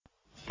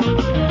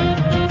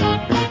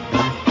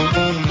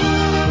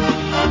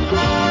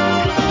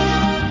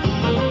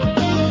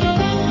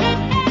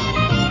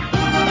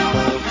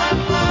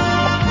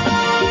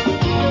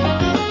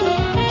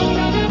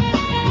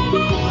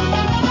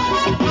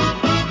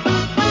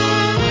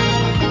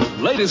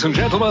Ladies and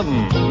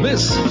gentlemen,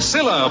 Miss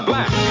Cilla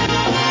Black.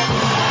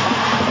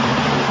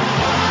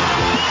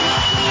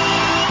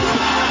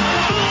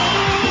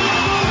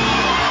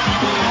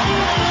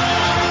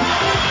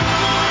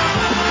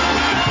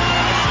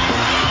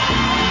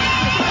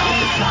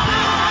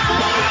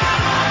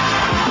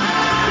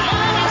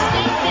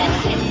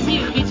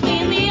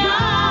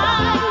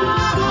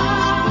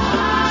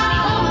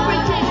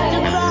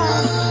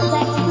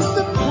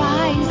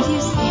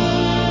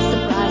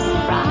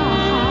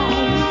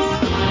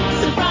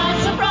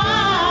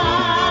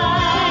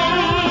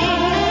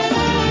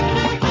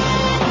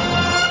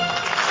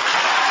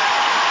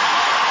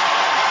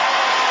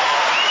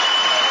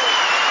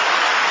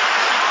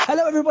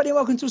 Everybody,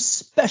 welcome to a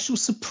special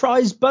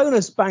surprise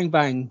bonus Bang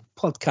Bang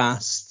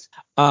podcast.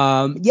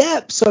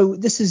 So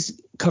this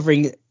is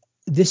covering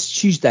this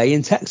Tuesday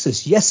in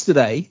Texas.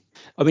 Yesterday,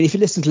 I mean, if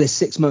you listen to this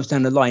 6 months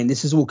down the line,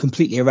 this is all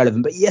completely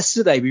irrelevant. But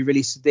yesterday we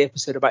released the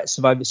episode about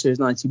Survivor Series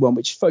 91,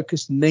 which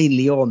focused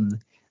mainly on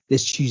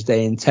this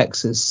Tuesday in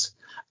Texas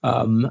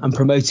and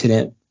promoting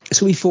it.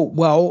 So we thought,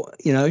 well,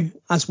 you know,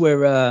 as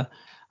we're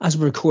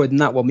recording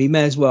that one, we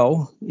may as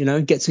well, you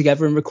know, get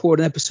together and record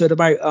an episode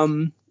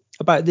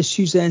about this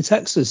Tuesday in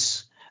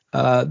Texas,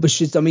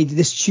 which is, I mean,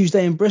 this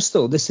Tuesday in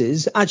Bristol. This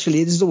is all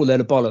a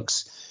load of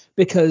bollocks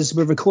because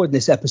we're recording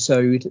this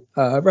episode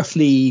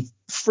roughly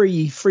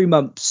three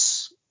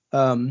months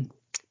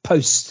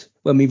post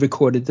when we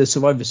recorded the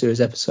Survivor Series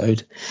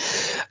episode.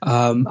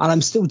 And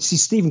I'm still,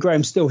 Stephen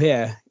Graham's still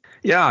here.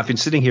 Yeah, I've been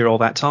sitting here all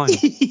that time.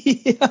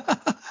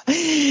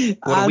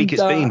 What a week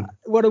it's been.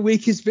 What a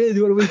week it's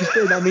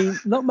been. I mean,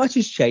 not much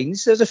has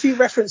changed. There's a few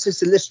references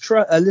to Liz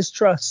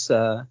Truss.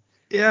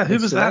 Yeah, who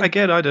was that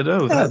again? I don't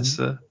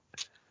know.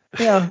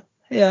 Yeah.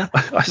 Yeah.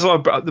 I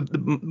saw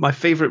my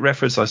favorite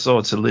reference I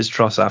saw to Liz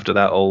Truss after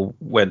that all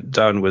went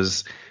down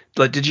was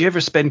like, did you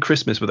ever spend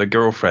Christmas with a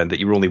girlfriend that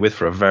you were only with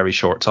for a very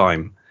short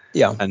time?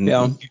 Yeah.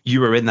 And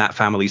you were in that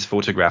family's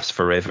photographs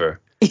forever.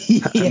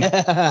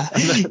 Yeah.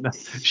 And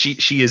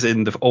she is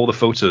in all the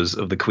photos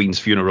of the Queen's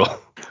funeral.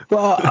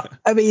 Well,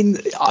 I mean,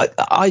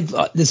 I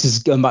this is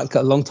going back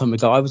a long time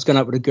ago. I was going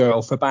out with a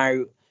girl for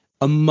about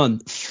a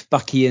month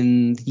back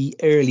in the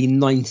early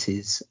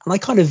 90s, and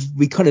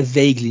we kind of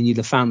vaguely knew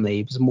the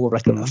family. It was more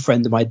like a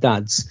friend of my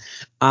dad's.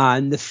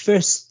 And the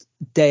first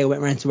day I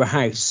went around to her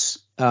house,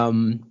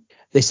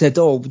 they said,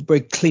 "Oh, we're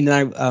cleaning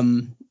out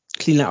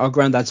our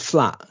granddad's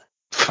flat.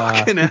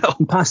 Fucking hell.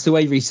 He passed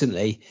away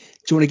recently. Do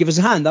you want to give us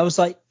a hand?" I was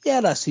like,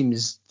 "Yeah, that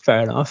seems fair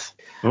enough."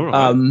 All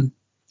right.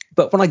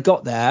 But when I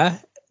got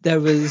there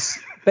was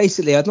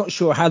basically, I'm not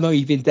sure how long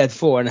he'd been dead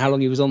for and how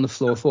long he was on the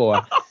floor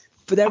for.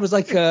 But there was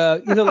like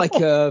a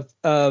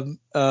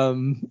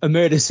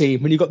murder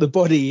scene when you got the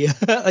body,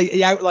 like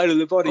the outline of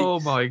the body. Oh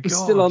my god!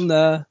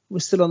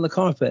 Was still on the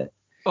carpet.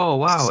 Oh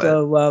wow!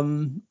 So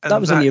that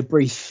was only a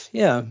brief,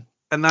 yeah.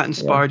 And that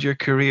inspired your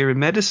career in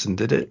medicine,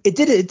 did it? It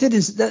did.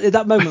 At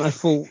that moment, I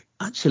thought,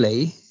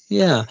 actually,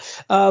 yeah.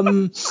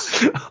 My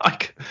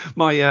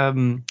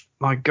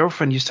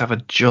girlfriend used to have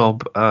a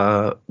job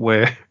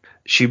where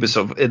she was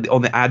sort of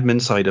on the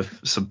admin side of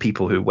some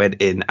people who went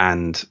in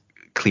and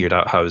cleared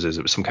out houses.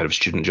 It was some kind of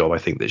student job, I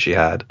think, that she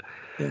had.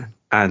 Yeah.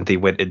 And they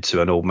went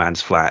into an old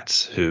man's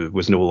flat who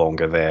was no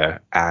longer there.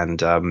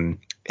 And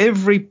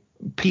every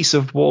piece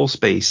of wall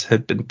space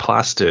had been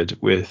plastered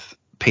with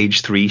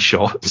page 3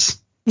 shots.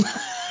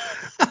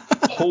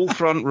 Whole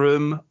front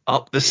room,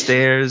 up the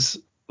stairs,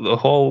 the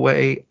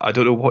hallway. I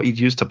don't know what he'd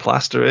used to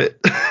plaster it.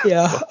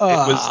 Yeah. It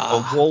was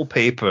a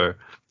wallpaper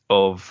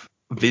of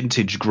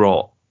vintage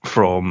grot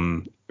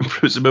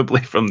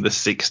presumably from the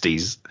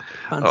 60s.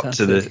 Fantastic. Up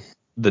to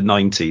the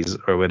 90s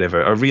or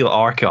whatever, a real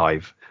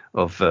archive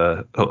of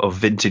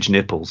vintage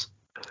nipples.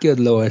 Good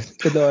lord.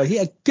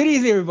 Yeah, good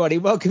evening, everybody.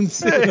 Welcome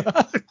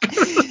to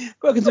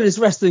this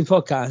wrestling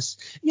podcast.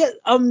 Yeah,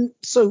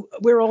 so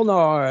we're on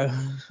our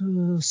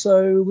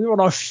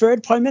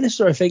third prime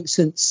minister, I think,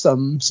 since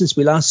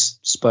we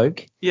last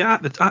spoke. Yeah,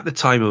 at the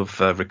time of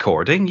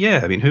recording. Yeah,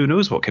 I mean, who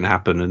knows what can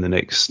happen in the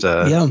next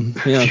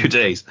few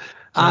days.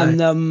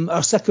 And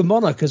our second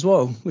monarch as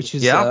well, which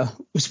was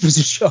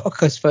a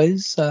shock, I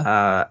suppose.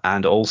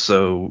 And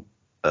also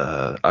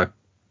a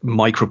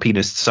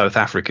micro-penis South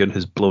African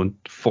who's blown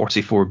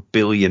 £44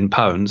 billion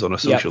on a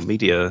social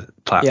media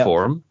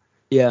platform.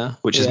 Yeah.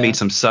 Which has made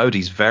some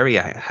Saudis very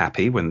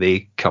happy when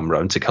they come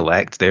round to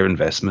collect their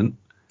investment.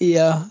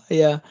 Yeah.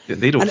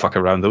 They don't fuck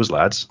around, those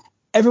lads.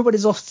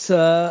 Everybody's off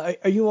to...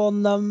 Are you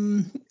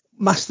on...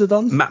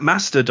 Mastodon?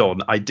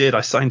 Mastodon, I did.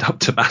 I signed up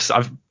to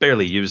Mastodon. I've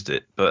barely used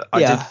it, but I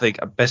did think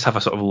I'd best have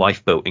a sort of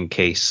lifeboat in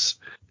case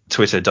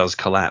Twitter does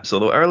collapse.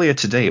 Although earlier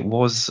today it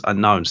was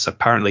announced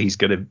apparently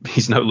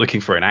he's now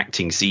looking for an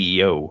acting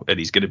CEO and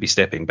he's going to be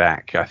stepping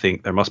back. I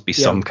think there must be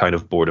some kind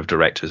of board of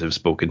directors who've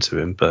spoken to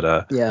him. But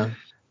again,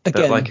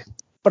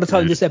 by the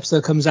time this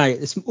episode comes out,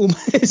 it's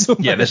almost this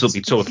will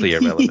be totally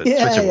irrelevant.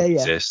 Twitter won't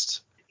exist.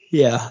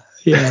 Yeah.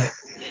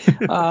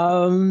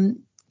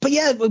 But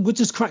yeah, we'll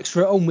just crack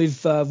straight on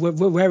with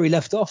where we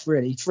left off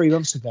really 3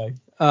 months ago.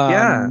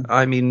 Yeah,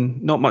 I mean,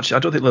 not much. I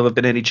don't think there'll have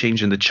been any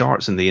change in the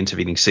charts in the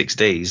intervening 6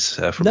 days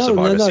from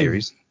Survivor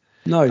Series.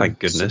 No. Thank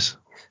goodness.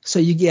 So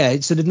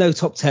there's no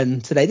top 10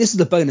 today. This is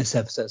the bonus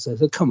episode, so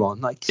come on,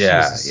 like,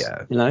 Jesus,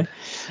 you know.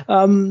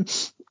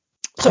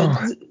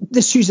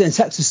 This Tuesday in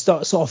Texas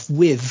starts off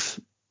with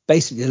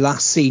basically the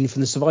last scene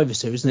from the Survivor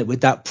Series, isn't it?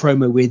 With that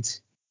promo with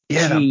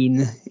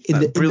Gene in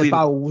the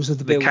bowels of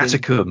the building.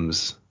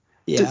 Catacombs.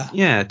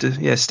 Yeah.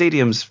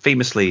 Stadiums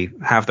famously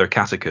have their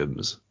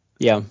catacombs.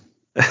 Yeah.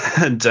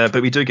 And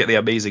but we do get the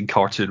amazing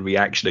cartoon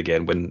reaction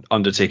again when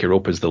Undertaker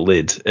opens the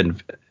lid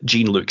and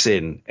Gene looks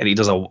in and he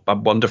does a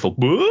wonderful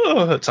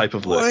type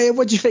of look.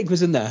 What do you think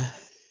was in there?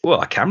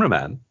 Well, a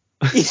cameraman.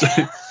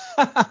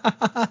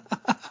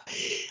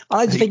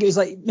 I think it was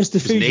like Mr.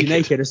 Fuji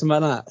naked or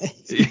something like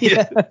that.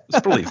 Yeah,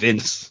 it's probably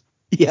Vince.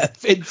 Yeah,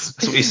 Vince.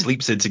 That's what he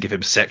sleeps in to give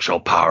him sexual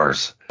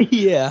powers.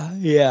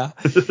 Yeah.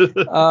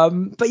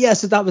 But yeah,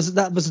 so that was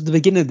the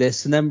beginning of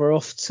this, and then we're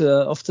off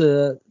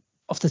to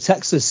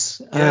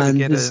Texas. Yeah, and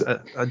we get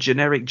a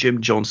generic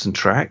Jim Johnson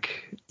track.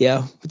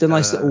 Yeah, with a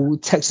nice little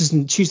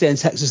Tuesday in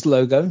Texas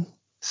logo.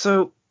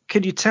 So,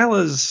 can you tell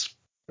us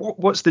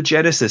what's the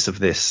genesis of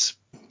this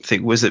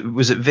thing? Was it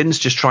Vince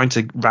just trying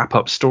to wrap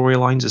up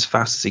storylines as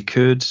fast as he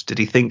could? Did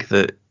he think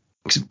that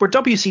were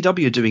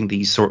WCW doing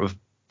these sort of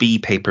B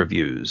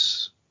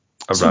pay-per-views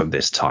around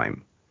this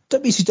time?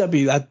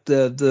 WCW had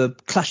the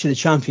Clash of the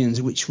Champions,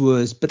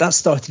 but that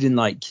started in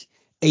like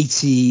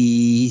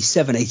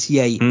 87,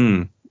 88.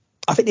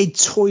 I think they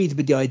toyed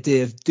with the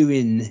idea of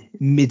doing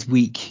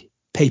midweek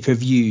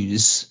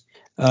pay-per-views,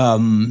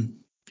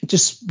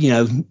 just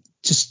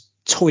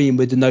toying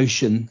with the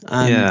notion.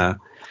 And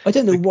I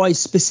don't know why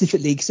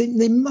specifically, because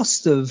they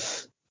must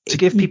have to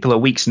give people a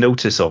week's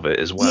notice of it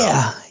as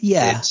well.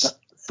 Yeah.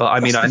 But I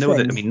mean, I know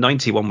that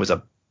 91 was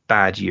a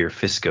bad year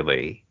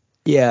fiscally.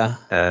 Yeah.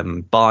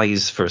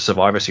 Buys for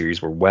Survivor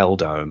Series were well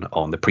down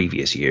on the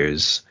previous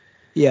years.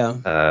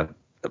 Yeah.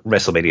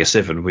 WrestleMania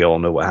 7, we all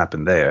know what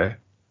happened there.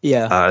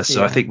 Yeah. I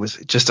think was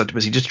he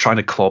just trying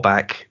to claw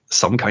back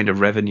some kind of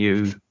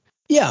revenue?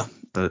 Yeah.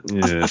 But,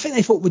 I think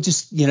they thought we'd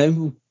just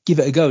give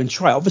it a go and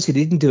try. Obviously,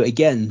 they didn't do it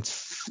again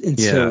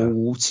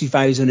until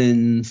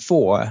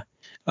 2004,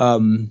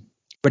 where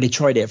they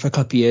tried it for a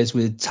couple of years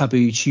with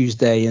Taboo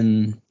Tuesday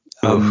and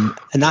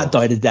that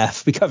died a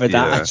death. We covered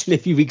that actually a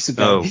few weeks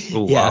ago.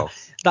 Wow.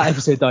 That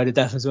episode died a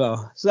death as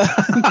well. So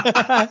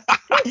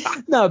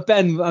no,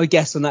 Ben, I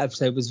guess on that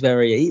episode was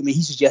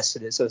he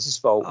suggested it, so it's his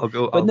fault. I'll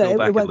go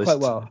back it went quite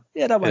well.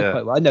 Yeah, that went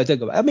quite well. No, don't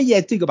go back. I mean,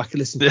 do go back and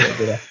listen to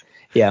it.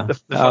 Yeah. The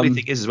funny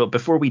thing is, as well,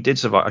 before we did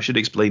Survivor, I should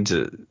explain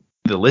to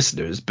the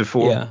listeners,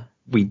 before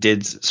we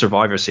did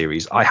Survivor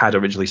Series, I had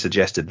originally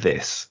suggested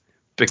this.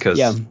 Because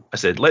I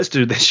said, let's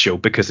do this show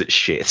because it's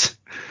shit.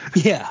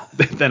 Yeah.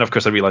 Then, of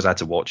course, I realized I had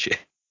to watch it.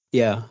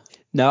 Yeah.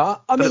 No,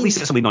 I mean, at least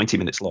it's only 90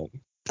 minutes long.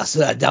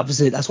 That was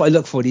it. That's what I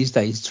look for these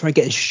days. Try and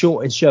get as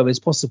short a show as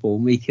possible.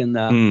 And we can,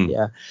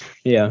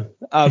 yeah.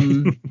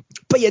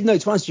 But yeah, no,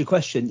 to answer your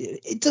question,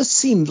 it does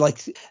seem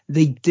like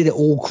they did it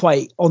all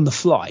quite on the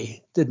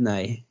fly, didn't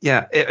they?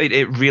 Yeah,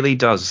 it really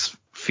does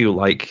feel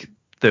like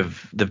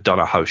they've done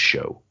a house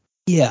show.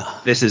 Yeah.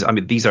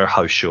 These are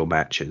house show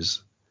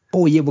matches.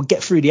 Oh yeah, we'll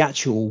get through the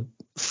actual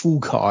full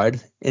card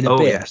in a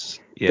bit. Yes.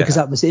 Yeah. Because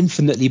that was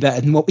infinitely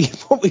better than what we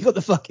got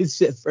to fucking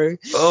sit through.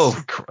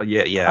 Oh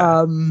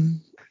yeah.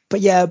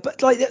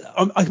 But like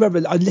I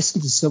remember I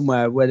listened to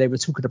somewhere where they were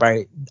talking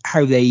about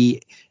how they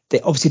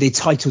obviously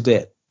titled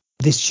it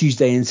This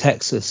Tuesday in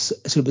Texas,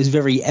 so it was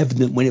very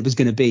evident when it was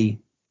going to be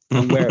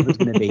and where it was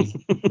going to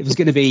be. It was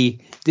going to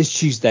be this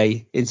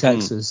Tuesday in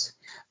Texas.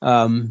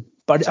 But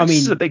Texas I mean,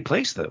 is a big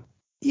place though.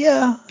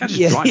 Yeah. Can't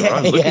just drive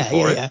around looking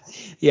for it.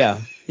 Yeah.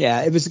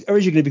 It was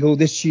originally going to be called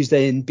This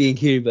Tuesday in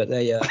B&Q, but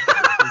they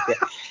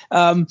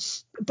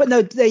but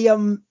no, they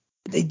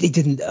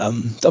didn't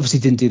obviously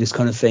didn't do this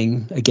kind of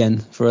thing again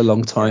for a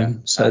long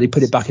time. So they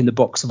put it back in the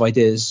box of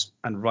ideas.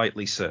 And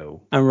rightly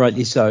so.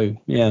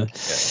 Yeah.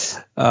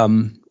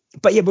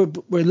 But yeah,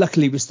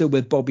 we're still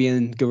with Bobby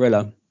and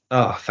Gorilla.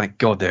 Oh, thank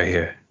God they're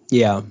here.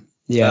 Yeah.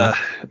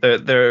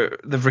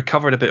 They've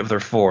recovered a bit of their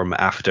form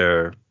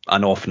after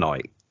an off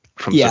night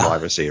from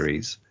Survivor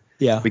Series.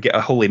 Yeah. We get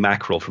a holy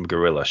mackerel from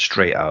Gorilla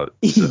straight out.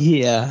 So,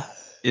 yeah.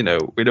 We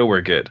know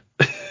we're good.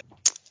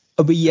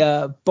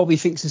 Bobby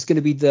thinks it's going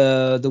to be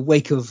the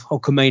wake of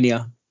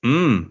Hulkamania.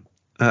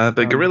 But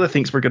Gorilla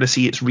thinks we're going to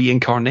see its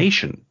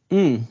reincarnation.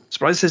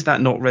 Surprised is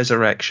that not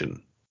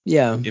resurrection?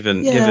 Yeah.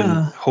 Given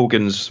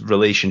Hogan's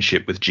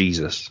relationship with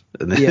Jesus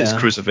and his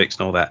crucifix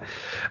and all that.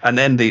 And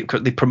then they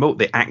promote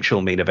the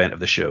actual main event of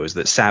the show is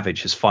that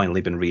Savage has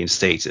finally been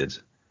reinstated.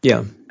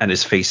 Yeah. And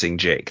is facing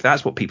Jake.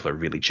 That's what people are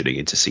really tuning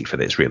in to see for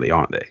this, really,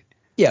 aren't they?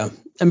 Yeah.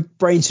 And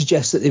Brain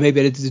suggests that they may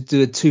be able to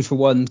do a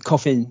 2-for-1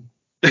 coffin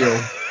deal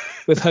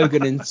with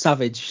Hogan and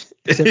Savage.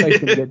 So both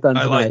can get done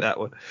I tonight. like that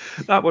one.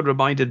 That one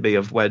reminded me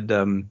of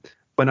when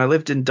I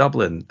lived in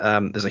Dublin.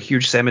 There's a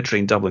huge cemetery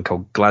in Dublin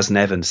called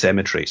Glasnevin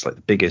Cemetery. It's like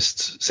the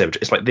biggest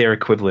cemetery. It's like their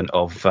equivalent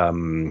of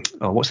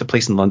what's the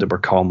place in London where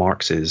Karl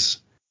Marx is?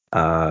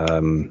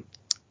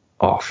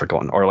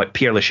 forgotten, or like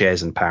Père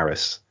Lachaise in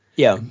Paris.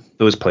 Yeah.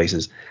 Those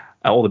places.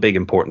 All the big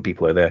important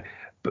people are there.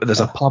 But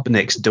there's a pub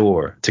next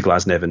door to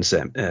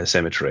Glasnevin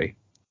Cemetery,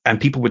 and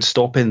people would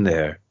stop in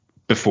there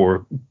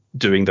before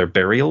doing their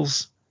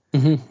burials.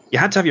 Mm-hmm. You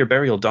had to have your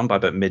burial done by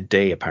about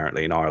midday,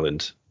 apparently, in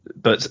Ireland.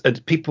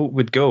 But people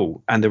would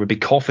go, and there would be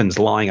coffins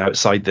lying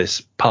outside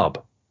this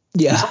pub.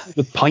 Yeah.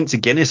 With pints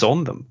of Guinness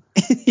on them.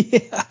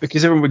 Yeah.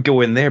 Because everyone would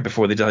go in there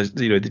before they died,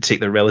 they'd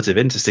take their relative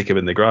in to stick him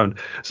in the ground.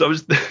 So I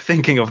was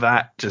thinking of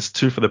that, just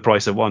two for the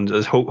price of one.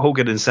 As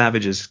Hogan and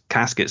Savage's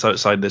caskets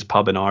outside this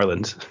pub in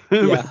Ireland.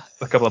 Yeah.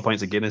 With a couple of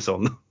pints of Guinness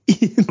on them.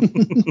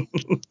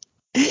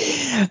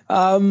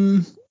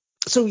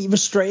 So we were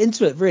straight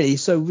into it, really.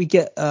 So we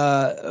get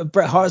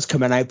Bret Hart's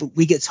coming out, but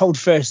we get told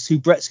first who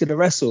Bret's going to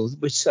wrestle,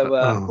 which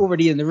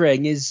already in the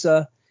ring is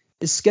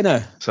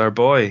Skinner. It's our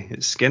boy.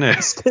 It's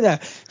Skinner. Skinner.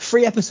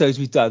 3 episodes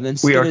we've done, and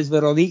Skinner's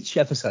been on each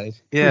episode.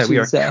 Yeah, we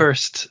are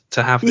cursed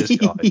to have this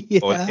guy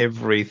on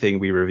everything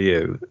we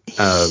review.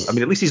 I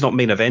mean, at least he's not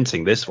main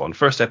eventing this one.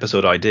 First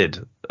episode I did,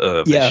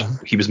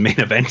 he was main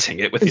eventing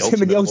it with the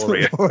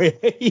Ultimate Warrior.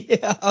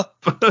 Yeah.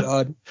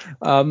 God.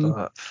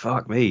 But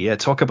fuck me. Yeah,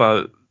 talk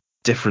about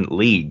different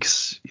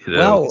leagues.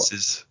 Well,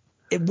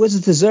 it was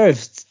a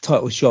deserved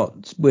title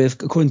shot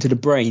according to the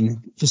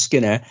Brain for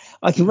Skinner.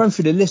 I can run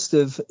through the list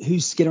of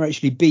who Skinner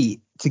actually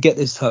beat to get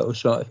this title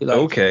shot, if you like.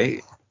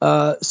 Okay.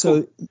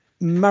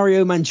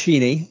 Mario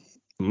Mancini.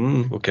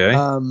 Okay.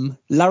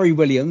 Larry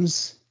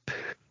Williams.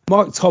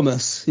 Mark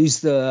Thomas,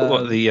 who's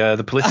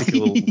the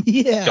political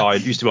guy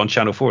who used to be on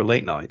Channel 4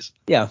 late nights.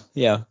 Yeah.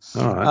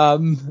 All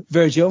right.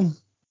 Virgil.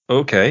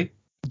 Okay.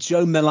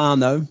 Joe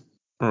Milano.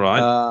 All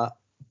right.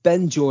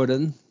 Ben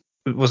Jordan.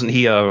 Wasn't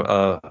he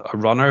a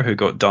runner who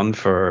got done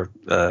for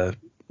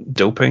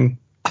doping?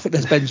 I think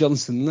that's Ben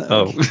Johnson.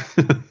 Oh.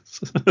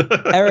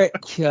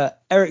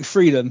 Eric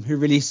Freedom, who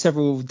released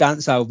several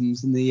dance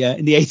albums in the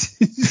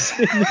 80s,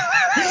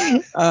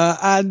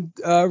 and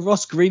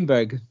Ross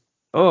Greenberg.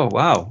 Oh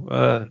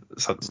wow!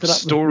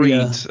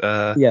 Storied.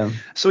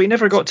 So he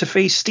never got to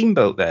face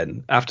Steamboat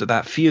then after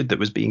that feud that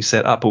was being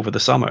set up over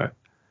the summer.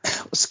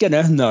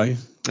 Skinner, no.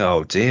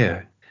 Oh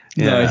dear.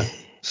 Yeah. No.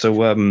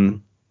 So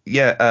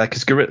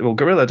because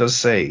Gorilla does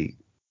say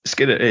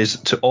Skinner is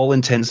to all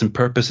intents and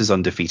purposes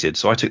undefeated.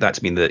 So I took that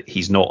to mean that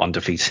he's not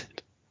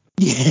undefeated.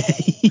 Yeah.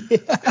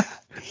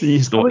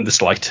 He's not in the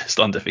slightest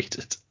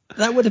undefeated.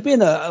 That would have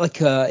been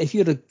if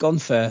you'd have gone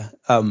for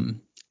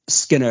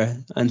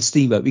Skinner and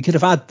Steamboat, we could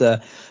have had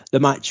the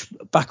match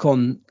back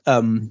on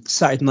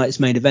Saturday night's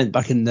main event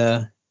back in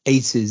the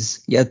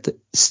 80s. You had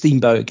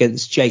Steamboat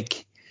against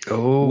Jake.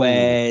 Oh.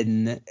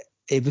 When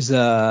it was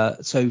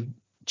so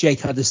Jake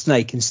had a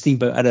snake and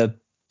Steamboat had a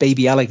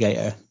baby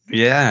alligator.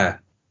 Yeah.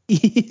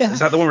 Yeah. Is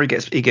that the one where he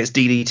gets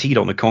DDT'd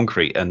on the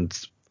concrete and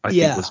I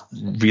think was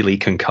really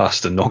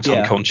concussed and knocked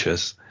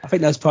unconscious? I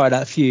think that's part of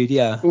that feud.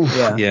 Yeah. Oof,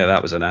 yeah,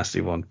 that was a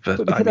nasty one. But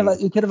we could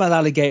have had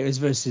alligators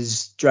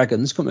versus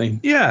dragons, couldn't we?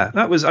 Yeah,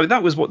 that was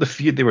what the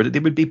feud they were.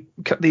 They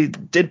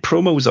did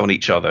promos on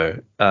each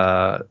other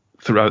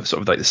throughout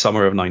sort of like the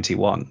summer of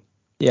 '91.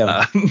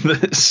 Yeah.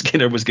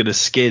 Skinner was going to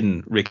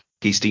skin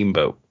Ricky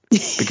Steamboat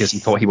because he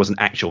thought he was an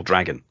actual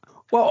dragon.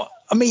 Well,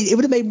 I mean, it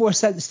would have made more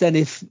sense then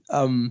if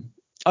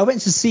I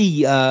went to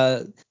see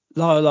Lyle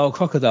Lyle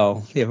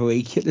Crocodile the other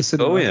week at the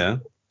cinema. Oh yeah.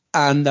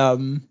 And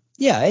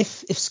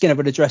if Skinner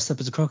would have dressed up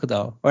as a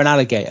crocodile or an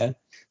alligator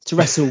to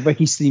wrestle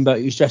Ricky Steamboat,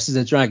 who's dressed as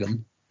a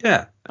dragon.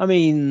 Yeah. I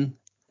mean,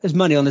 there's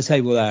money on the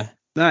table there.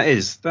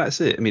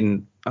 That's it. I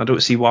mean, I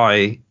don't see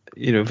why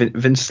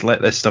Vince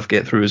let this stuff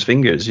get through his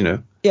fingers.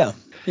 Yeah.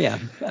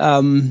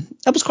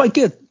 That was quite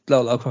good,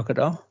 Lyle Lyle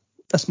Crocodile.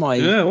 That's my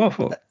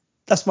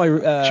That's my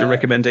it's your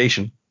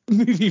recommendation.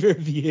 Movie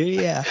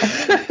review. Yeah.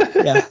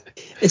 Yeah.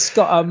 It's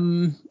got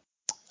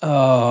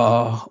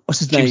what's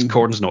his name? James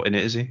Corden's not in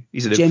it, is he?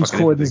 He's in James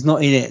Corden's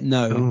not in it.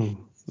 No. Oh.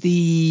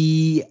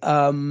 The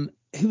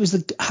who was the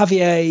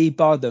Javier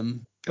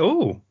Bardem?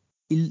 Oh.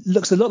 He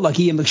looks a lot like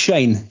Ian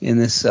McShane in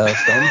this film.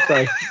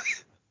 So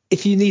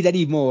if you need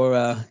any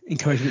more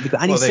encouragement,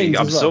 and he sings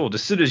I'm as well. sold.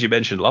 As soon as you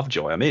mentioned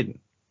Lovejoy, I'm in.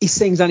 He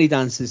sings and he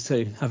dances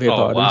too, Javier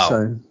Bardem. Wow.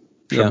 So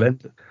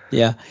tremendous.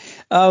 Yeah.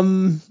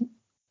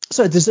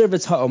 So deserve a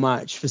title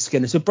match for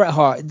Skinner. So Bret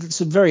Hart,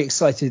 some very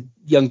excited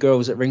young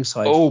girls at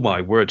ringside. Oh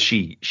my word,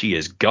 she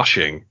is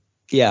gushing.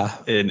 Yeah.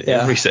 In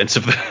every sense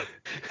of the.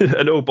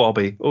 And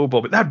Bobby,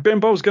 that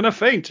bimbo's gonna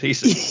faint. He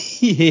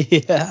says.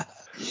 Yeah.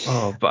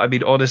 Oh, but I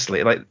mean,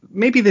 honestly, like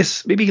maybe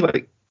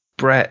like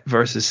Bret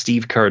versus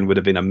Steve Keirn would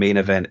have been a main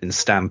event in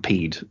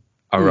Stampede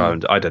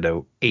around I don't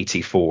know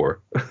 84.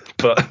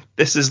 But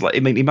this is like, I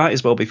mean, he might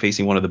as well be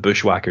facing one of the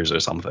Bushwhackers or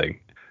something.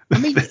 I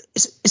mean,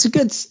 it's a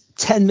good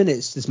 10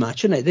 minutes, this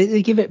match, isn't it?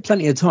 They give it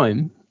plenty of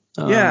time.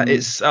 Yeah,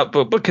 it's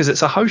but because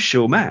it's a house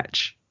show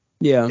match.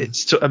 Yeah.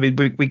 I mean,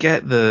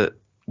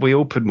 we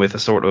open with a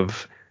sort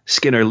of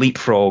Skinner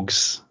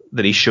leapfrogs,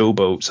 then he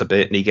showboats a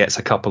bit and he gets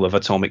a couple of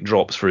atomic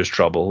drops for his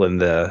trouble, and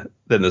then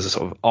there's a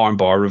sort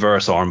of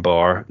reverse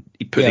armbar,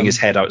 putting his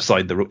head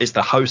outside the rope. It's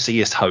the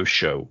houseiest house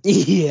show.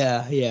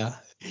 Yeah.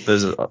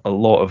 There's a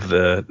lot of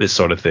this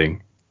sort of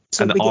thing.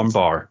 So and the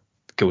armbar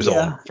goes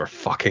on for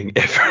fucking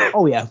ever.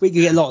 Oh yeah, we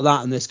can get a lot of that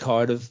on this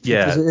card.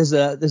 There's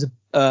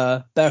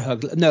a bear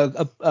hug. No,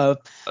 a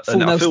full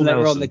Nelson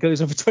later on that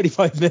goes over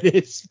 25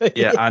 minutes.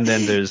 Yeah, and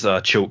then there's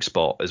a choke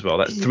spot as well.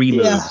 That's 3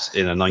 moves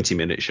in a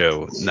 90-minute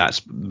show, and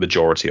that's the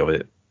majority of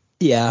it.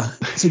 Yeah.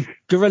 So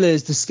Gorilla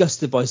is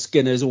disgusted by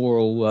Skinner's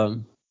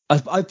oral.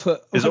 I've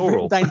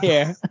written down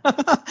here.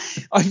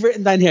 I've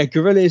written down here.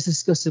 Gorilla is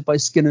disgusted by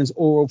Skinner's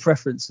oral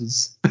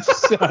preferences.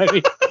 So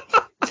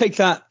take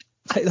that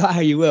how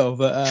you will.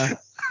 But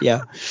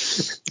yeah.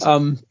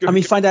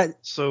 Find out.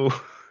 So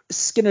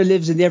Skinner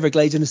lives in the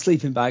Everglades in a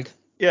sleeping bag.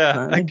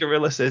 Yeah, and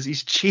Gorilla says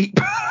he's cheap.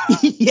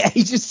 Yeah,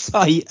 he's just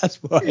tight.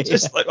 That's why. He's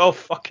just like, oh,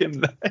 fuck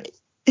him.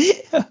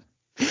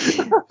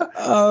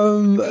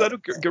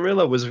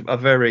 Gorilla was a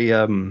very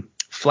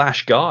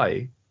flash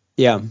guy.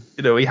 Yeah,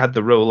 he had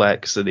the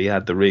Rolex and he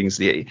had the rings.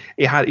 He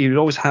would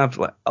always have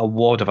like a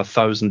wad of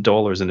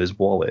 $1,000 in his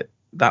wallet.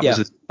 That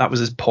was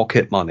his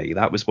pocket money.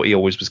 That was what he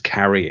always was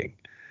carrying.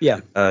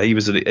 Yeah, he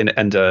was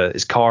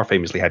his car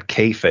famously had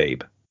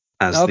kayfabe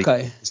as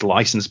his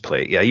license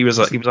plate. Yeah, he was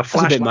a flash.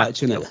 That's a bit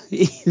much, isn't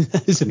it?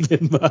 That's a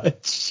bit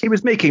much. He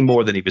was making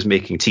more than he was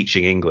making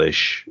teaching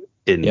English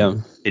in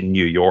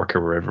New York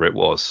or wherever it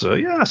was. So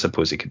yeah, I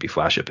suppose he could be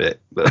flash a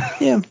bit. But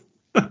yeah.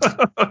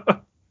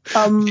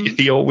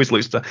 He always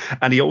looks to,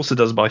 and he also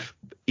does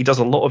he does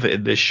a lot of it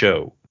in this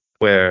show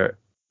where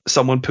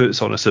someone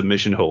puts on a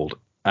submission hold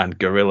and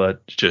Gorilla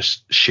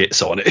just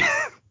shits on it.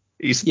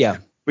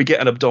 We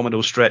get an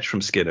abdominal stretch from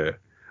Skinner,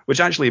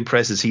 which actually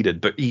impresses Heated,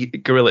 but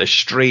Gorilla is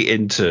straight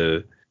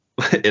into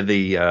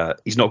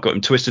he's not got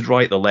him twisted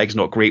right. The leg's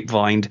not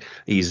grapevined.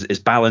 His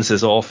balance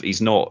is off. He's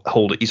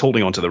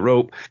holding onto the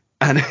rope,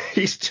 and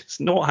he's just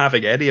not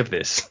having any of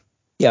this.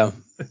 Yeah.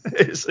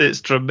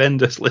 It's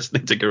tremendous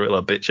listening to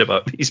Gorilla bitch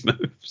about these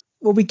moves.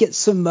 Well, we get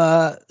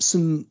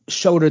some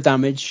shoulder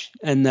damage,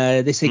 and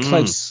they say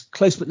close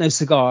but no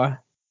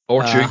cigar.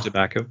 Or chewing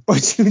tobacco.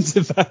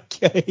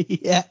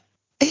 Yeah.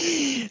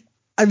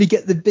 And we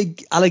get the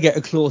big alligator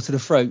claw to the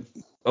throat.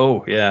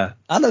 Oh, yeah.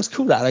 That looks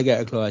cool, that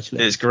alligator claw,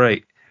 actually. It's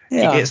great.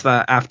 Yeah. He gets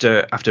that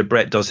after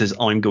Brett does his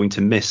I'm going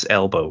to miss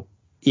elbow.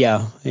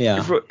 Yeah.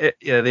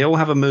 They all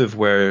have a move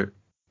where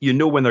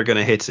when they're going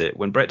to hit it.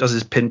 When Brett does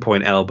his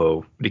pinpoint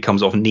elbow, he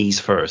comes off knees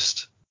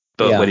first.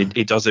 But when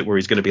he does it where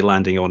he's going to be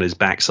landing on his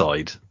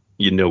backside,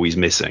 he's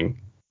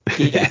missing.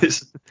 Yeah.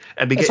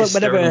 And we get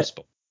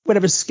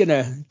whenever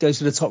Skinner goes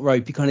to the top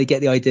rope, you kind of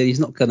get the idea he's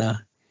not going to...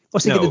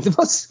 What's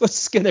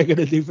Skinner going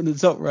to do from the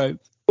top rope?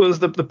 Well,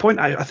 the point,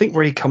 I think,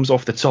 where he comes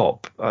off the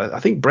top, I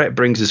think Brett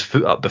brings his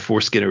foot up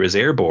before Skinner is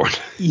airborne.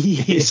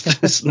 Yeah. It's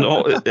just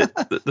not...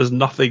 there's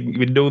nothing...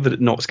 We know that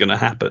it's not going to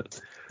happen.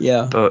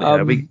 Yeah.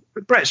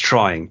 But Brett's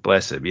trying,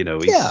 bless him.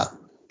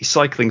 He's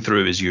cycling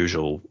through his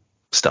usual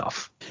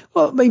stuff.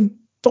 Well, I mean,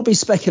 Bobby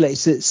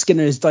speculates that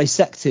Skinner is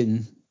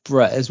dissecting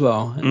Brett as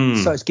well and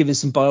starts giving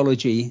some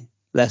biology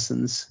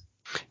lessons.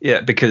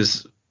 Yeah,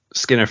 because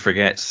Skinner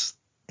forgets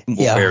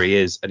where he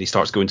is and he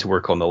starts going to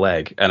work on the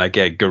leg. And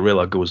again,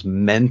 Gorilla goes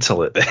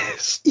mental at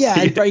this. Yeah,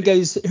 and Brett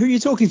goes, who are you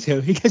talking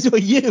to? He goes,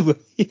 well, you.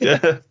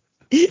 Yeah.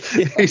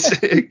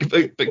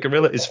 But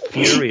Gorilla is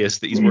furious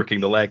that he's working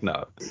the leg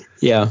now.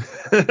 Yeah.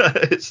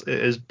 It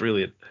is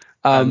brilliant.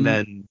 And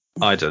then,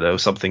 I don't know,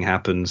 something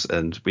happens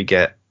and we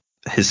get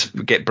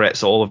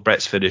all of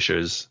Brett's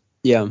finishers.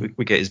 Yeah.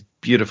 We get his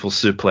beautiful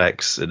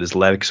suplex and his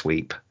leg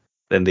sweep,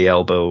 then the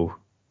elbow,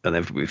 and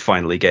then we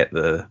finally get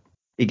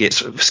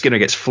Skinner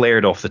gets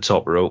flared off the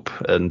top rope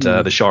and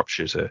the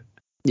sharpshooter.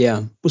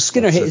 Yeah. Well,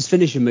 Skinner hit his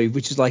finishing move,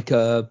 which is like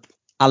a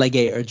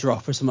alligator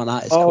drop or something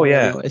like that. It's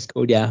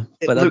called, yeah.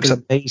 It looks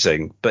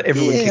amazing, but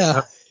everyone kicks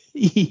out.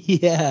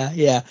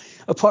 Yeah.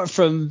 Apart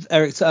from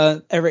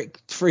Eric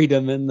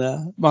Freedom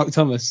and Mark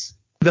Thomas.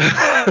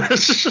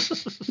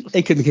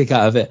 They couldn't kick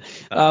out of it.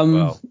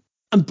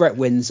 And Brett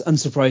wins,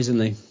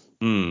 unsurprisingly.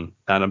 And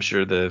I'm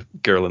sure the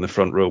girl in the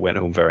front row went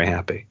home very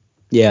happy.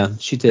 Yeah,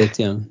 she did.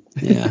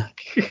 Yeah.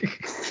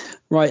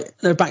 Right,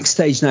 they're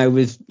backstage now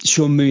with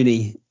Sean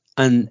Mooney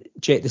and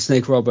Jake the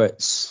Snake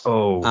Roberts.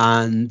 Oh,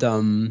 and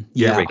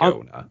here we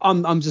go.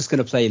 I'm just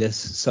gonna play this.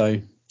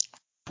 So,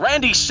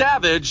 Randy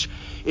Savage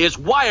is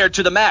wired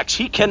to the max.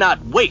 He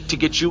cannot wait to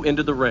get you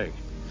into the ring.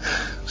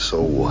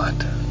 So what?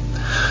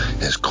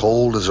 As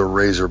cold as a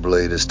razor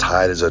blade, as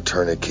tight as a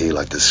tourniquet,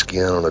 like the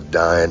skin on a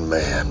dying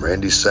man.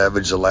 Randy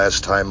Savage, the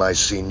last time I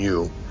seen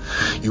you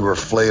were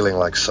flailing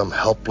like some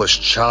helpless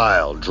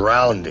child,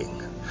 drowning.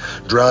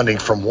 Drowning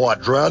from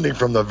what? Drowning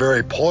from the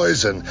very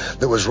poison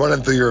that was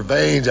running through your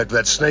veins after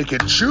that snake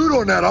had chewed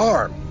on that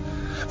arm.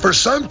 For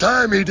some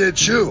time he did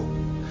chew.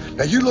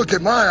 Now you look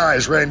at my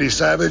eyes, Randy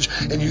Savage,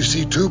 and you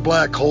see two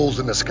black holes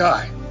in the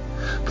sky.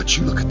 But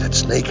you look at that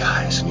snake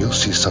eyes and you'll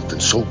see something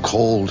so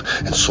cold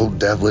and so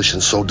devilish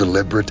and so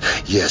deliberate.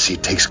 Yes, he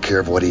takes care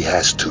of what he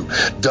has to,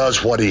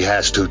 does what he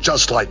has to,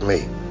 just like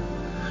me.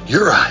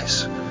 Your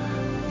eyes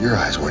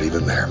weren't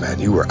even there, man.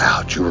 You were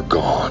out, you were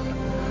gone.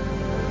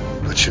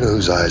 But you know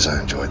whose eyes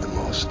I enjoyed the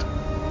most?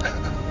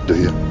 Do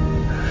you?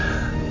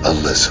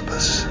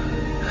 Elizabeth's.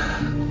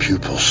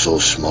 Pupils so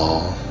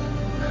small,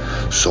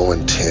 So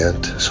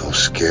intent, so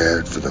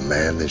scared for the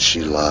man that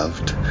she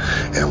loved.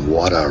 And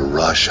what a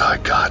rush I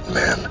got,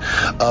 man.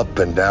 Up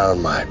and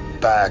down my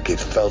back, it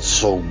felt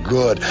so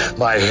good.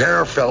 My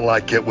hair felt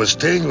like it was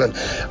tingling.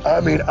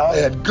 I mean, I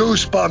had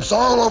goosebumps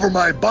all over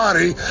my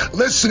body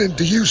listening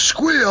to you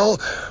squeal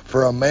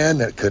for a man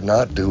that could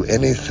not do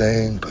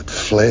anything but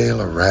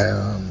flail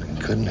around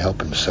and couldn't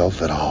help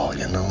himself at all,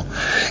 you know.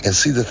 And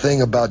see, the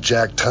thing about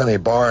Jack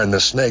Tunney barring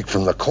the snake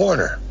from the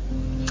corner,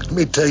 let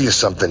me tell you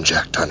something,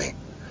 Jack Tunney.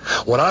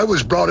 When I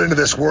was brought into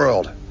this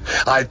world,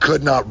 I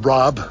could not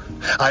rob,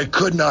 I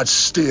could not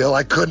steal,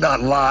 I could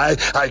not lie,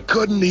 I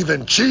couldn't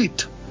even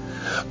cheat.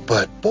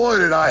 But boy,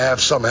 did I have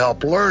some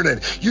help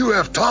learning. You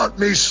have taught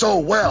me so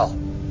well.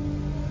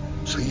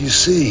 So you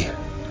see,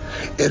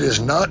 it is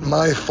not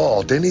my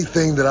fault,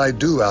 anything that I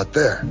do out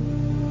there.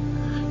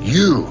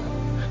 You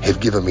have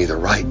given me the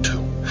right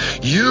to.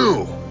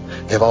 You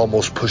have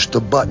almost pushed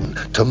the button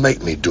to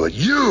make me do it.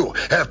 You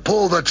have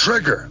pulled the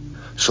trigger.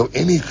 So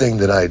anything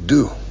that I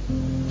do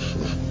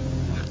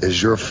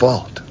is your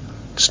fault.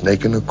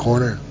 Snake in the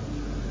corner?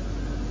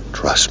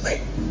 Trust me.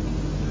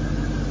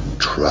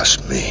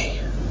 Trust me.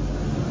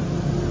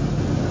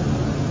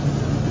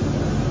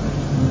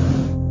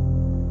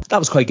 That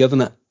was quite good,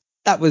 wasn't it?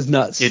 That was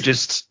nuts.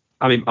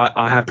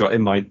 I have got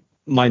in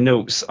my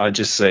notes, I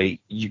just say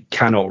you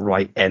cannot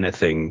write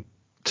anything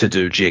to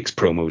do Jake's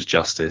promos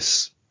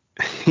justice.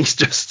 He's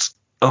just,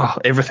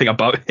 everything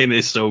about him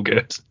is so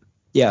good.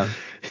 Yeah.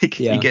 He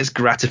gets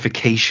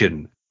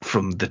gratification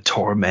from the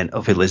torment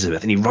of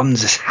Elizabeth, and he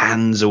runs his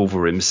hands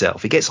over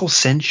himself. He gets all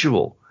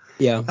sensual.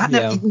 Yeah.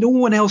 No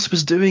one else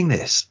was doing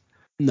this.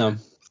 No.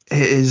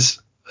 It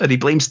is, and he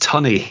blames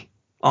Tunney.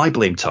 I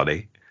blame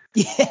Tunney.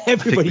 Yeah,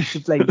 everybody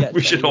should blame Jack.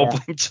 We should all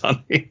blame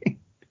Tunney.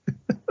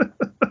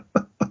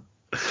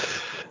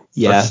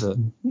 Yeah.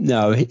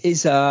 No,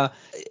 it's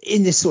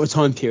in this sort of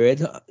time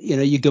period, you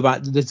know, you go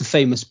back, there's the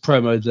famous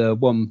promo, the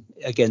one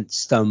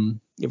against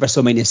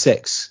WrestleMania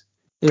 6.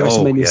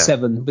 WrestleMania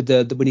 7 with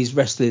the when he's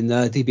wrestling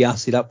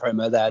DiBiase, that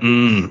promo there,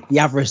 the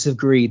avarice of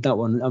greed, that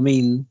one. I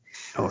mean,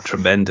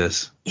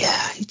 tremendous.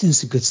 Yeah, he's doing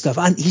some good stuff,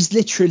 and he's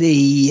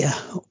literally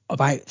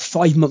about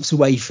 5 months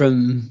away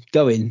from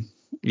going.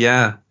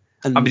 Yeah,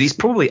 and, I mean, he's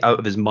probably out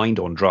of his mind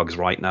on drugs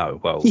right now.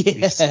 Well,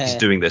 he's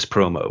doing this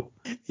promo.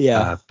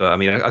 Yeah, but I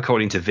mean,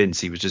 according to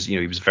Vince, he was just,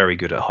 he was very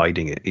good at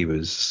hiding it. He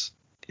was,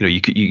 you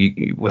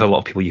with a lot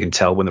of people, you can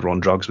tell when they're on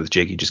drugs. With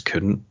Jake, you just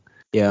couldn't.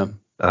 Yeah.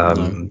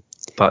 No.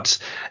 But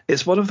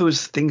it's one of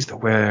those things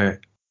where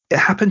it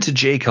happened to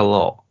Jake a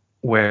lot,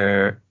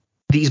 where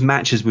these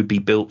matches would be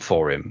built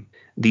for him,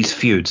 these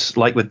feuds,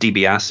 like with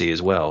DiBiase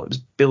as well. It was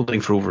building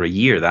for over a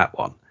year, that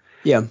one.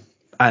 Yeah.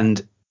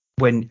 And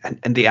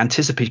they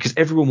anticipate, because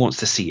everyone wants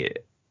to see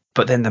it,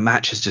 but then the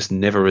match is just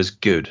never as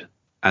good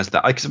as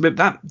that. Because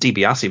that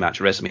DiBiase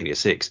match at WrestleMania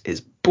 6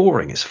 is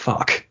boring as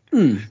fuck.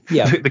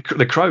 Yeah.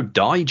 The crowd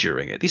die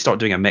during it. They start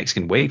doing a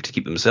Mexican wave to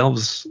keep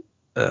themselves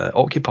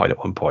occupied at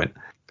one point.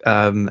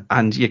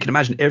 And you can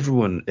imagine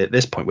everyone at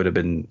this point would have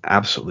been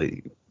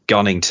absolutely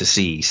gunning to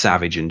see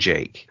Savage and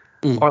Jake.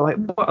 Or like,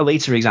 what a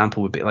later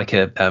example would be like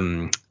a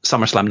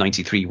SummerSlam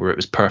 93, where it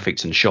was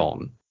Perfect and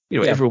Shawn.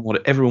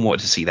 Everyone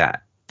wanted to see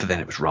that, but then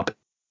it was rubbish.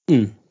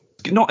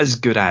 Not as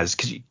good as,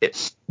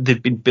 because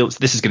they've been built,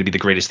 this is going to be the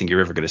greatest thing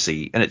you're ever going to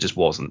see, and it just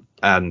wasn't.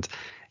 And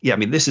yeah, I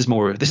mean, this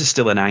is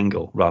still an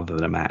angle rather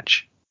than a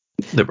match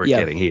that we're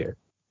getting here.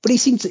 But he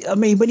seemed to, I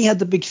mean, when he had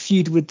the big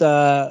feud with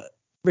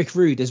Rick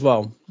Rude as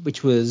well,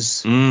 which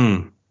was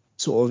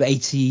sort of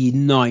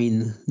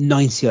 89,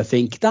 90, I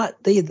think,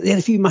 that they had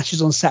a few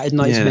matches on Saturday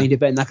night's main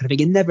event, that kind of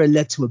thing. It never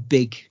led to a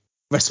big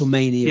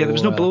WrestleMania. Yeah, there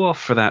was no blow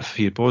off for that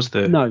feud, was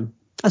there? No.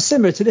 And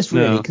similar to this,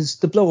 really, because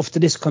the blow off to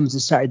this comes in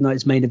Saturday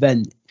night's main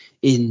event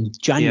in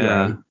January.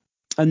 Yeah,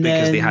 and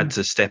because then they had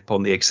to step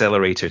on the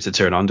accelerator to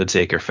turn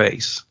Undertaker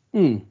face.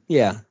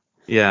 Yeah.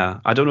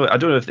 I don't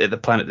know if the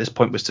plan at this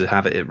point was to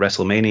have it at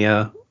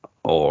WrestleMania,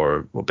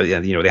 but yeah,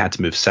 they had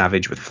to move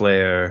Savage with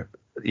Flair.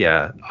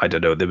 Yeah, I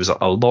don't know. There was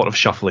a lot of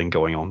shuffling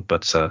going on,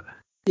 but so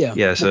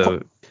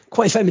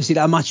quite famously,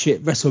 that match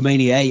at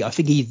WrestleMania 8, I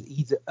think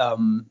he'd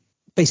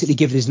basically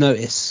given his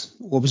notice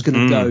or was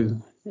going to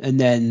go, and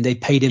then they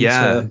paid him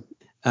to,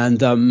 and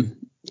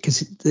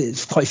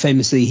because quite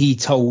famously he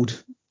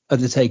told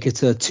Undertaker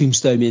to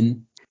tombstone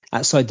him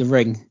outside the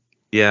ring.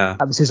 Yeah,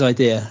 that was his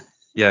idea.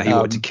 Yeah, he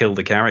wanted to kill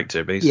the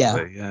character,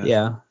 basically.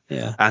 Yeah.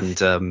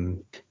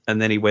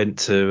 And then he went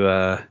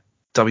to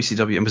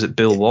WCW, and was it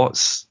Bill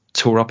Watts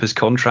tore up his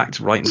contract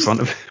right in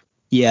front of him?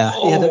 Yeah,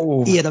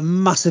 he had a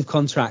massive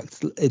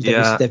contract in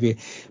WCW.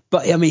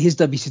 But I mean, his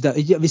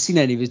WCW. Have you seen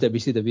any of his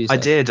WCW stuff? I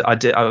did.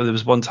 There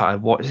was one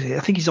time I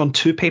think he's on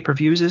 2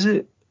 pay-per-views. Is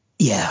it?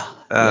 Yeah.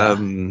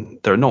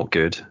 They're not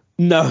good.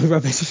 No,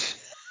 rubbish.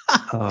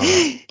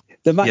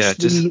 The match,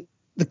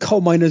 the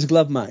coal miner's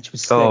glove match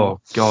was.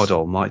 Oh God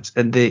Almighty!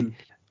 And they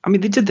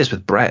did this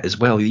with Brett as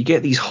well. You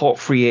get these hot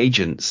free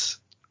agents,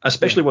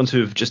 especially ones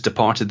who have just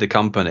departed the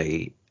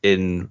company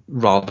in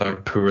rather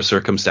poor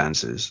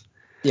circumstances.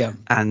 Yeah.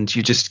 And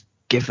you just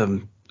give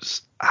them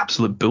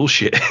absolute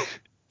bullshit.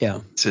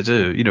 to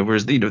do.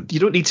 Whereas you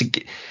don't need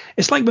to.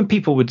 It's like when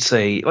people would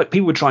say, like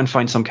people would try and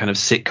find some kind of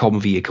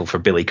sitcom vehicle for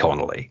Billy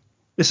Connolly.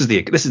 This is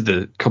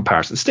the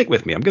comparison. Stick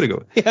with me. I'm gonna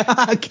go.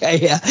 Yeah. Okay.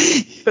 Yeah.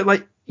 But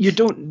like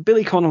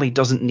Billy Connolly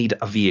doesn't need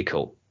a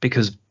vehicle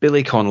because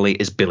Billy Connolly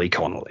is Billy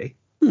Connolly.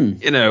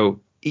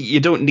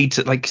 You don't need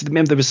to, like,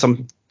 remember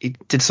he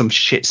did some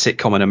shit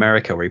sitcom in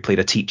America where he played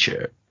a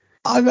teacher.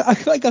 I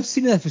feel like I've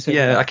seen an episode.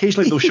 Yeah,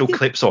 occasionally they'll show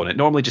clips on it,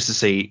 normally just to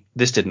say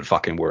this didn't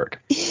fucking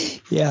work.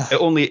 Yeah.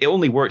 It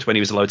only worked when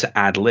he was allowed to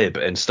ad lib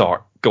and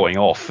start going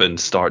off and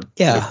start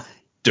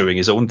doing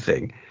his own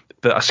thing.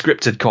 But a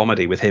scripted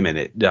comedy with him in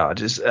it,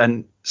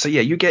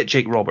 you get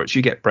Jake Roberts,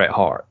 you get Bret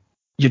Hart.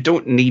 You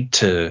don't need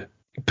to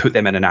put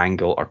them in an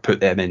angle or put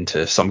them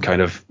into some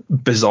kind of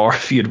bizarre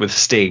feud with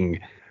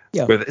Sting.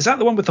 Yeah. Is that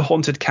the one with the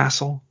haunted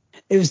castle?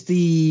 It was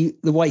the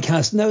White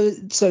Castle. No,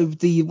 so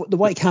the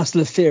White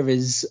Castle of Fear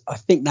is, I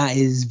think that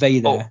is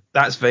Vader. Oh,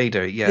 that's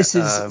Vader. Yeah. This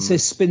is so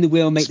spin the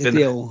wheel, make the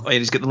deal. Oh, and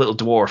he's got the little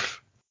dwarf.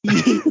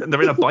 And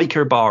they're in a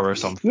biker bar or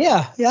something.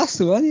 Yeah, that's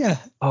the one. Yeah.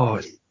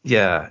 Oh,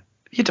 yeah.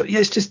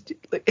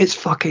 It's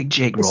fucking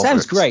Jake Roberts. It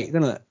sounds great,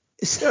 doesn't it?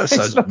 It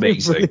sounds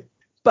amazing. Brilliant.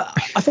 But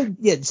I think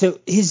so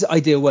his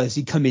idea was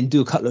he'd come in,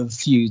 do a couple of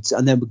feuds,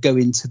 and then would go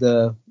into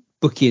the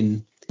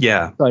booking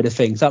side of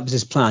things. That was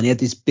his plan. He had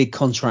this big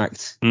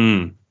contract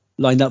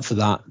lined up for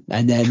that,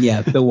 and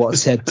then Bill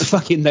Watts said,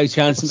 "Fucking no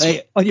chance,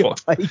 mate, on your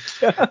bike."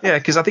 Yeah,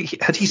 because I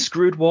think had he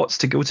screwed Watts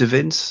to go to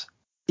Vince?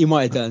 He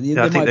might have done.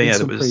 Yeah, I think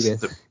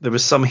there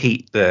was some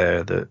heat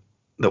there that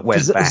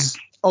went back. His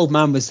old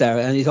man was there,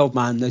 and his old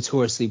man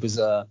notoriously was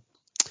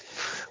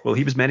well,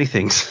 he was many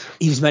things.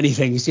 He was many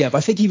things, yeah. But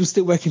I think he was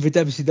still working for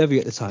WCW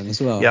at the time as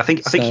well. Yeah, I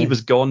think he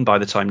was gone by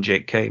the time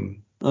Jake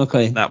came.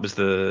 Okay. That was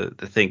the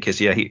thing, because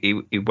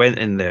he went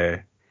in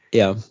there.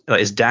 Yeah. Like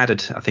his dad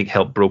had, I think,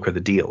 helped broker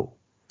the deal.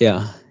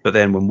 Yeah. But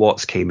then when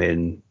Watts came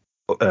in,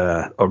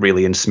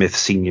 Aurelian Smith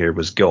Sr.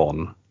 was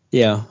gone.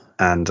 Yeah.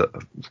 And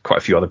quite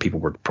a few other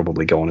people were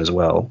probably gone as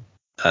well.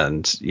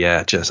 And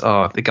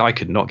the guy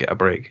could not get a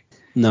break.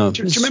 No.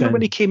 Do you remember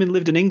when he came and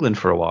lived in England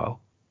for a while?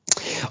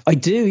 I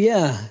do,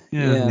 yeah.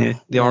 The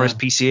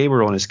RSPCA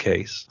were on his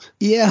case.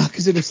 Yeah,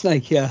 because of the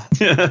snake, yeah.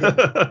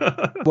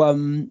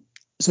 Well,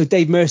 so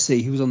Dave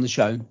Mercy, who was on the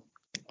show,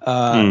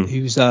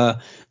 who's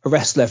a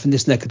wrestler from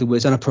this neck of the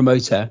woods and a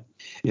promoter,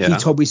 he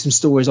told me some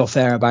stories off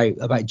air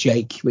about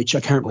Jake, which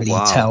I can't really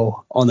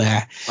tell on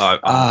air.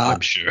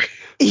 I'm sure.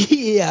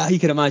 Yeah, you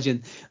can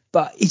imagine.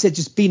 But he said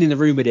just being in the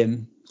room with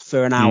him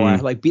for an hour,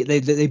 like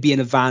they'd be in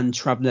a van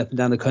traveling up and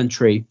down the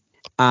country,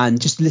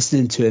 and just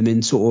listening to him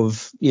and sort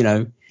of,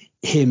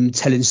 him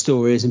telling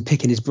stories and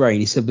picking his brain.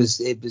 He said it was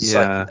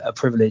like a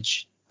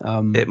privilege.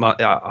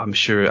 I'm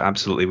sure it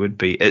absolutely would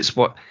be. It's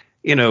what,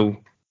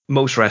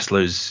 most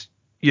wrestlers,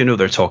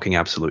 they're talking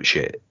absolute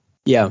shit.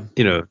 Yeah.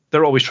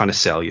 They're always trying to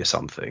sell you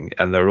something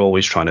and they're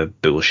always trying to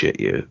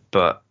bullshit you.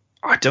 But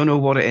I don't know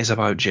what it is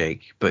about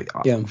Jake, but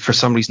for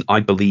some reason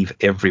I believe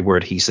every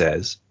word he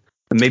says.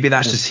 And maybe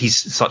that's just he's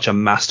such a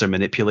master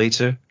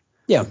manipulator.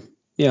 Yeah.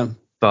 Yeah.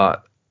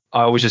 But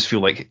I always just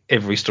feel like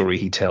every story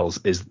he tells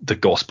is the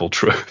gospel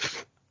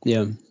truth.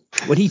 Yeah.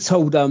 Well, he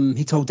told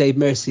Dave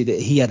Mercy that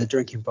he had a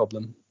drinking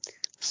problem.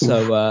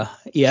 So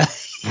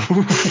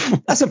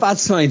that's a bad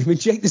sign when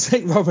Jake the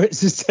St.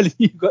 Roberts is telling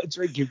you you've got a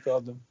drinking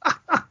problem.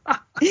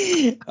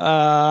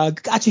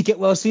 Actually, get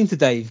well soon to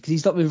Dave, because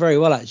he's not been very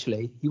well.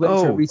 Actually, he went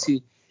for a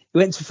routine. He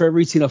went for a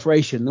routine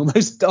operation and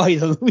almost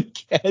died on the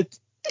weekend.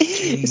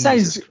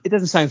 It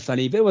doesn't sound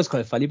funny, but it was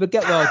quite funny. But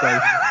get well,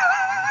 Dave.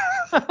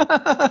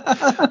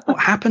 What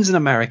happens in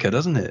America,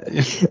 doesn't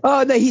it?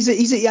 Oh no, he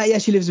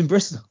actually lives in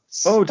Bristol.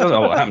 Oh, don't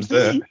know what happens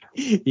there.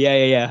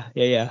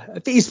 Yeah.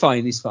 But he's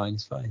fine.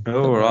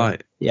 Oh,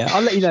 right. Yeah,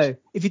 I'll let you know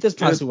if he does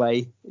pass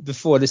away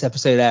before this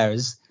episode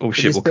airs. Oh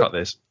shit, we'll cut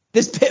this.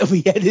 This bit will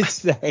be edited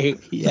today.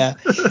 Yeah,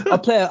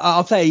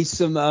 I'll play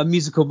some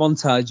musical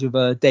montage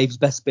of Dave's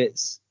best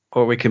bits.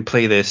 Or we can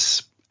play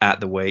this at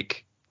the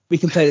wake. We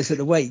can play this at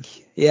the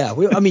wake. Yeah,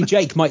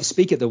 Jake might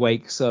speak at the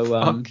wake,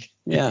 so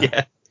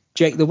yeah.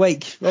 Jake the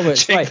Wake, Robert.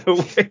 Jake the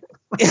Wake.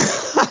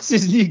 That's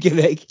his new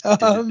gimmick.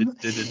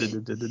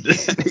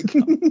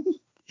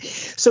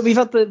 So we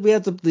had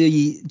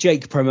the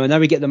Jake promo. Now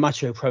we get the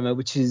Macho promo,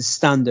 which is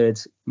standard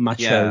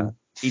Macho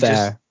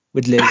fare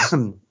with Liz.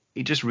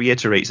 He just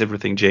reiterates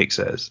everything Jake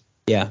says.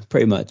 Yeah,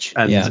 pretty much.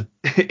 And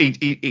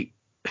he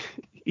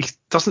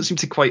doesn't seem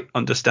to quite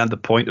understand the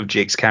point of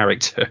Jake's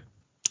character.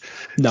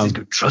 No. He's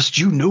going, trust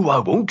you? No, I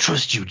won't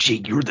trust you,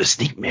 Jake. You're the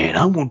snake man.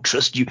 I won't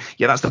trust you.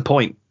 Yeah, that's the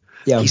point.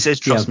 Yeah, he says,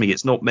 trust me.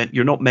 It's not meant.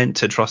 You're not meant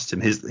to trust him.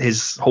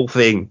 His whole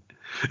thing.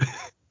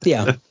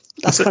 Yeah,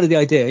 that's kind of the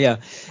idea. Yeah.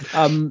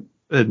 And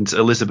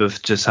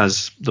Elizabeth just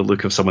has the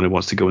look of someone who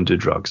wants to go and do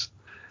drugs.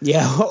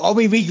 Yeah. To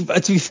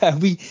be fair,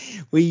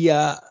 we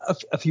a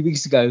few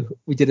weeks ago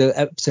we did an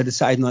episode of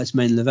Saturday Night's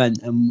Main Event,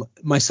 and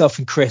myself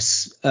and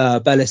Chris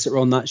Bellis that were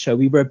on that show,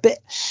 we were a bit.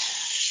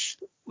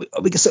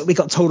 We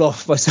got told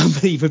off by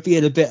somebody for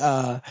being a bit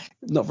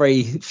not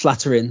very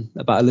flattering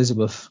about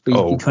Elizabeth. We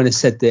kind of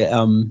said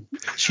that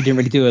she didn't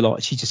really do a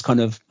lot. She just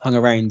kind of hung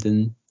around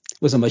and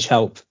wasn't much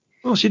help.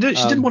 Well, she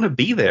didn't want to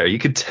be there. You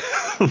could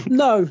tell.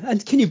 No,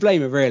 and can you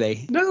blame her,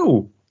 really?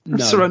 No. I'm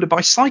surrounded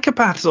by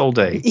psychopaths all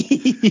day.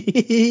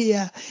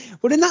 Yeah.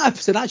 Well, in that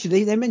episode,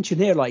 actually, they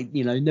mentioned here, like,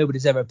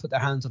 nobody's ever put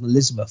their hands on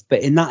Elizabeth.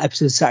 But in that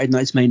episode of Saturday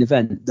Night's Main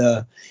Event,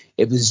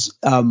 it was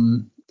a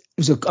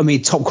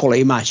top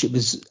quality match. It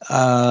was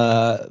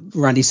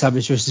Randy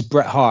Savage versus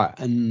Bret Hart,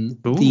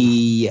 and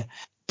the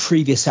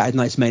previous Saturday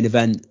Night's Main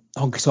Event,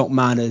 Honky Tonk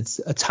Man had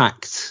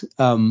attacked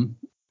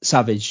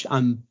Savage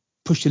and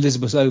pushed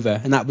Elizabeth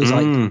over, and that was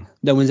like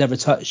no one's ever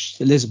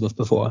touched Elizabeth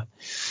before.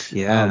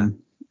 Yeah.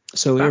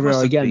 So here we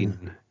are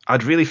again.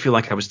 I'd really feel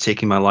like I was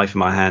taking my life in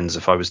my hands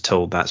if I was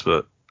told that's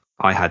what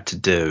I had to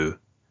do.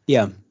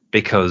 Yeah.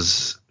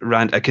 Because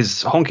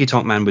Honky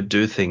Tonk Man would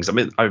do things. I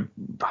mean,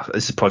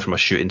 this is probably from a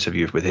shoot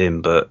interview with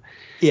him, but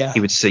he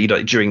would say,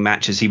 during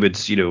matches, he would,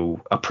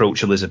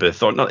 approach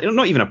Elizabeth, or not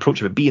even approach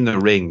her, but be in the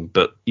ring,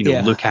 but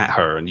look at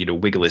her and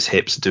wiggle his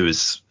hips, do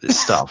his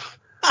stuff.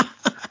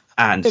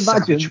 And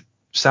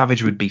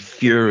Savage would be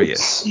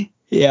furious.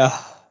 Yeah.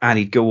 And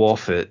he'd go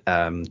off at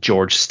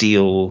George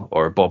Steele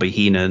or Bobby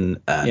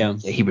Heenan.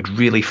 He would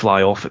really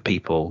fly off at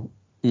people.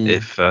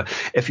 If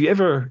you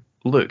ever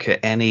look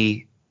at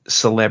any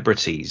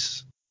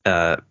celebrities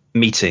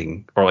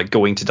meeting or like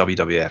going to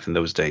WWF in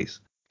those days,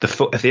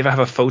 if they ever have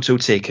a photo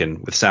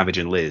taken with Savage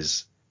and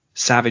Liz,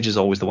 Savage is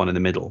always the one in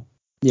the middle.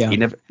 Yeah.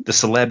 The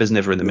celeb is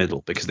never in the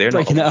middle because they're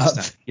not allowed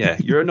to stand. Yeah,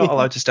 you're not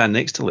allowed to stand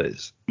next to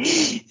Liz.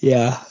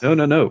 Yeah.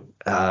 No.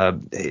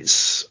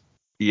 It's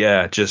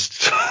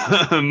just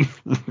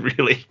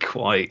really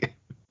quite.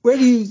 Where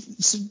do you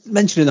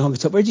mention in the Honky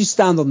Tonk? Where did you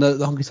stand on the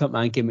Honky Tonk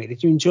Man gimmick?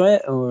 Did you enjoy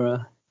it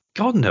or?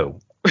 God no.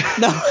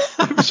 No.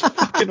 It was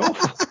fucking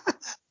awful.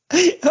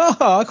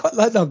 Oh, I quite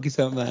like the Honky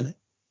Tonk Man.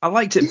 I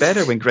liked it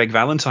better when Greg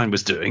Valentine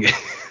was doing it.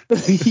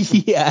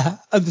 Yeah,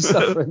 and the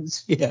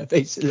sufferance. Yeah,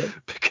 basically.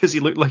 Because he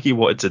looked like he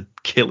wanted to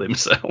kill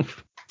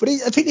himself. But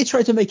I think they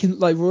tried to make him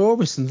like Roy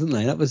Orbison, didn't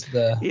they? That was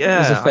the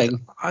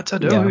thing. I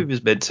don't know who he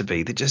was meant to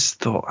be. They just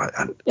thought.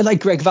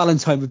 Like Greg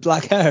Valentine with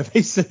black hair,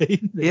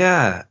 basically.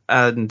 Yeah,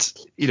 and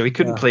he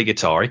couldn't play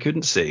guitar, he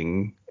couldn't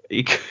sing,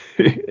 he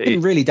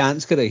couldn't really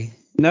dance, could he?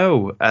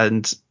 No,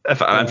 and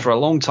for a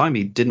long time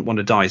he didn't want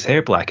to dye his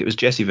hair black. It was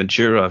Jesse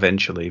Ventura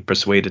eventually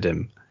persuaded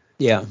him.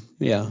 Yeah.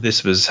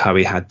 This was how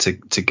he had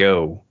to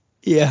go.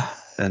 Yeah.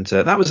 And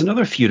that was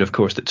another feud, of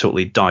course, that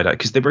totally died out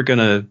because they were going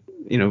to,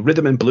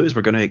 Rhythm and Blues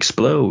were going to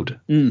explode.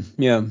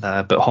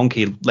 But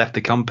Honky left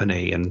the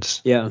company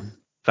and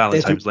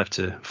Valentine was left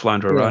to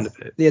flounder around a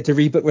bit. They had to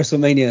rebook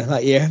WrestleMania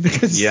that year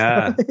because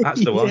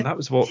that's the one. That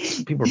was what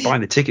people were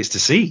buying the tickets to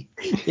see.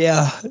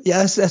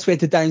 That's why we had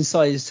to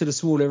downsize to the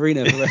small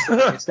arena for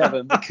WrestleMania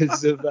 7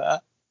 because of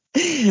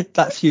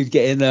that feud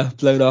getting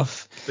blown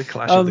off. The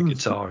clash of the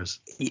guitars.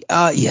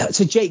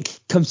 So Jake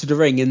comes to the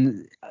ring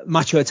and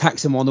Macho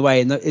attacks him on the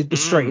way, and it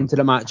was straight into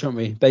the match, aren't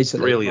we?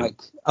 Basically, brilliant. Like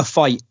a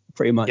fight,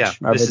 pretty much. Yeah,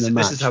 rather than a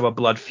match. This is how a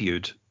blood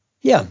feud.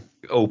 Yeah.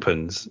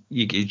 Opens.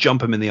 You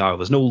jump him in the aisle.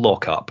 There's no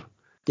lockup.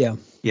 Yeah.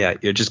 Yeah,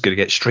 you're just going to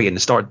get straight in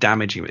and start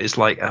damaging him. It's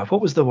like,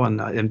 what was the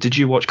one? Did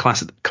you watch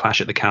Clash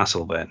at the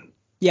Castle then?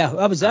 Yeah,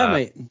 I was there,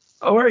 mate.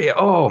 Oh, were you?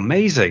 Oh,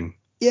 amazing.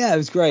 Yeah, it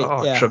was great.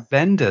 Oh,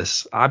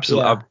 tremendous.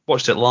 Absolutely. I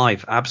watched it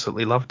live.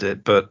 Absolutely loved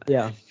it. But,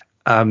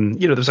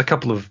 there's a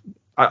couple of...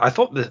 I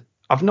thought that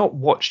I've not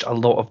watched a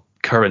lot of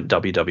current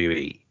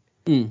WWE.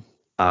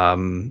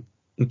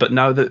 But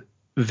now that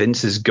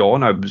Vince is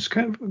gone, I was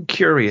kind of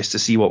curious to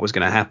see what was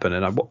going to happen.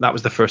 And that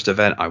was the first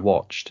event I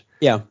watched.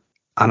 Yeah.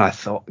 And I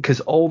thought, because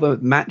all the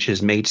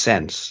matches made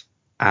sense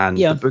and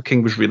the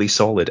booking was really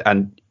solid,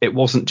 and it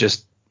wasn't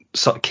just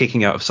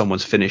kicking out of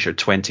someone's finisher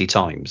 20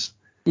 times.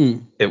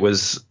 It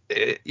was,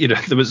 there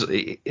was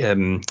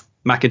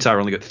McIntyre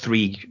only got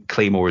 3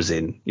 claymores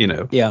in,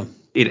 Yeah.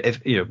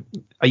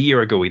 A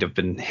year ago he'd have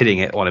been hitting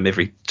it on him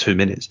every 2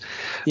 minutes.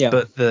 Yeah.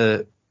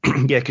 But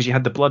because you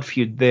had the blood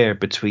feud there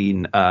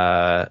between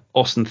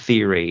Austin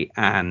Theory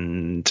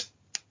and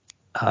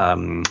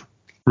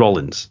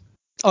Rollins.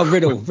 Oh,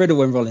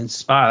 Riddle and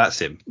Rollins. Ah, that's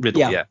him.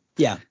 Riddle,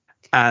 yeah.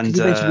 And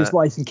he mentioned his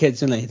wife and kids,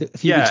 didn't he? A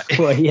few weeks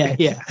before.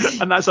 Yeah.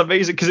 And that's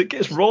amazing because it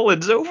gets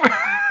Rollins over.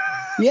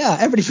 Yeah,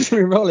 everybody's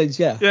doing Rollins,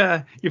 yeah.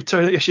 Yeah,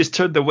 she's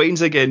turned the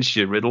Waynes against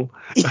you, Riddle.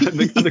 And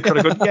they're kind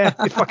of going, yeah,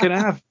 you fucking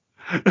have.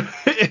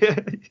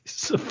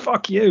 So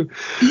fuck you.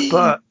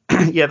 But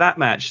that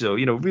match though,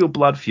 real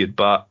blood feud,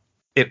 but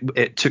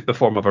it took the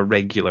form of a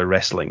regular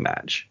wrestling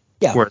match.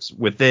 Yeah. Whereas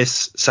with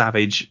this,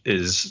 Savage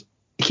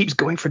keeps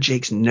going for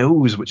Jake's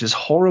nose, which is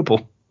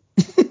horrible.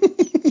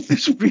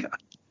 It's real.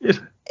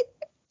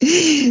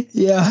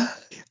 Yeah.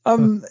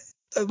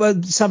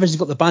 Well, Savage has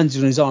got the bandage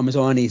on his arm as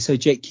well, hasn't he? So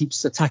Jake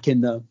keeps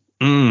attacking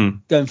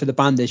going for the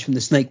bandage from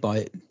the snake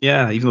bite.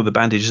 Yeah, even though the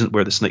bandage isn't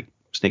where the snake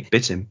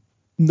bit him.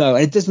 No,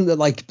 and it doesn't look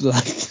like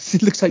blood.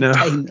 It looks like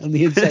paint on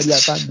the inside of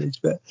that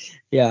bandage. But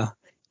yeah,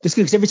 just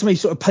because every time he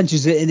sort of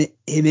punches him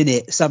in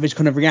it, Savage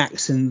kind of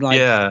reacts and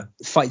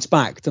fights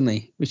back, doesn't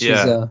he? Which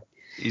is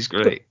he's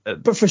great.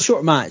 But for a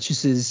short match,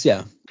 this is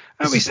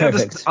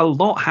perfect. A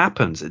lot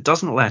happens. It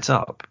doesn't let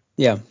up.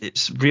 Yeah,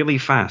 it's really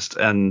fast,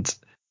 and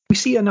we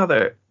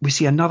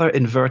see another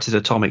inverted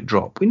atomic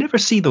drop. We never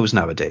see those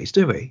nowadays,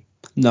 do we?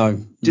 No.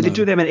 Do they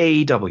do them in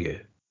AEW?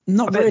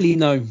 Not really.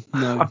 No.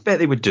 I bet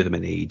they would do them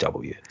in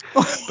AEW.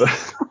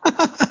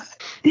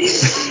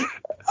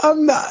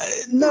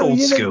 No. Old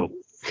school.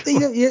 You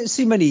don't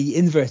see many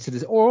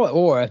inverted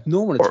or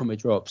normal atomic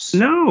drops.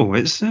 No,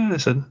 it's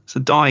a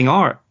dying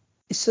art.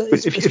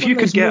 If you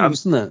could get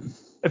moves,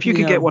 if you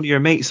could get one of your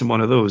mates in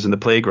one of those in the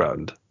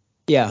playground,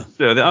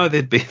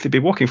 they'd be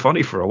walking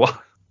funny for a while.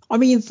 I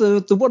mean,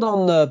 the one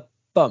on the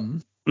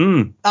bum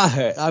that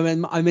hurt. I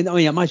mean, I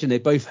imagine they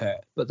both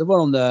hurt, but the one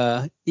on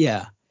the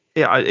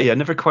I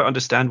never quite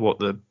understand what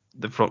the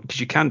front, because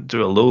you can't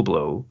do a low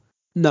blow.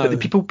 No, but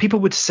people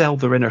would sell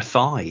their inner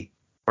thigh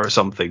or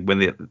something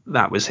when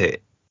that was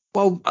hit.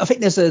 Well, I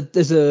think there's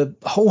a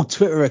whole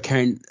Twitter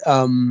account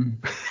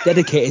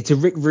dedicated to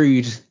Rick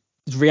Rude's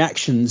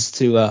reactions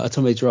to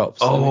atomic drops.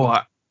 Oh,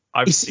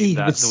 I've seen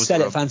that. He would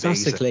sell it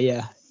fantastically.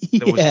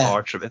 Those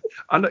are tremendous.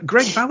 And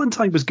Greg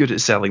Valentine was good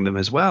at selling them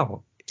as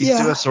well. He'd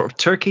do a sort of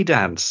turkey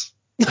dance.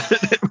 He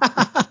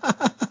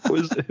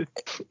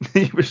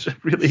was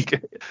really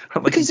good.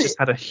 Like, he just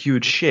had a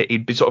huge shit.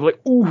 He'd be sort of like,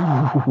 ooh.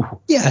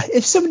 Yeah,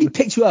 if somebody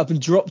picked you up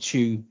and dropped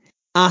you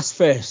ass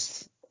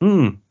first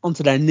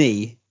onto their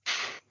knee,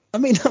 I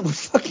mean, that would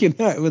fucking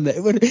hurt, wouldn't it?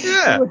 It would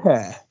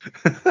hurt.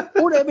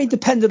 Or, I mean,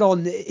 depending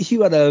on if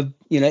you had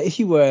if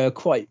you were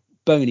quite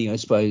bony, I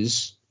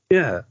suppose.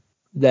 Yeah.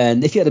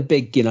 Then if you had a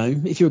big,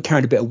 if you were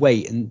carrying a bit of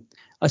weight, and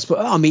I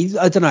suppose, I mean,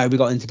 I don't know how we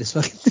got into this.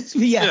 I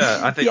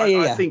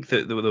think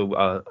that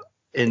the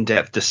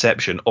in-depth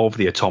deception of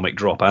the atomic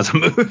drop as a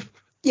move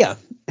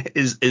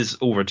is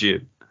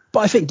overdue.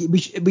 But I think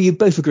we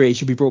both agree it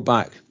should be brought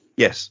back.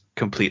 Yes,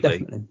 completely.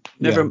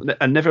 Definitely.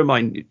 Never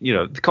mind,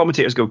 the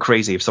commentators go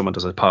crazy if someone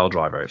does a pile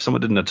driver. If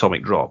someone did an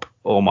atomic drop,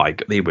 oh my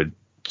God, they would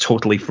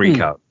totally freak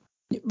out.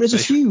 There's a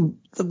few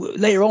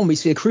later on we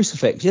see a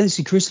crucifix. You don't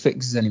see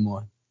crucifixes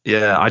anymore.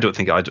 Yeah, I don't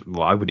think I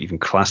wouldn't even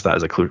class that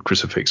as a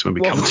crucifix when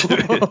we come to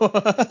it.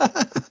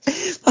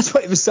 That's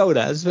what it was sold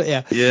as, but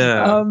yeah.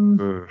 Yeah.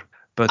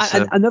 But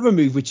another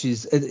move, which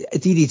is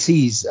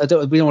DDTs.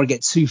 We don't want to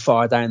get too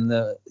far down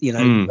the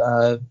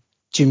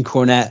Jim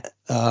Cornette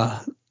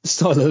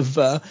style of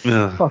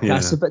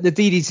podcast, but the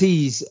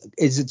DDTs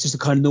is just a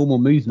kind of normal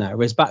move now,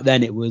 whereas back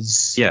then it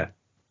was you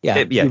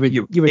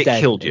were dead,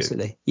 killed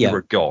basically. You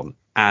were gone.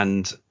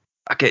 And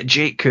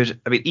Jake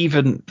could, I mean,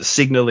 even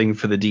signaling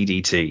for the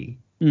DDT,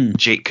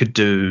 Jake could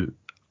do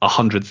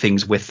 100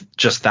 things with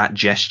just that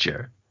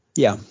gesture.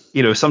 Yeah.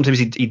 Sometimes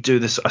he'd do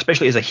this,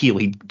 especially as a heel,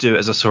 he'd do it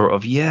as a sort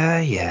of,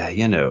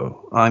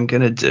 I'm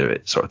going to do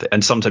it sort of thing.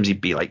 And sometimes he'd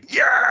be like,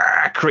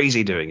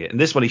 crazy doing it. And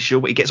this one,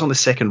 he gets on the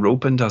second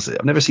rope and does it.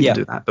 I've never seen him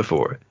do that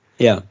before.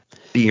 Yeah.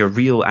 Being a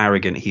real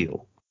arrogant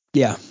heel.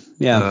 Yeah.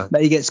 Yeah.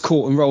 But he gets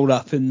caught and rolled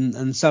up,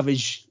 and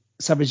Savage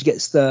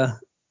gets the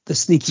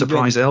sneaky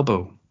surprise win.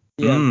 Elbow.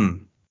 Yeah.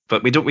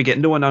 But we get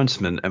no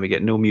announcement and we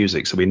get no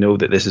music, so we know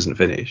that this isn't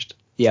finished.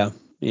 Yeah.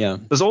 Yeah.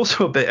 There's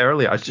also a bit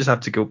earlier, I just have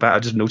to go back, I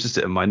just noticed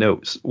it in my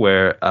notes,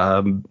 where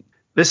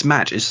this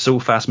match is so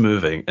fast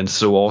moving and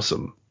so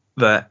awesome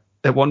that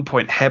at one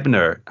point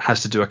Hebner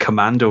has to do a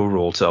commando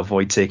roll to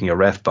avoid taking a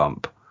ref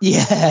bump.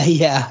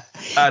 Yeah.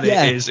 And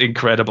it is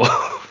incredible. So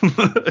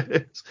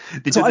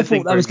I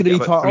thought that was going to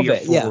be part of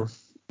it. Yeah.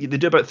 They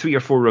do about 3 or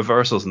 4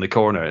 reversals in the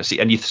corner, so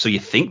you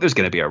think there's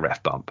going to be a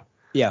ref bump.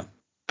 Yeah.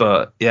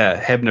 But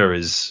Hebner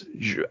is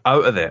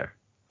out of there.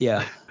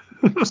 Yeah.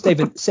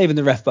 saving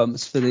the ref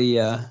bumps for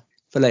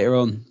later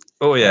on.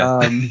 Oh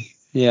yeah.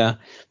 Yeah.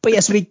 But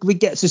yes, we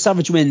get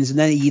Savage wins, and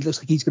then he looks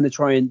like he's going to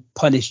try and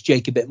punish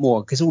Jake a bit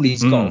more, because all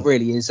he's got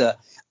really is a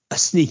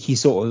sneaky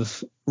sort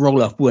of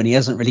roll up win. He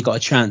hasn't really got a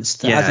chance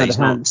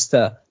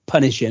to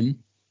punish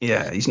him.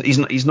 Yeah,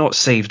 he's not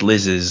saved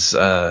Liz's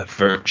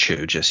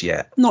virtue just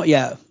yet. Not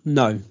yet.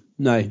 No.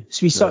 So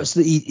he starts.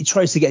 He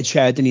tries to get a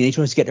chair, doesn't he? He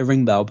tries to get the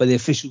ring bell, but the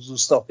officials will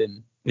stop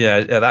him.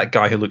 Yeah, that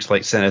guy who looks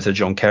like Senator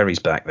John Kerry's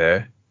back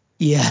there.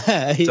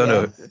 Yeah.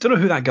 Don't know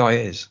who that guy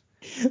is.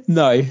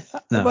 No.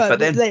 But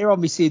then later on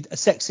we see a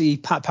sexy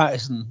Pat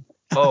Patterson.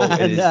 Oh,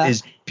 and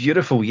his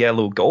beautiful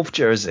yellow golf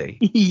jersey.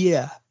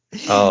 Yeah.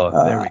 Oh,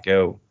 there we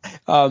go.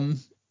 But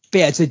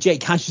yeah, so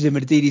Jake catches him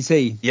with a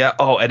DDT. Yeah.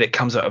 Oh, and it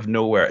comes out of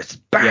nowhere. It's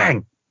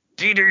bang,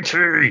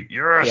 DDT.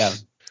 Yes. Yeah.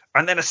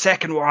 And then a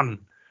second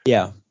one.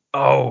 Yeah.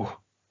 Oh,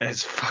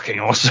 it's fucking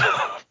awesome.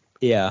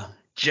 Yeah.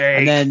 Jake.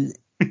 And then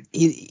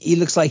he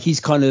looks like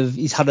he's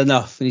had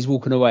enough, and he's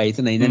walking away,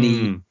 doesn't he? And then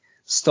he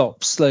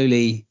stops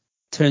slowly,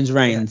 turns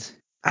around.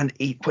 Yeah. And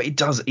what he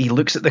does, he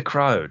looks at the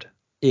crowd.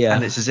 Yeah.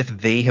 And it's as if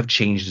they have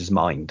changed his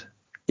mind.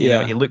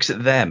 He looks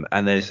at them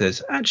and then he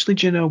says, actually,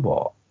 do you know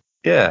what?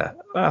 Yeah,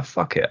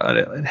 fuck it.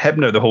 And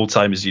Hebner the whole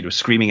time is,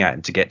 screaming at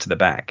him to get to the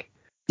back.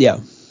 Yeah.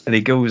 And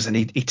he goes and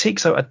he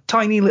takes out a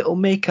tiny little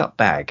makeup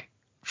bag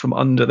from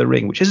under the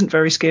ring, which isn't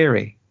very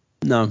scary.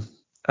 No.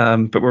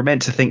 But we're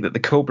meant to think that the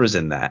cobra's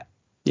in that.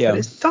 Yeah. But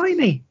it's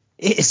tiny.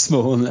 It is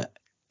small, isn't it?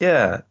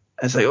 Yeah.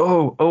 And it's like,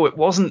 it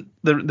wasn't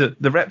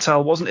the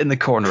reptile wasn't in the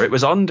corner. It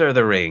was under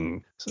the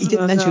ring. He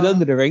didn't mention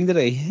under the ring, did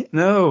he?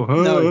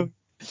 No.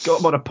 Got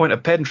him on a point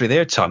of pedantry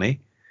there,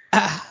 Tunny.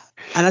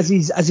 And as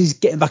he's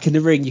getting back in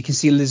the ring, you can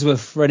see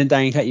Elizabeth running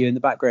down at you in the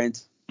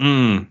background.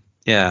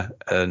 Yeah,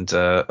 and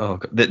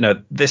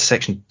no, this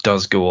section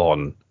does go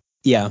on.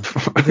 Yeah,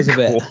 it is a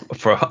bit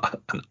for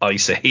an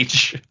ice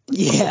age.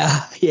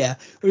 Yeah.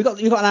 We've got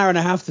an hour and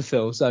a half to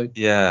fill, so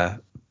yeah.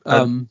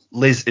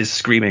 Liz is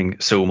screaming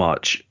so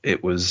much.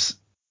 It was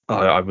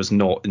I was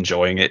not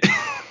enjoying it.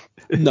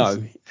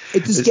 No,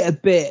 it does get a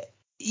bit.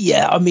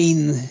 Yeah, I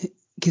mean,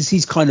 because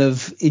he's kind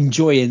of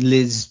enjoying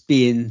Liz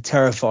being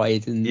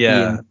terrified and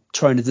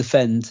trying to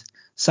defend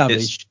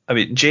Savage.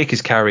 Jake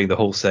is carrying the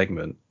whole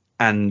segment.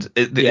 And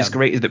it's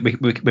great that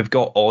we've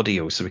got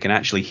audio so we can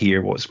actually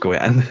hear what's going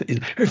on.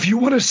 And if you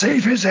want to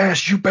save his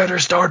ass, you better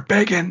start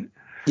begging.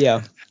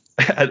 Yeah.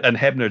 And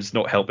Hebner's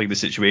not helping the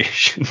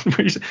situation.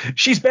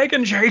 She's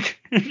begging, Jake.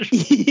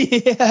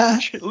 Yeah.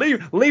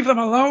 Leave them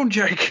alone,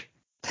 Jake.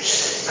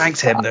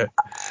 Thanks, Hebner.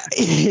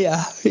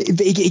 Yeah.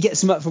 He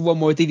gets him up for one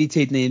more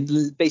DDT,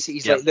 and basically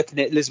he's like looking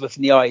at Elizabeth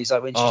in the eyes,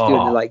 like when she's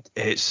doing it, like,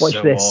 it's watch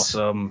so this.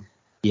 Awesome.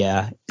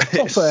 Yeah.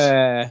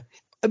 Proper,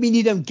 I mean,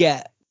 you don't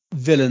get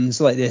villains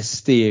like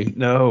this, do you?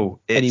 No,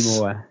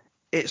 anymore.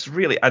 It's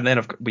really, and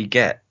then we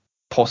get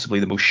possibly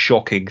the most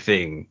shocking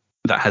thing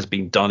that has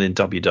been done in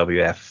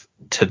WWF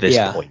to this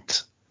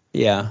point.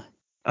 Yeah.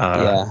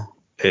 It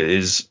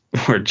is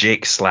where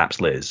Jake slaps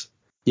Liz.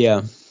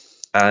 Yeah.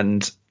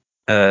 And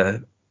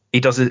he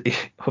does it.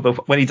 Although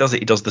when he does it,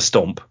 he does the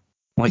stomp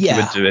like you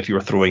would do if you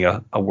were throwing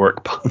a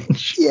work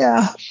punch.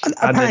 Yeah. And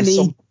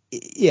apparently,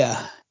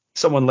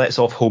 someone lets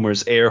off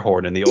Homer's air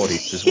horn in the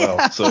audience as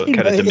well, so it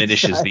kind of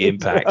diminishes the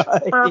impact.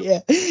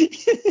 Right.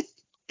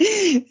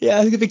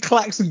 Yeah, the big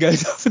klaxon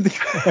goes off in the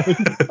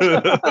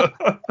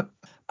crowd.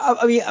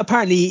 I mean,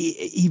 apparently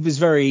he was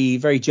very,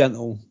 very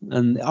gentle,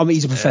 and I mean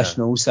he's a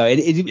professional, so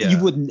you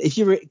wouldn't, if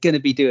you were going to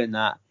be doing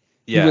that,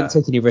 you wouldn't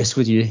take any risk,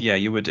 would you? Yeah,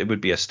 you would. It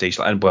would be a stage,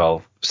 and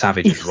well,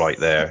 Savage is right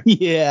there.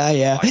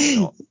 Yeah.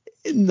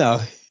 No.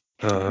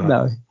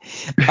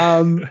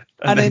 And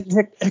then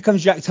here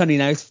comes Jack Tunney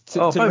now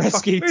to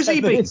rescue. Where's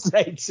he been?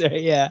 Later.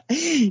 Yeah.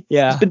 He's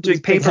been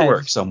doing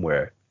paperwork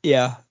somewhere.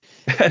 Yeah.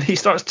 And he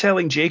starts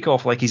telling Jake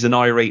off like he's an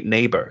irate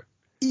neighbor.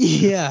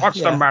 Yeah.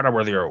 What's the matter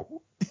with you?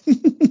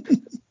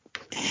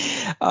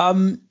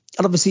 And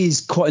obviously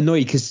he's quite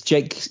annoyed because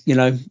Jake, he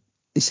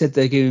said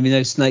they're giving me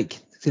no snake.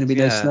 There's going to be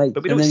no snake.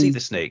 But we don't see the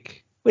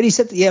snake. Well, he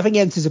said, I think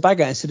he empties a bag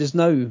out and said there's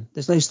no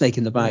snake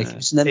in the bag. Yeah.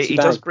 It's an empty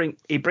bag.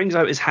 He brings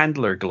out his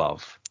handler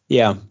glove.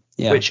 Yeah.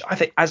 Which I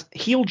think as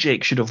heel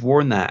Jake should have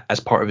worn that as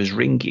part of his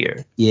ring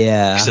gear.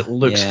 Yeah. Because it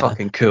looks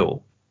fucking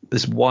cool.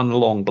 This one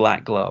long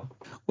black glove.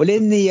 Well,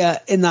 in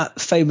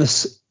that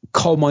famous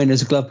coal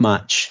miners glove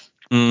match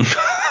in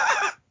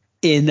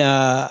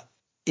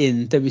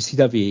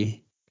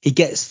WCW, he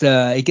gets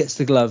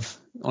the glove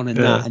on in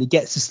that, and he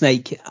gets the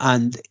snake,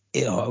 and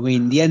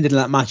the ending of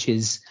that match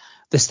is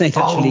the snake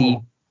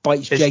actually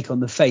bites Jake on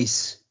the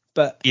face,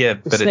 but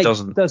it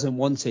doesn't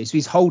want to, so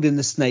he's holding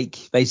the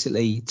snake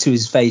basically to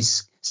his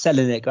face,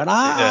 selling it, going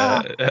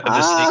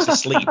the snake's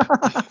asleep.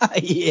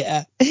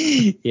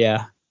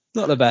 yeah,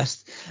 not the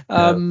best.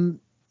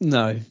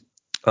 No.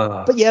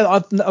 But yeah,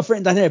 I've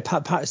written down here,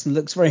 Pat Patterson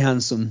looks very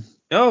handsome.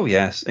 Oh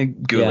yes,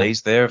 and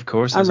Goulet's there, of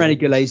course, and Rennie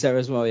Goulet's there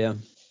as well. Yeah.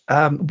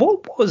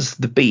 What was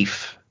the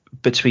beef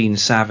between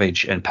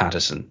Savage and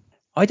Patterson?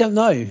 I don't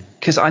know,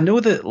 because I know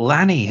that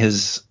Lanny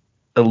has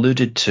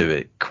alluded to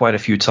it quite a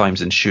few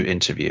times in shoot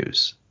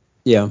interviews.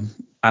 Yeah.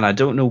 And I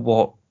don't know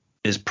what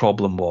his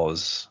problem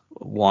was,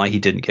 why he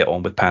didn't get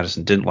on with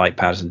Patterson, didn't like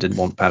Patterson, didn't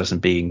want Patterson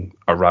being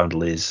around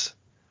Liz.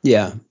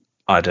 Yeah.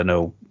 I don't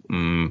know.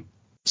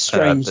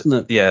 Strange, isn't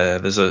it? Yeah,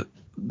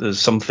 there's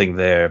something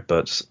there,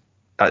 but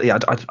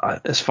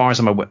as far as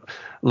I'm aware,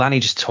 Lanny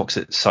just talks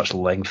at such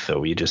length,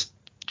 though. You just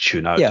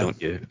tune out,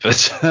 don't you?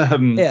 But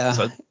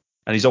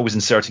and he's always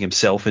inserting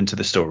himself into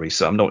the story,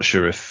 so I'm not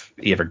sure if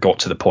he ever got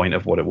to the point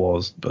of what it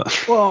was.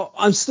 But well,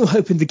 I'm still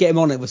hoping to get him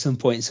on it at some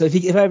point. So if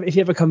he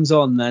ever comes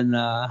on, then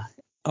I'll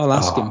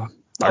ask him.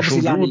 I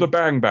shall do the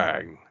bang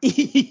bang.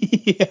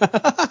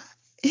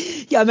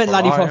 Yeah, I meant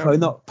Lanny Poffo,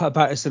 not Pat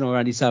Patterson or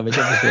Randy Savage,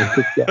 obviously.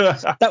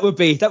 That would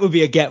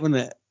be a get,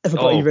 wouldn't it? If I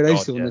got even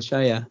those two on the show,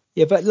 yeah.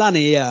 But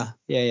Lanny, yeah.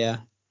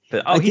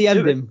 But, I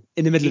DM'd him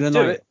in the middle of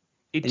the night.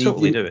 He'd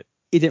totally do it.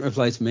 He didn't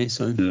reply to me,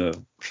 so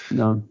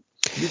no.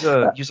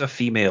 Use a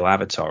female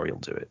avatar, he'll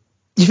do it.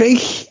 You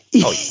think?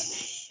 Oh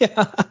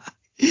yeah.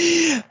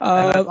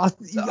 I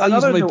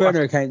use my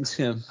burner accounts.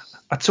 Yeah.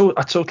 A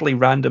totally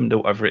random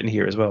note I've written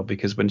here as well,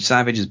 because when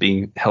Savage is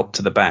being helped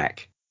to the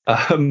back,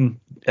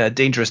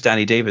 Dangerous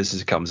Danny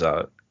Davis comes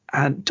out,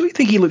 and do you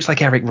think he looks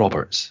like Eric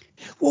Roberts?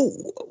 Well,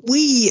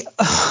 we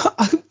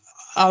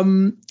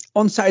on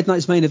Saturday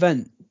night's main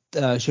event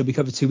show we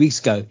covered 2 weeks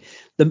ago,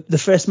 the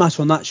first match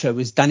on that show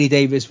was Danny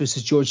Davis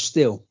versus George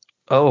Steele.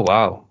 Oh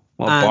wow,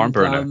 what a barn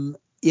burner!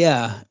 He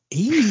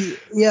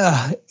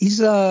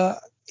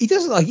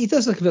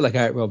does look a bit like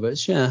Eric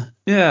Roberts. Yeah.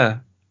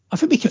 I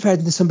think we compared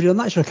him to somebody on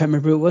that show. I can't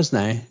remember who it was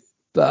now.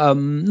 But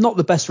not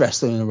the best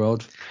wrestler in the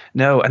world.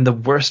 No, and the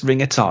worst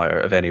ring attire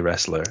of any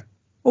wrestler.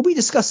 Well, we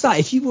discussed that.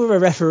 If you were a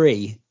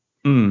referee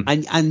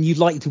and you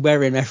like to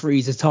wear in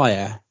referee's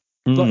attire,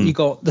 but you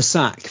got the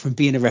sack from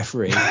being a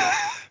referee,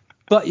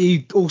 but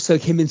you also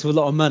came into a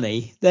lot of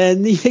money,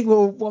 then you think,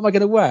 well, what am I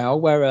going to wear?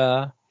 I'll wear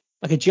a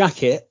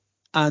jacket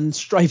and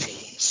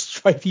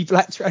stripy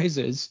black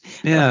trousers,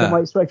 black and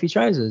white stripy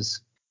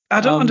trousers. I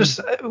don't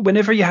understand.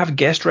 Whenever you have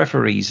guest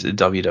referees in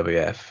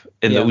WWF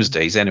in those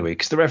days, anyway,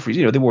 because the referees,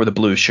 they wore the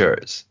blue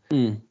shirts.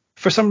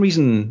 For some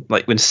reason,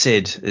 like when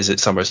Sid is at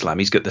SummerSlam,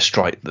 he's got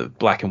the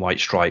black and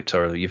white striped,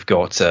 or you've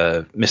got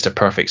Mr.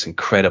 Perfect's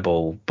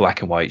incredible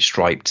black and white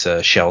striped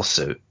shell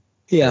suit.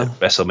 Yeah.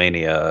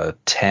 WrestleMania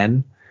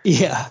 10.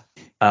 Yeah.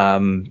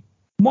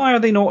 Why are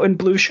they not in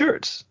blue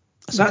shirts?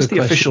 That's the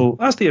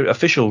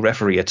official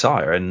referee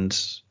attire, and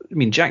I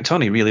mean Jack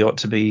Tunney really ought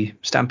to be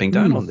stamping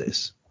down on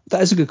this.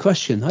 That is a good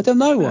question. I don't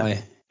know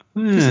why.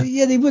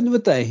 Yeah, they wouldn't,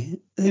 would they?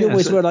 They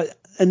always wear like,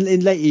 and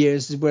in later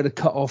years they wear the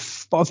cut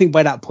off. But I think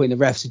by that point the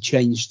refs had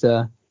changed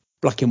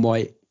black and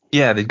white.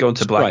 Yeah, they'd gone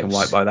to black and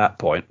white by that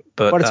point.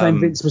 But by the time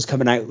Vince was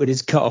coming out with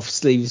his cut off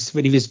sleeves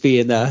when he was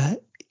being a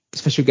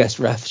special guest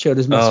ref, showed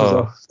his muscles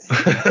off.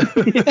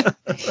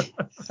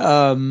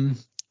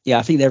 Yeah,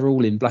 I think they're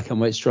all in black and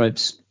white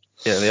stripes.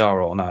 Yeah, they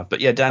are all now. But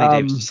yeah, Danny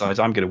Davis decides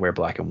I'm going to wear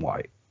black and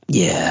white.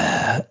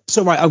 Yeah.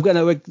 So right, I'm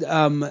going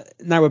to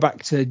now we're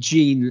back to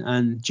Gene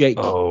and Jake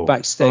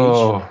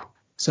backstage.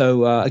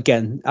 So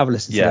again, have a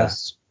listen to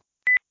this.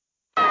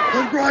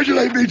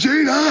 Congratulate me,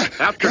 Gene, huh?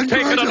 After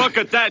taking a look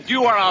at that,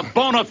 you are a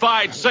bona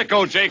fide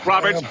sicko, Jake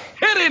Roberts.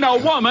 Hitting a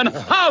woman,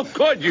 how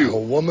could you? A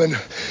woman?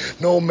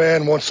 No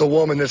man wants a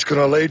woman that's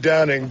going to lay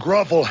down and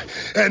grovel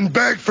and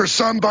beg for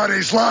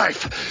somebody's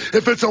life.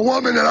 If it's a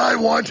woman that I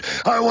want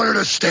her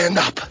to stand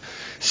up.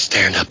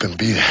 Stand up and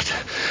be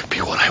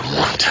what I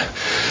want.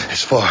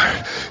 As far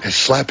as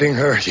slapping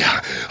her,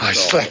 yeah, I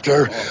slapped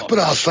her, but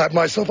I'll slap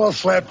myself. I'll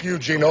slap you,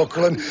 Gene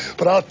Okerlund.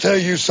 But I'll tell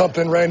you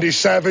something, Randy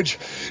Savage.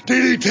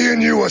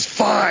 DDTing you was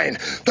fine.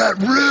 That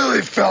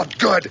really felt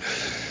good.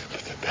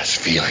 But the best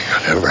feeling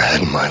I've ever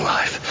had in my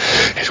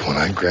life is when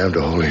I grabbed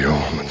a hold of your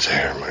woman's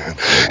hair, man,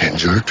 and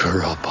jerked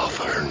her up off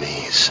of her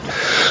knees.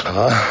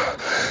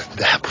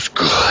 That was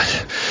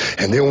good.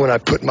 And then when I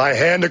put my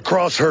hand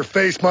across her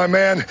face, my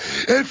man,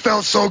 it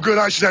felt so good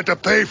I should have to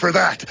pay for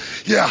that.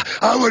 Yeah,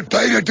 I would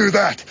pay to do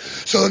that.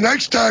 So the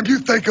next time you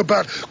think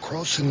about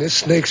crossing this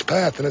snake's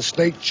path and a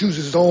snake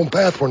chooses its own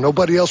path where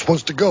nobody else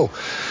wants to go,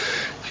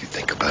 you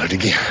think about it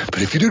again.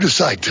 But if you do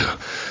decide to,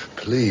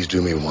 please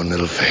do me one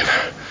little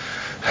favor.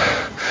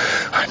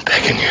 I'm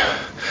begging you.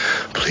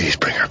 Please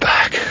bring her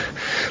back.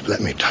 Let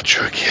me touch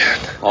her again.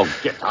 Oh,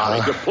 get out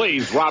of here,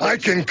 please, Robert. I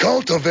can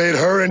cultivate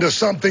her into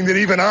something that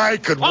even I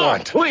could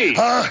want. Please.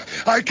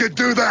 I could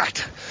do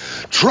that.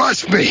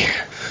 Trust me.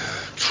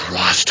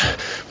 Trust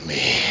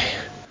me.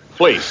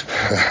 Please.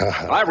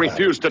 I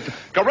refuse to.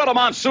 Repo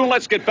Man, soon,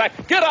 let's get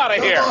back. Get out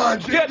of here.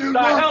 Get the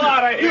hell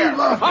out of here.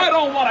 I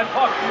don't want to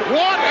talk to you.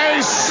 What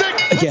a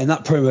sick. Again,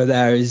 that promo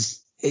there is.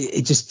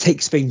 It just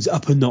takes things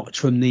up a notch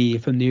from the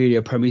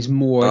earlier promo. It's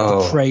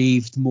more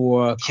depraved,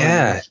 more.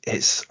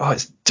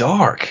 It's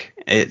dark.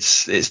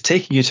 It's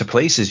taking you to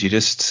places you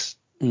just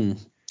would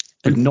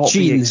not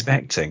be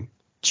expecting.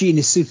 Gene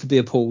is suitably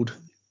appalled.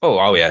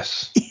 Oh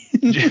yes.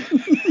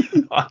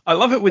 I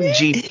love it when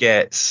Gene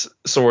gets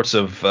sort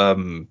of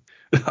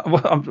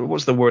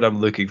what's the word I'm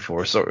looking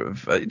for? Sort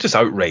of just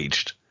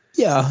outraged.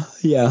 Yeah.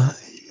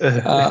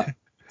 But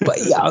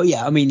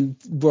yeah. I mean,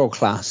 world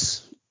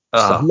class.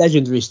 Stuff,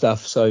 legendary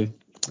stuff. So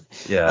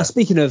yeah.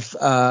 Speaking of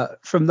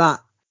from that,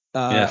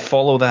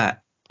 follow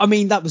that. I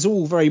mean, that was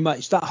all very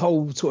much that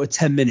whole sort of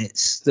 10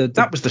 minutes.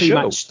 That was the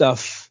pre-match show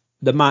stuff,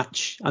 the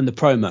match and the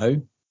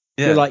promo.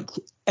 Yeah, you're like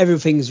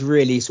everything's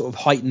really sort of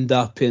heightened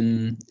up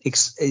in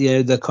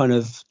the kind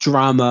of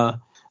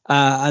drama,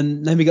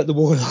 and then we got the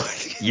Warlord.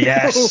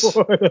 Yes,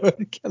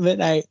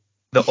 coming out.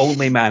 The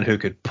only man who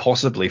could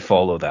possibly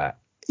follow that.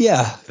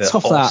 Yeah, the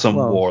awesome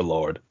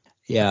Warlord.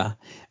 Yeah.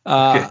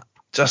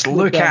 Just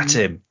look at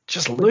him.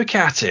 Just look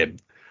at him.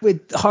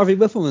 With Harvey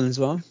Whippleman as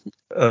well.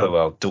 Oh,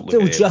 well, don't look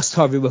Still at him. just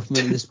Harvey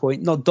Whippleman at this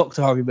point, not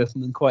Dr. Harvey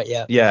Whippleman quite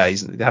yet. Yeah,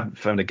 they haven't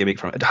found a gimmick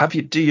from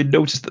it. Do you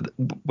notice that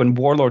when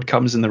Warlord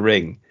comes in the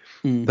ring,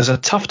 there's a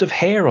tuft of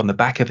hair on the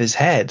back of his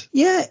head?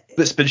 Yeah.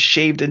 That's been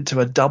shaved into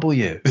a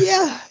W.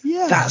 Yeah.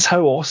 That's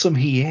how awesome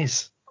he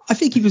is. I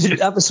think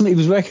that was something he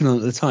was working on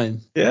at the time.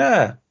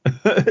 Yeah.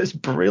 It's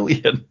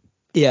brilliant.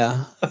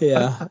 Yeah.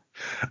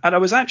 And I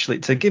was actually,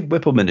 to give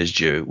Whippleman his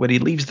due, when he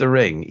leaves the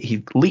ring,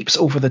 he leaps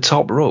over the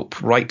top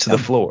rope right to the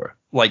floor,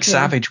 like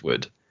Savage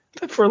would.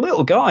 For a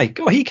little guy,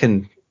 God, he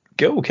can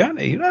go, can't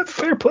he?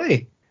 Fair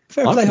play.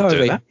 Fair play,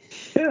 Harvey.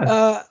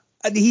 Yeah.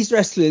 And he's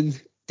wrestling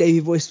Davey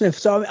Boy Smith.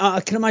 So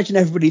I can imagine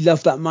everybody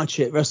loved that match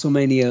at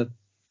WrestleMania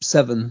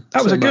 7.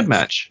 That was a good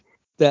match.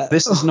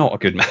 This is not a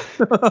good match.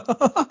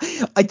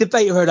 I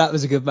debate whether that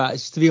was a good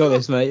match, to be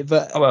honest, mate.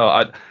 But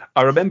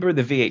I remember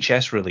the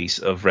VHS release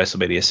of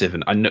WrestleMania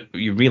 7. I know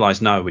you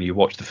realize now when you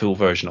watch the full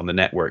version on the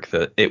network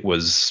that it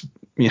was,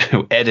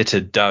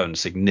 edited down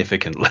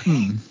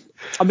significantly.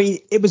 I mean,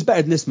 it was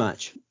better than this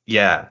match.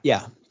 Yeah.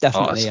 Yeah,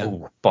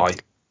 definitely. By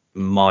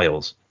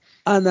miles.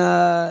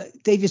 And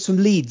David's from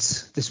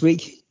Leeds this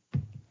week.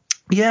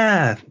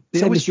 Yeah.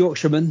 Famous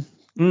Yorkshireman,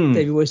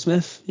 David Boy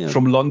Smith. Yeah.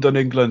 From London,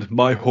 England,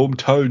 my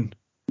hometown.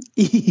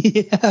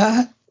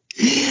 Yeah.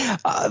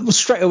 Well,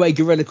 straight away,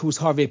 Gorilla calls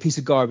Harvey a piece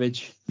of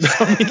garbage.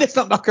 I mean, let's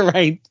not muck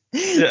around.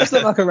 Let's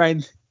not muck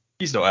around.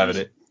 He's not having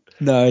it.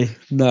 No.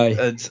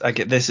 And I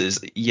get this is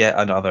yet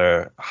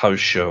another house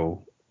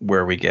show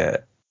where we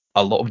get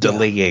a lot of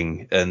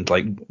delaying and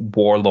like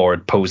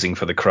Warlord posing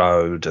for the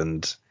crowd,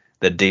 and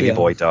that Davy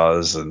Boy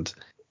does, and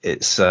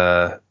it's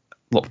a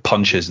lot of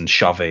punches and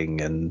shoving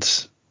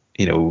and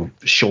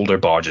shoulder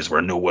barges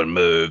where no one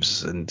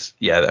moves, and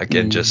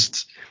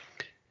just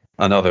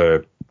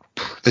another.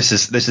 This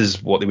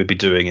is what they would be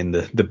doing in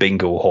the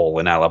bingo hall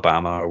in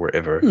Alabama or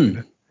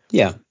wherever.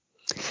 Yeah.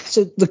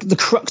 So the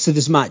crux of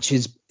this match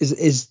is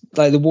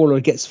like the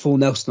Warlord gets full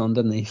Nelson on,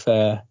 doesn't he,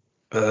 for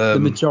the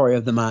majority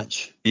of the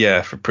match?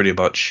 Yeah, for pretty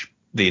much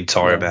the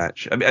entire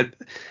match. I mean,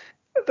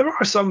 there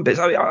are some bits.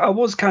 I mean, I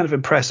was kind of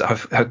impressed at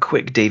how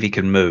quick Davey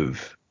can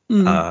move,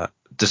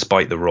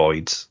 despite the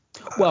roids.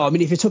 Well, I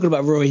mean, if you're talking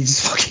about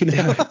roids, fucking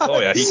hell. Oh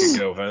yeah, he can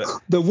go over it.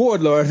 The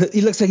Warlord,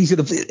 he looks like he's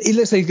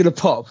gonna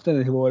pop,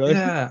 doesn't he, Warlord?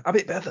 Yeah, I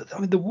mean,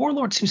 the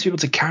Warlord seems to be able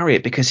to carry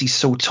it because he's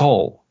so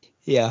tall.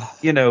 Yeah.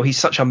 He's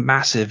such a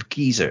massive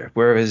geezer,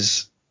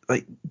 whereas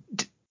like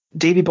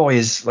Davy Boy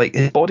is like,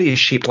 his body is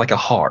shaped like a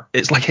heart.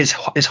 It's like his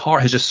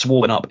heart has just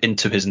swollen up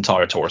into his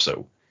entire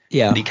torso.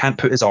 Yeah. And he can't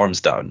put his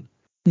arms down.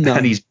 No.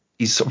 And he's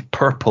sort of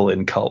purple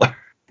in color.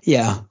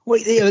 Yeah.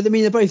 Well, I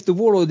mean, they're both. The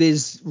Warlord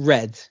is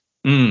red.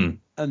 And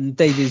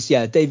Davy's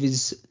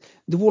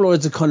the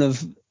Warlords are kind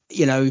of,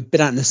 been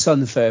out in the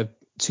sun for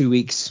 2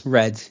 weeks,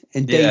 red.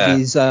 And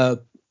Davy's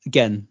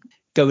again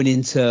going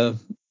into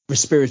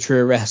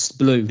respiratory arrest,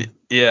 blue.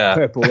 Yeah.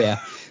 Purple, yeah.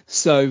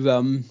 So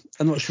I'm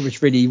not sure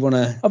which really you want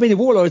to. I mean, the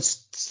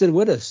Warlord's still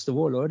with us. The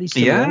Warlord, he's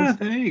still alive.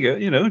 There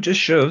you go. Just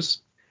shows.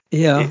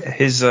 Yeah.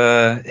 His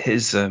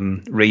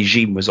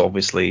regime was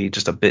obviously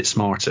just a bit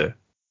smarter.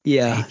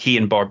 Yeah. He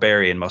and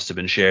Barbarian must have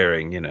been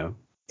sharing, Yeah.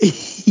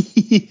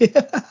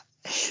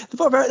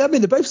 I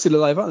mean, they're both still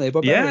alive, aren't they?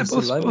 Barbarian's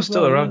both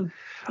still around.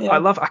 Yeah.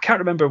 I can't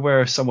remember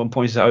where someone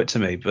pointed it out to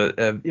me, but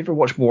you ever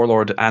watch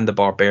Warlord and the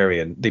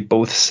Barbarian? They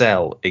both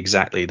sell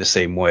exactly the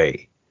same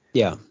way.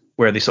 Yeah.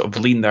 Where they sort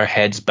of lean their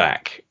heads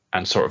back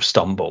and sort of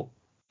stumble,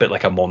 a bit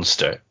like a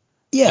monster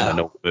in an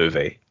old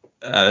movie.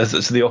 So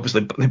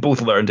they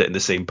both learned it in the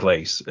same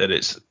place, and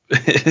it's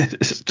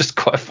just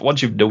quite.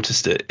 Once you've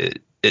noticed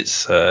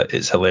it's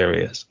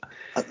hilarious.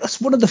 That's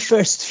one of the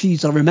first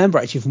feuds I remember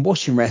actually from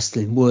watching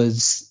wrestling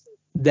was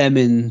them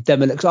and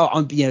Demolition.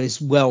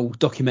 It's well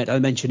documented. I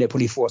mentioned it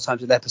probably 4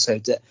 times in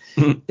episodes that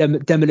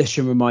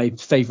Demolition were my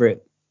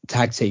favorite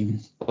tag team.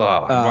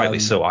 Well, rightly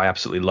so. I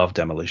absolutely love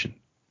Demolition.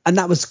 And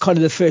that was kind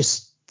of the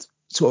first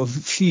sort of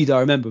feud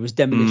I remember was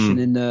Demolition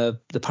in the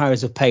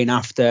Powers of Pain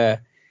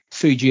after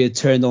Fuji had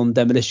turned on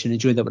Demolition and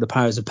joined up with the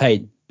Powers of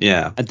Pain.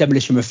 Yeah. And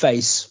Demolition were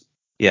face.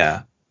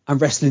 Yeah.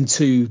 And wrestling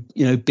 2,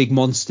 big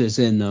monsters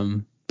in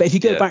them. But if you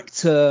go back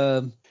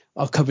to,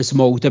 I'll cover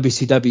some old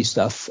WCW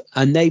stuff,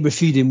 and they were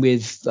feuding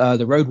with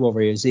the Road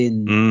Warriors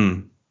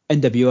in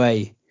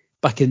NWA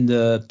back in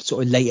the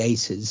sort of late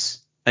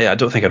 80s. Yeah, I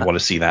don't think I'd want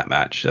to see that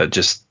match.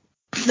 Just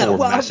four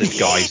massive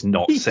guys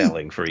not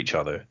selling for each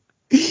other.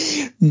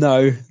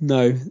 No.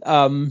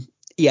 And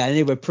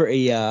they were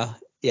pretty,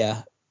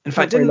 In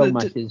fact,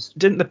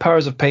 didn't the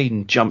Powers of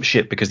Pain jump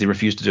ship because they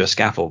refused to do a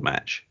scaffold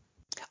match?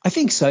 I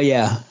think so,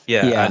 yeah.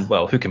 Yeah. And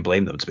well, who can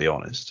blame them, to be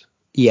honest?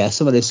 Yeah,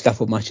 some of those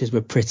scaffold matches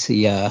were pretty,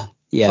 yeah.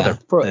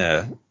 Jim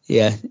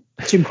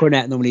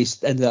Cornette normally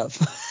ended up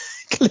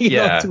clinging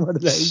on to one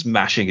of those.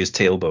 Smashing his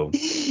tailbone.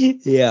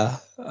 Yeah.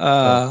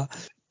 But,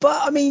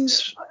 I mean,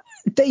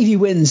 Davey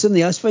wins, doesn't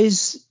he? I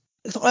suppose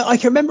I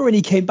can remember when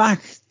he came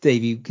back,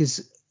 Davey,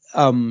 because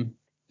the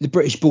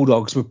British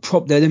Bulldogs were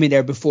they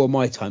were before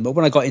my time, but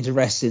when I got into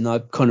wrestling, I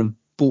kind of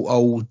bought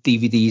old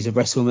DVDs of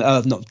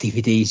WrestleMania, not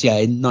DVDs,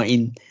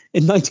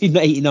 in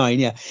 1989,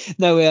 yeah.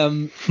 No,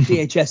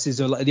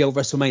 VHSs or like the old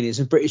WrestleManias,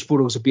 and British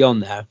Bulldogs would be on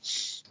there.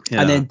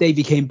 Yeah. And then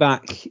Davey came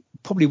back,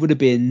 probably would have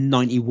been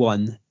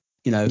 91,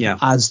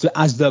 as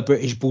the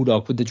British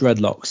Bulldog with the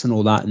dreadlocks and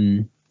all that,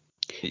 and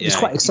it was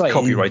quite exciting.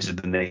 He copyrighted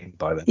the name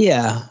by then.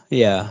 Yeah.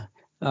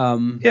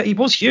 He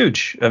was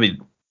huge. I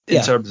mean,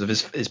 in terms of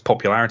his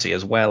popularity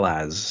as well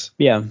as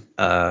his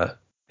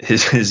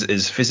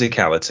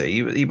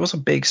physicality, he was a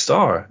big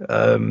star.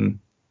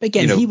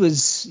 Again, he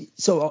was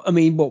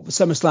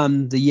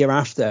SummerSlam the year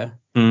after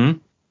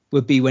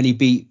would be when he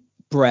beat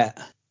Brett.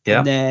 Yeah.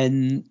 And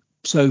then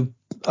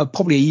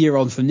probably a year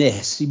on from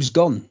this, he was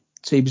gone.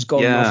 So he was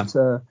gone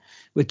after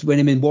when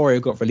him and Warrior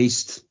got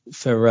released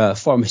for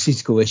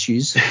pharmaceutical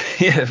issues.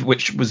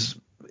 Which was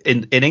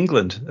in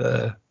England.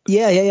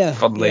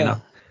 Funnily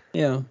enough.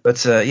 Yeah.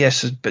 But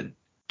but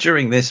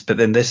during this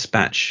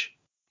match,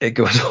 it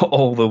goes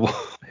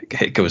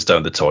it goes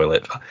down the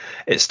toilet.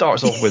 It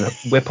starts off with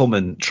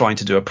Whippleman trying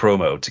to do a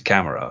promo to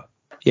camera.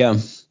 Yeah.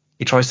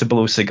 He tries to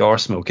blow cigar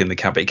smoke in the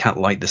camera, but he can't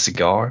light the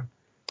cigar.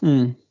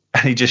 And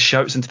he just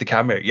shouts into the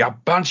camera, "You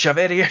bunch of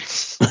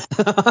idiots!"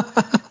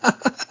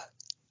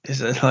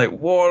 Is it like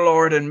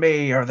Warlord and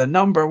me are the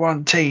number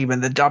one team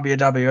in the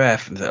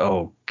WWF? And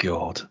oh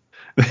God,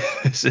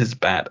 this is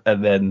bad.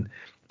 And then,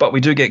 but we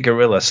do get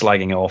Gorilla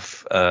slagging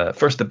off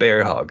first the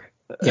bear hug,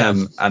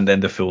 and then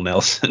the full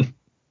Nelson.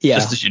 Yeah,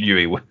 just as you knew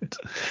he would.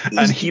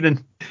 And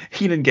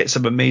Heenan gets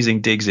some amazing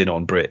digs in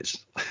on Brits.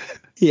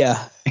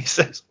 Yeah, He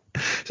says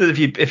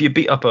if you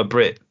beat up a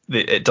Brit,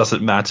 it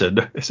doesn't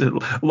matter.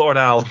 Lord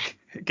Al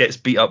gets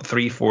beat up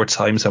 3-4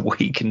 times a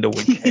week and no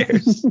one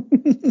cares.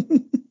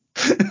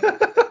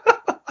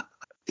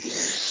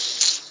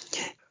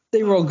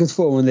 They were on good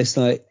form on this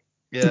night.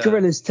 Yeah.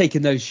 Gorilla's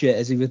taking no shit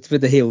as he with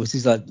the heels.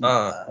 He's like,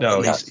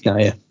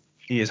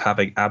 he is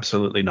having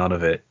absolutely none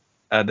of it.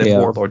 And then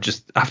Warlord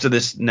just, after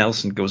this,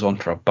 Nelson goes on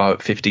for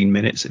about 15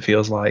 minutes, it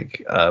feels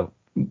like.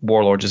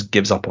 Warlord just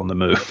gives up on the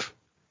move.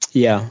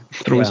 Yeah.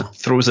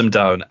 Throws him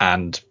down,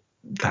 and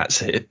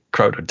that's it.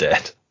 Crowd are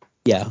dead.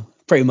 Yeah,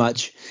 pretty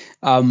much.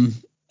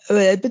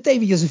 But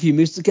Davey does a few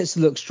moves, gets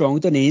to look strong,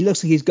 doesn't he? He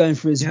looks like he's going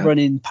for his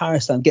running power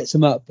slam, gets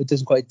him up, but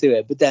doesn't quite do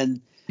it. But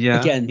then,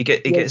 again... He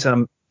gets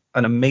an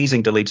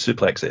amazing delayed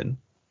suplex in.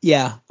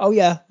 Yeah. Oh,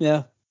 yeah.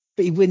 But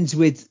he wins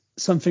with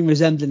something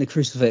resembling a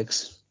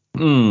crucifix.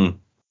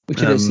 Which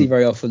you don't see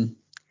very often.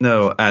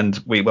 No, and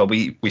we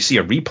see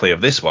a replay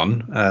of this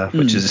one,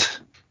 which is,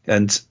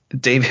 and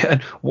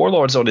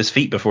Warlord's on his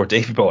feet before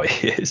Davey Boy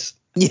is.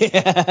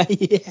 Yeah.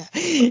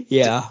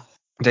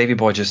 Davey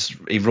Boy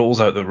he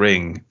rolls out the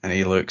ring and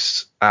he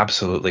looks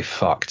absolutely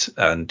fucked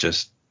and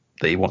just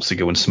that he wants to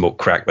go and smoke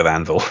crack with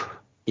Anvil.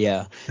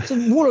 Yeah. So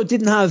Warlord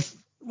didn't have,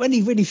 when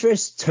he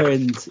first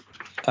turned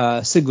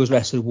singles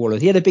wrestler,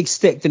 Warlord, he had a big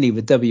stick, didn't he,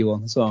 with W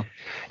on as well?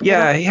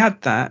 Yeah, he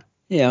had that.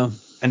 Yeah.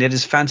 And he had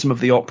his Phantom of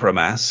the Opera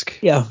mask.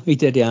 Yeah, he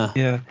did, yeah.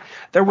 Yeah.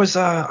 There was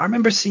I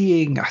remember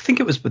seeing, I think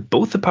it was with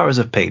both the Powers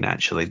of Pain,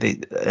 actually.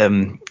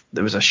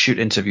 There was a shoot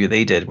interview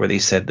they did where they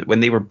said that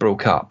when they were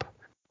broke up,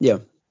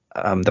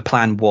 the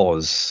plan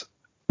was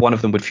one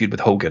of them would feud with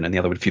Hogan and the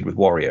other would feud with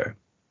Warrior.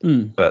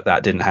 But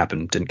that didn't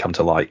happen, didn't come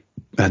to light.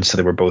 And so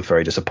they were both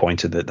very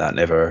disappointed that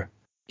never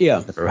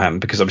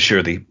happened, because I'm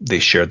sure they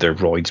shared their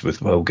roids with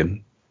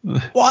Hogan.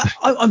 Well,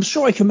 I'm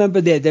sure I can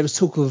remember there was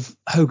talk of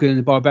Hogan and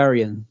the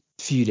Barbarian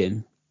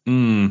feuding.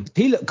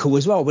 He looked cool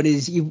as well, but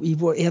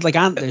he had like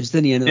antlers,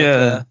 didn't he?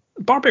 And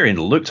Barbarian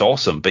looked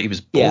awesome, but he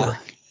was boring.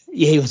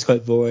 Yeah, he was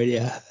quite boring.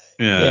 Yeah.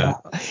 I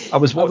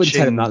was watching. I wouldn't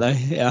tell him that though.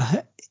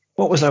 Yeah.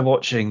 What was I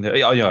watching?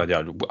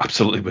 Yeah,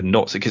 absolutely would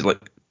not. Because like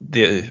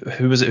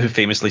who was it who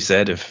famously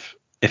said if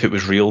it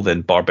was real,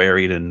 then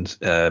Barbarian and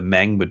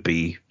Meng would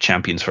be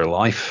champions for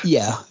life.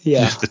 Yeah.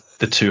 Just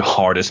the two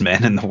hardest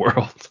men in the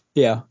world.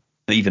 Yeah.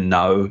 Even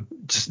now,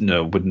 just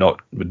would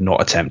not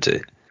attempt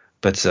it.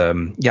 But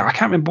I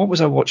can't remember, what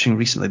was I watching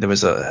recently. There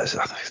was I don't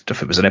know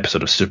if it was an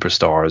episode of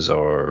Superstars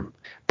or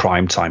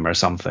Primetime or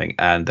something,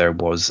 and there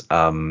was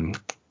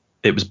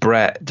it was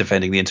Brett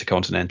defending the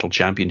Intercontinental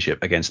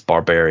Championship against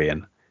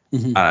Barbarian,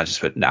 and I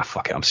just went, nah,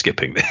 fuck it, I'm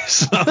skipping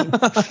this.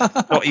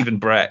 Not even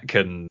Brett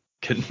can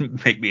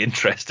make me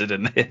interested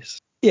in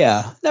this.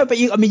 Yeah, no, but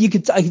you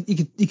could tell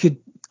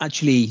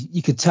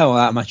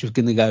that match was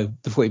going to go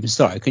before it even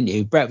started, couldn't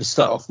you? Brett would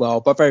start off well,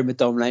 Barbarian would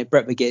dominate,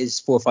 Brett would get his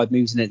 4 or 5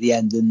 moves in at the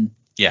end, and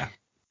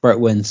Brett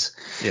wins.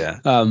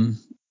 Yeah. So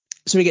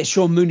we get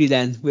Sean Mooney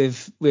then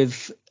with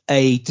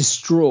a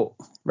distraught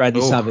Randy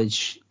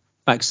Savage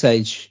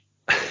backstage.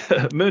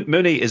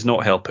 Mooney is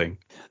not helping.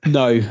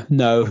 No.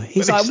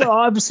 He's like, well,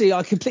 obviously,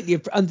 I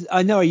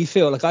know how you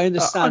feel. Like, I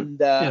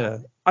understand.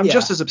 I'm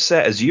just as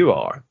upset as you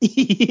are.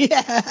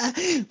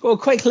 Yeah. Well,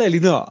 quite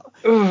clearly not.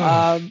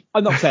 I'm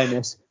not saying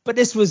this, but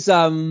this was, he's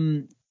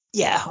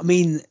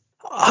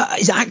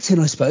acting,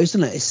 I suppose,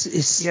 isn't it?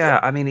 It's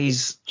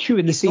he's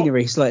chewing the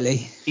scenery slightly.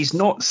 He's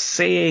not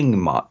saying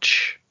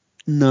much.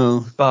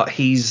 No. But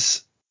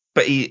he's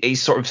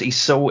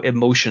so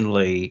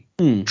emotionally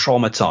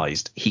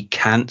traumatized he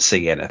can't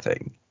say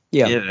anything.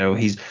 Yeah.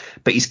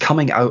 He's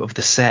coming out of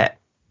the set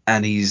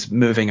and he's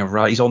moving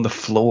around. He's on the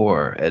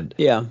floor and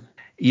I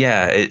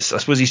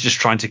suppose he's just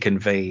trying to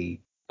convey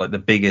like the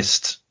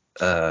biggest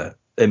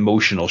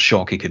emotional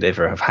shock he could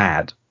ever have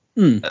had.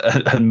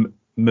 And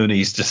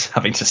Mooney's just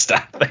having to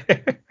stand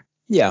there.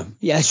 Yeah.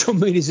 Sean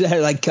Mooney's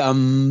there, like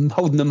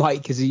holding the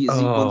mic as he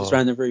wanders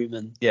around the room,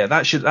 and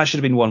that should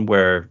have been one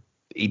where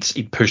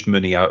he'd pushed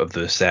Mooney out of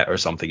the set or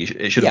something.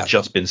 It should have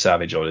just been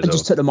Savage on his own.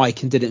 Just took the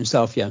mic and did it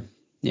himself. Yeah.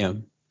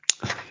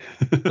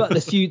 But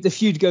the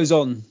feud goes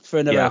on for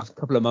another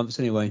couple of months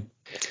anyway.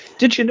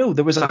 Did you know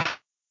there was a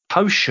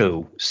house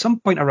show some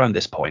point around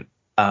this point?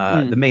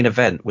 The main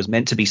event was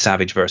meant to be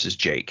Savage versus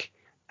Jake,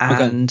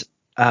 and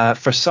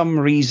for some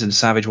reason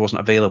Savage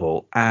wasn't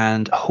available,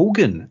 and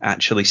Hogan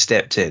actually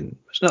stepped in.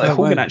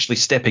 Hogan actually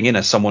stepping in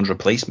as someone's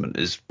replacement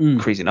is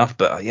crazy enough,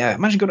 but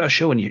imagine going to a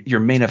show and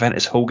your main event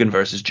is Hogan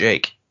versus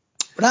Jake.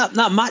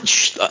 That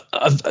match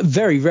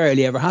very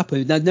rarely ever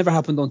happened. That never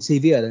happened on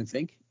TV, I don't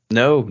think.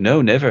 No,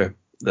 never.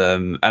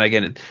 And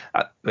again,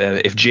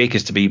 if Jake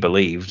is to be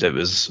believed, that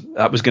was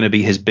going to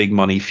be his big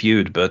money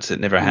feud, but it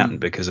never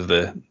happened because of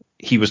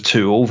he was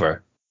too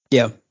over.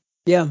 Yeah.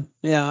 I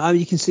mean,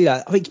 you can see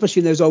that. I think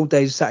especially in those old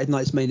days, Saturday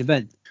Night's Main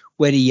Event.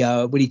 when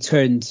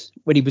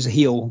he was a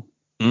heel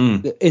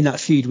in that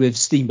feud with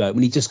Steamboat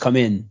when he just come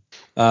in,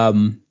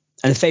 and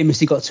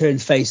famously got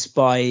turned face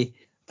by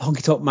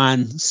Honky Tonk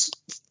Man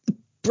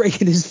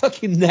breaking his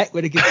fucking neck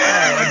with a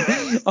guitar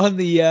on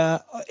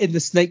the in the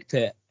snake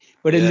pit.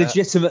 Would it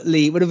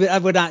legitimately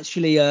would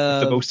actually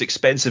the most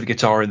expensive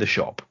guitar in the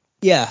shop.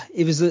 Yeah,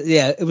 it was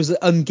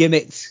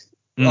ungimmicked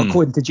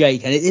according to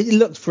Jake, and it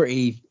looked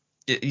pretty.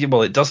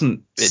 It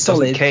doesn't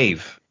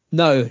cave.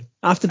 No,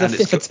 after the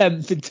fifth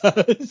attempt, it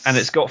does. And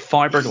it's got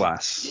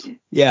fiberglass.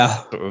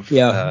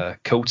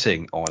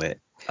 Coating on it.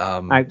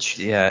 Ouch.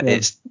 Yeah,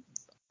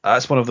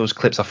 that's one of those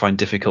clips I find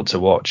difficult to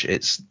watch.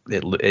 It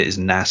is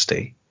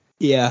nasty.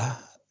 Yeah.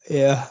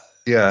 Good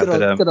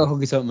old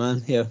Honky Tonk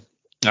Man. Yeah.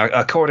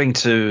 According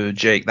to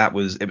Jake, it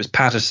was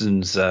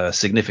Patterson's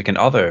significant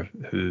other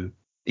who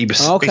he was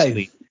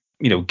basically,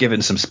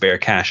 given some spare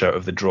cash out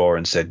of the drawer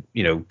and said,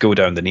 go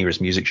down the nearest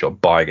music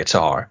shop, buy a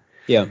guitar.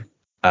 Yeah.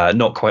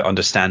 Not quite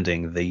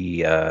understanding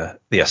the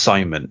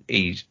assignment.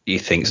 He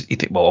thinks,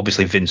 well,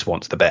 obviously Vince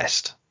wants the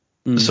best,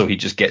 so he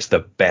just gets the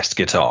best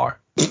guitar,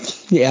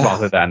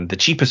 rather than the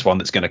cheapest one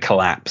that's going to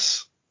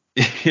collapse.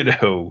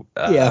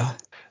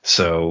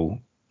 So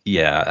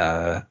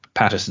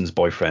Patterson's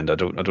boyfriend. I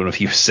don't know if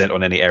he was sent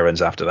on any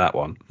errands after that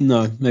one.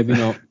 No, maybe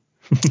not.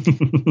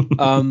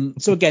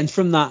 So again,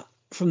 from that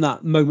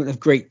moment of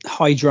great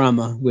high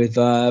drama with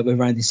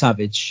Randy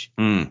Savage,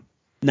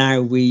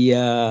 now we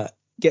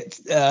get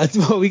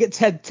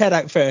Ted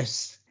out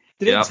first.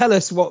 They didn't tell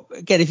us what.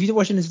 Again, if you're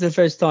watching this for the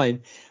first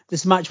time,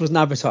 this match wasn't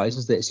advertised,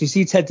 was it? So you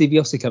see Ted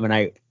DiBiase coming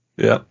out.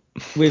 Yeah.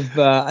 With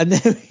and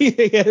then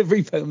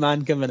Repo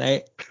Man coming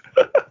out.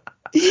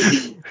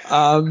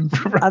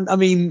 And I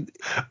mean,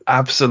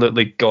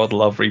 absolutely, God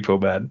love Repo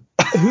Man.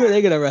 Who are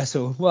they going to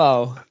wrestle?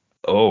 Wow.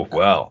 Oh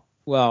wow.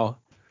 Wow.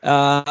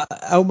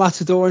 El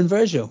Matador and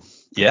Virgil.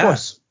 Yeah. Of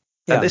course.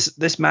 Yeah. And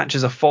this match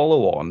is a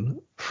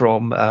follow-on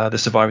from the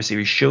Survivor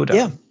Series Showdown.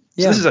 Yeah.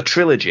 So this is a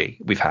trilogy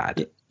we've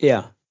had.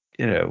 Yeah.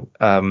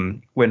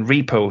 When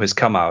Repo has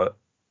come out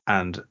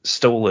and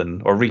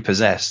stolen or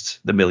repossessed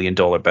the $1 million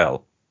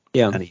belt.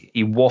 Yeah. And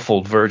he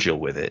waffled Virgil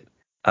with it.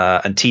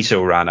 And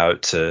Tito ran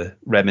out to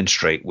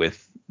remonstrate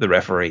with the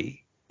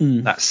referee.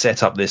 That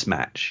set up this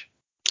match.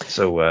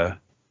 So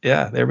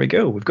there we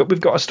go. We've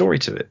got a story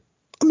to it.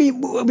 I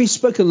mean, we've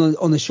spoken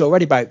on the show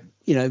already about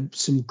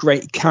some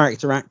great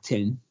character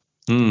acting.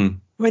 I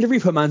mean, the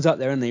Repo Man's up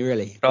there, isn't he?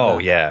 Really? Oh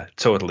yeah,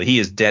 totally. He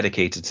is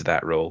dedicated to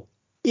that role.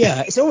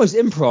 Yeah, it's almost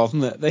improv,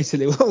 isn't it?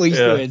 Basically, what he's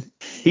doing.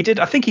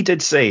 I think he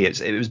did say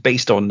it was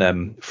based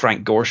on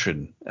Frank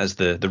Gorshin as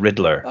the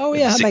Riddler. Oh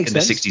yeah, that makes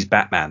sense. The '60s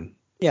Batman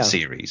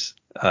series.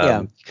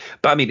 But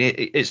I mean,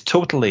 it's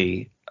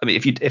totally. I mean,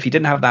 if you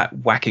didn't have that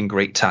whacking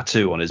great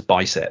tattoo on his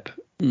bicep,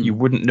 you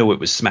wouldn't know it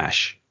was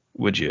Smash,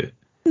 would you?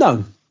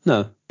 No.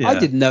 Yeah. I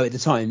didn't know at the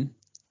time.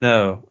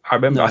 No, I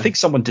remember. No. I think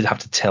someone did have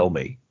to tell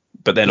me,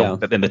 but then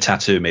the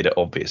tattoo made it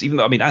obvious. Even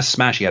though, I mean, as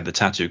Smash, he had the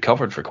tattoo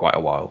covered for quite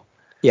a while.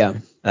 Yeah.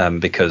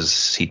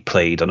 Because he'd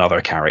played another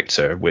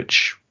character,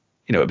 which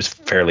it was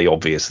fairly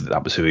obvious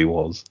that was who he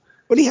was.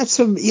 Well, he had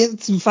some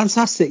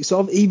fantastic.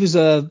 So he was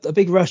a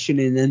big Russian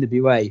in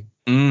NWA,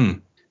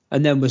 and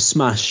then was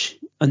Smash,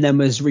 and then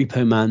was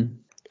Repo Man.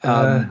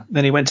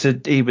 Then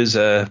he was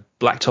a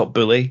Blacktop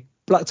Bully.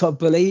 Blacktop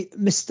Bully,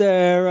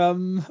 Mr.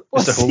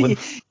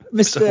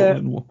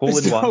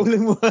 Hole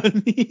in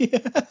One. Yeah.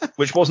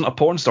 Which wasn't a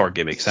porn star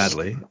gimmick,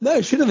 sadly. No,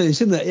 it should have been,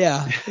 shouldn't it?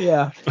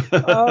 Yeah.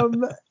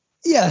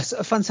 Yes,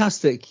 a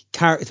fantastic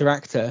character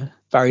actor,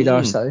 Barry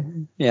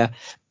Darso. Yeah.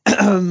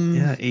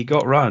 He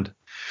got round.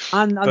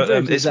 And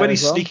it's when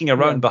he's sneaking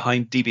around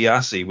behind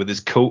DiBiase with his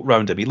coat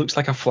round him. He looks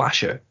like a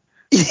flasher.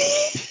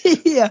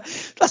 Yeah,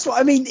 that's what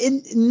I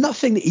mean.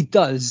 Nothing that he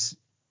does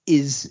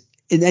is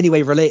in any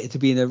way related to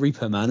being a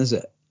Repo Man, is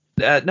it?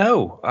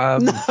 No. No.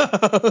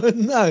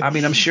 I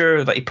mean, I'm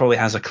sure that he probably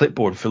has a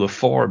clipboard full of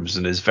forms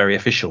and is very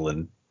official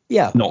and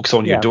knocks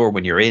on your door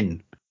when you're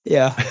in.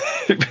 Yeah.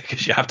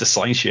 Because you have to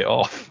sign shit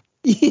off.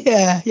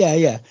 Yeah.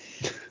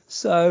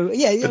 So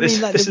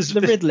the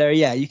Riddler,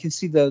 you can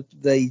see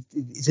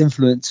his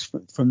influence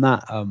from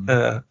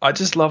that. I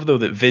just love though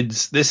that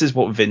Vince. This is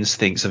what Vince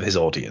thinks of his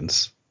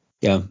audience.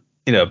 Yeah.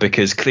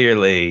 Because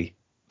clearly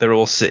they're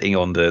all sitting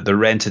on the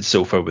rented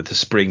sofa with the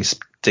spring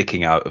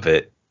sticking out of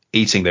it,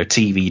 eating their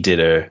TV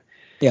dinner.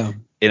 Yeah.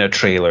 In a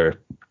trailer,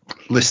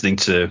 listening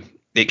to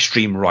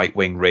extreme right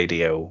wing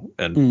radio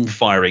and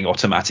firing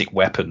automatic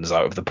weapons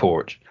out of the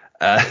porch.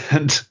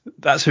 And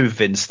that's who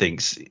Vince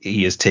thinks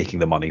he is taking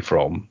the money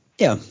from.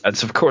 Yeah. And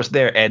so, of course,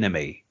 their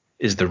enemy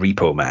is the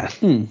Repo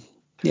Man.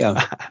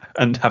 Yeah.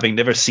 And having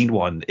never seen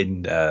one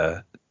in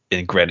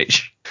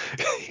Greenwich,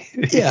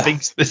 he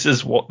thinks this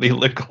is what they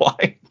look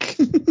like.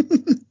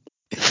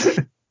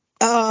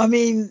 I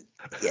mean,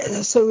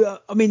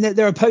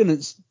 their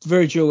opponents,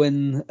 Virgil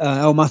and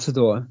El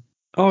Matador.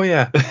 Oh,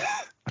 yeah.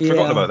 I'd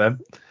forgotten about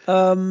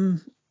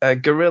them.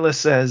 Gorilla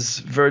says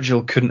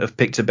Virgil couldn't have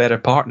picked a better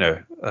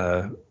partner,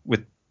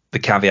 with the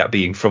caveat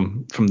being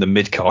from the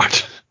mid card.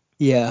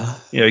 Yeah.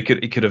 He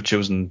could have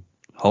chosen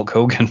Hulk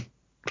Hogan.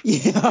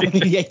 Yeah,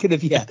 yeah, could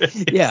have. Yeah.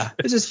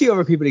 There's just a few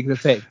other people he could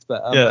have picked,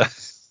 but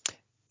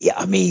yeah.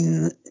 I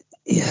mean,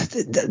 yeah,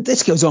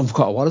 this goes on for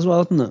quite a while as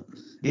well, doesn't it?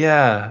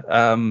 Yeah.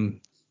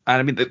 And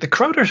I mean, the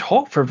crowd are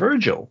hot for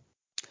Virgil.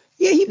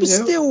 Yeah, he was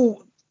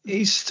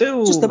He's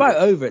still just about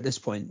over at this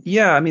point.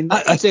 Yeah, I mean,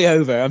 I say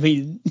over. I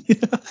mean,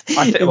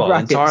 I think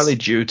entirely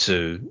due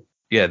to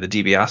the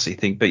DiBiase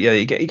thing, but yeah,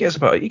 he gets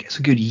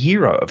a good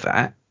year out of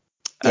that.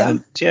 Yeah,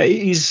 and yeah,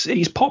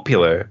 he's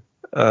popular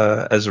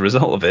as a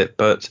result of it.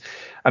 But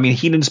I mean,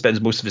 Heenan spends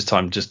most of his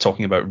time just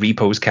talking about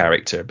Repo's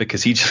character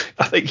because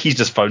I think he's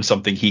just found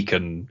something he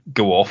can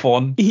go off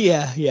on.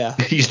 Yeah.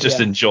 He's just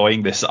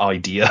enjoying this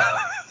idea.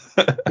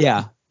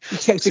 Yeah, he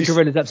checks the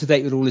Corona's up to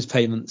date with all his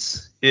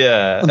payments.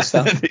 Yeah, and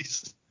stuff.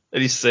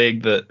 And he's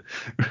saying that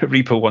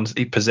Repo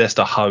he possessed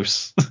a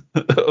house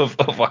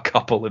of a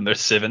couple in their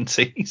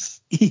 70s.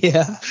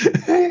 Yeah.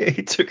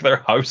 He took their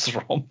house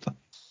from them.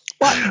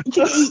 Well,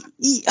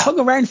 he hung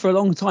around for a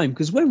long time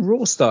because when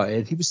Raw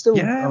started, he was still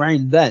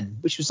around then,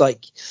 which was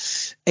like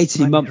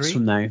 18 months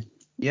from now.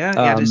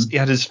 Yeah, he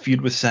had his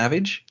feud with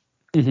Savage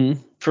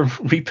for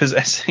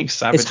repossessing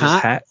Savage's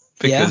hat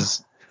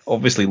because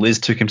obviously Liz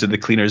took him to the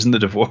cleaners in the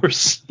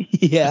divorce.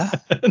 Yeah.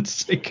 And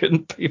so he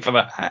couldn't pay for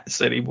the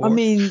hats anymore. I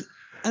mean,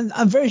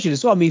 and Virgil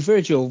as well. I mean,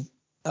 Virgil,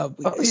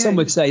 some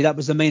would say that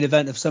was the main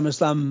event of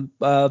SummerSlam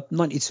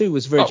 92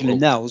 was Virgil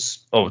and Nels.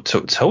 Oh,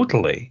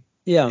 totally.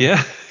 Yeah.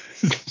 Yeah.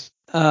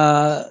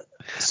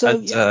 So,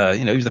 he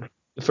was the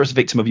first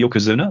victim of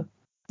Yokozuna.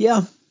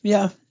 Yeah.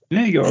 Yeah,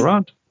 you go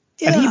around.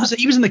 Yeah. And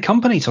he was in the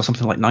company till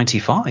something like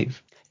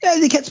 95. Yeah,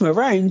 they kept him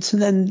around,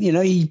 and then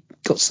he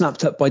got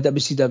snapped up by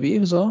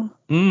WCW as well.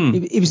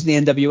 He was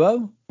in the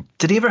NWO.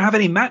 Did he ever have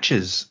any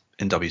matches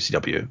in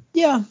WCW?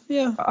 Yeah.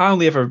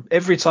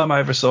 Every time I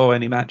ever saw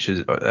any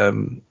matches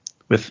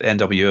with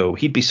NWO,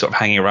 he'd be sort of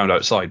hanging around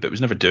outside, but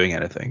was never doing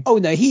anything. Oh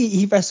no,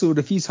 he wrestled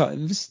a few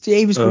times. Yeah,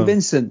 he was called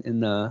Vincent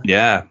in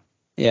Yeah.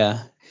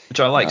 Which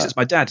I like, 'cause it's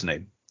my dad's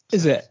name.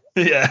 Is it?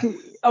 Yeah.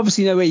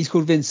 Obviously, no way he's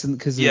called Vincent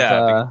because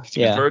of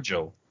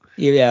Virgil.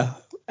 Yeah.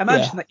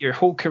 Imagine that your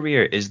whole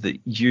career is that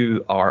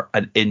you are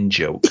an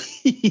in-joke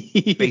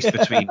based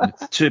between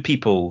two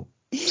people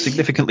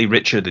significantly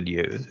richer than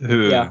you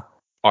who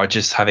are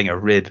just having a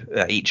rib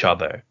at each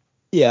other.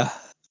 Yeah.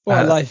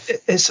 What a life.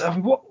 It's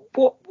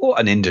what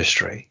an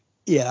industry.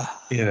 Yeah.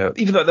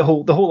 Even though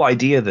the whole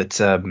idea that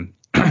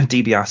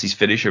DiBiase's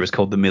finisher was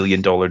called the $1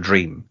 Million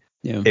Dream.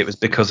 Yeah. It was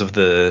because of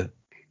the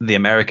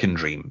American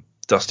Dream,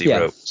 Dusty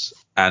Rhodes.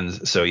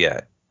 And so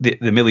the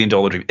 $1 Million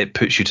Dream, it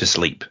puts you to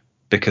sleep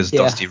because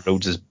Dusty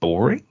Rhodes is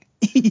boring.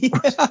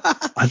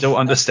 I don't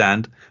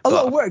understand. A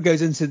lot of work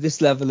goes into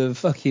this level of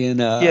fucking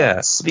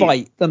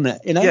spite, doesn't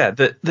it? Yeah,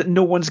 that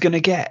no one's gonna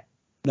get.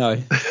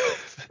 No.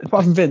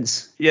 Apart from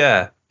Vince.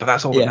 Yeah, but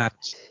that's all that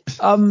matters.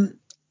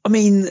 I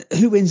mean,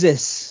 who wins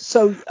this?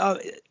 So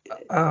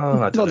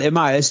not that it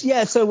matters.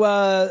 Yeah,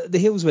 so the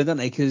heels win, don't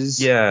they?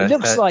 Because it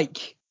looks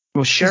like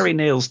Sherry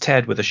nails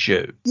Ted with a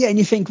shoe. Yeah, and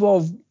you think,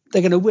 well,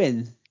 they're gonna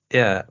win.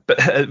 Yeah, but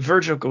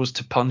Virgil goes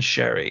to punch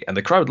Sherry, and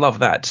the crowd love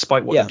that,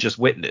 despite what they've just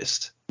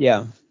witnessed.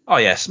 Yeah. Oh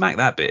yeah, smack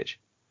that bitch.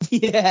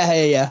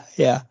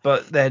 Yeah.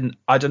 But then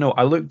I don't know.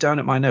 I looked down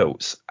at my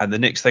notes, and the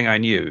next thing I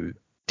knew,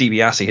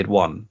 DiBiase had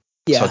won.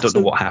 Yeah. So I don't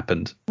know what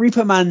happened.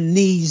 Repo Man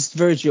knees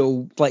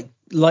Virgil like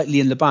lightly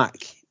in the back.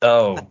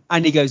 Oh.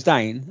 And he goes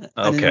down.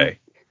 Okay.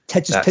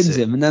 Ted just pins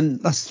him, and then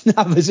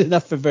that was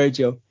enough for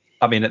Virgil.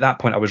 I mean, at that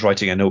point, I was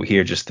writing a note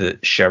here just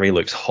that Sherry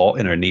looks hot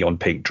in her neon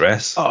pink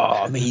dress. Oh,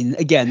 I mean,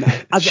 again,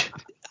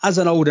 as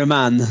an older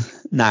man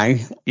now,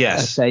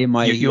 yes, I say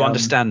you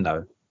understand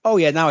now. Oh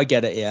yeah, now I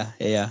get it. Yeah.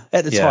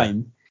 At the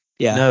time,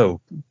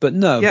 no, but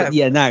now,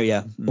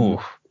 yeah.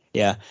 Ooh.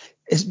 Yeah.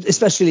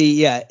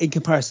 Especially, in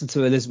comparison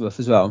to Elizabeth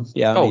as well.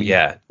 Yeah. I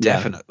mean,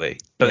 definitely.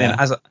 But then,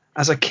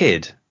 as a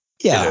kid,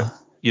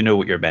 you know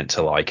what you're meant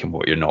to like and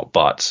what you're not.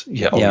 But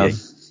you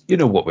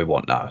know what we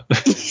want now.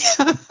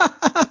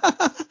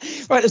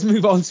 Right, let's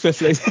move on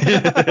swiftly.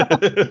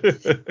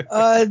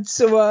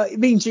 So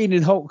Mean Gene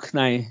and Hulk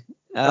now.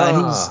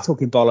 He's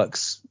talking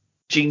bollocks.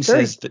 Gene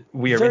says that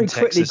we are very in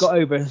Texas. Quickly got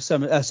over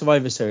some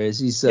Survivor Series.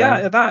 He's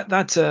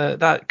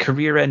that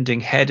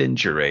career-ending head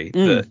injury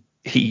that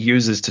he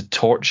uses to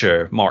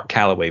torture Mark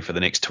Calloway for the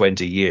next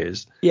 20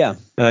 years. Yeah.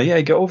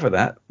 He got over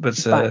that. But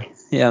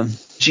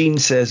Gene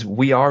says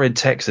we are in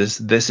Texas.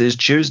 This is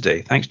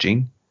Tuesday. Thanks,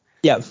 Gene.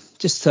 Yeah,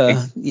 just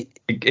in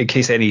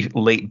case any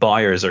late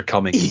buyers are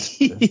coming.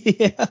 He's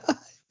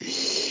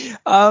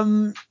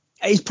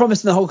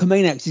promising the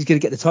Hulkamaniacs he's going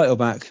to get the title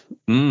back.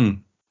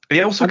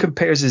 He also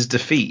compares his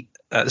defeat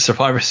at the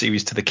Survivor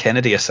Series to the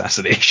Kennedy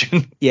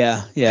assassination.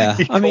 Yeah.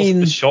 I mean,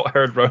 the shot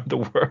heard around the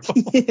world.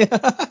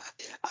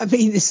 I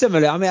mean, it's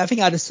similar. I mean, I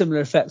think it had a similar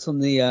effect on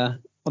the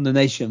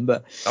nation,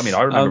 but I mean,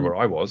 I remember where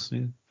I was.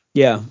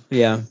 Yeah.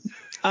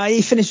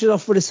 He finished it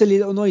off with a silly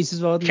little noise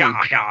as well, didn't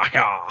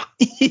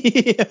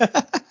he?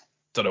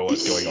 Don't know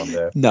what's going on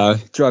there. No,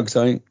 drugs,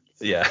 I think.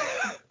 Yeah.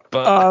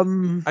 But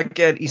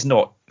again, he's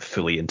not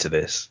fully into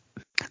this.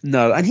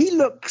 No, and he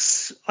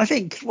looks, I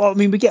think, well, I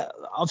mean, we get,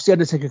 obviously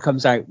Undertaker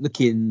comes out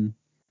looking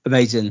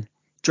amazing.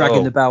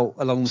 dragging the belt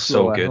along the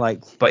so floor.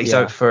 good. But he's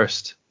out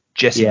first.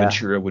 Jesse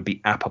Ventura would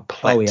be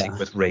apoplectic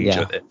with rage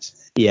at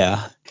this.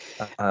 Yeah.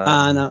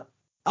 And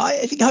I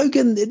think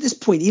Hogan at this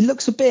point, he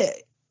looks a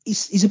bit.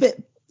 He's a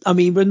bit. I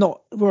mean, we're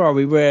not. Where are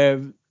we?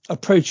 We're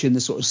approaching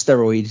the sort of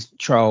steroid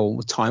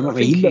trial time, aren't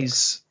we? He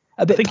looks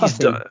a bit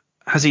puffy.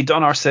 Has he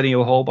done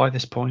Arsenio Hall by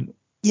this point?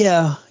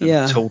 Yeah.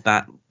 Told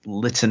that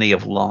litany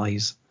of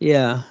lies.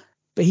 Yeah,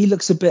 but he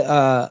looks a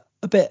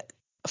bit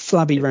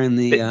flabby around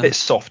the. Bit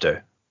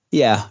softer.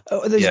 Yeah.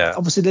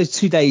 Obviously, those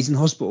 2 days in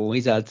hospital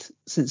he's had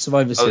since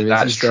Survivor Series.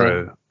 That's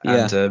true.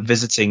 And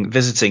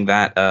visiting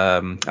that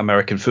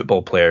American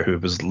football player who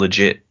was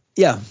legit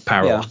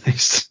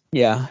paralyzed.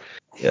 Yeah.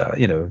 Yeah,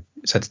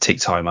 he's had to take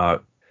time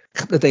out. A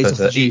couple of days off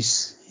the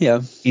juice.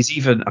 He's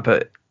even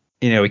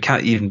he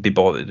can't even be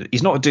bothered.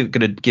 He's not going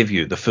to give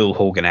you the full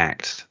Hogan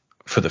act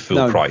for the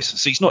full price.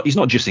 So he's not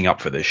juicing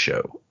up for this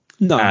show.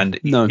 No. And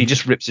he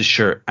just rips his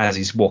shirt as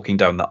he's walking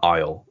down the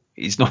aisle.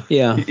 He's not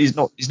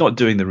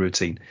doing the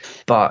routine.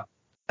 But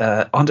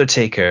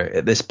Undertaker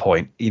at this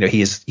point, he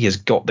has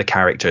got the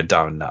character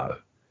down now.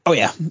 Oh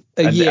yeah.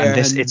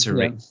 This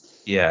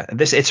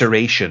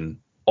iteration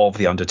of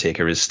the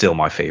Undertaker is still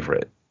my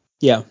favorite.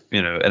 Yeah.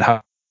 And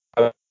how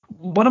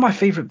one of my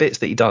favorite bits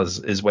that he does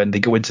is when they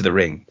go into the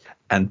ring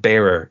and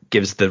Bearer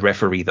gives the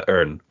referee the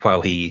urn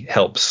while he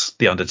helps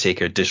the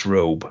Undertaker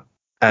disrobe.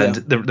 And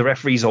the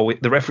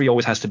referee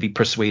always has to be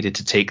persuaded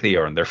to take the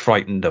urn. They're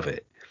frightened of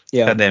it.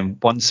 Yeah. And then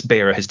once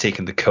Bearer has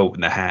taken the coat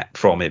and the hat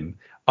from him,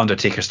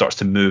 Undertaker starts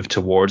to move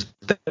towards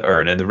the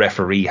urn, and the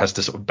referee has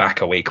to sort of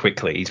back away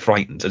quickly. He's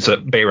frightened, and so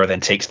Bearer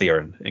then takes the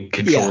urn and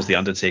controls the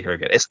Undertaker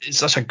again. It's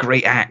such a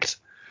great act.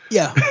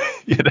 Yeah.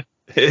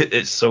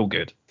 It's so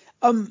good.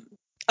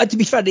 To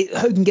be fair,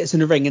 Hogan gets in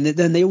the ring, and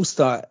then they all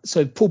start.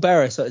 So Paul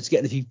Bearer started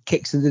getting a few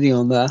kicks, and didn't he,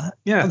 on there?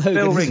 Yeah, on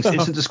Hogan bell rings,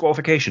 instant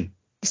disqualification.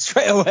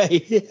 Straight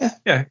away. Yeah.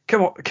 Yeah,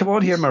 come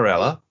on here,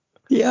 Morella.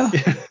 Yeah.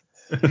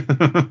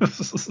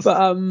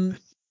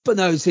 But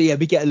no, so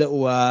we get a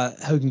little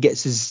Hogan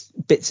gets his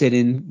bits in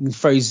and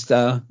throws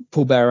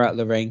Paul Bearer out of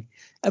the ring.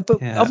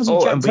 But obviously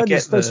Jack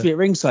Tunney's supposed to be at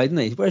ringside, isn't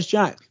he? Where's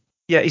Jack?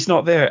 Yeah, he's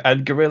not there.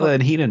 And Gorilla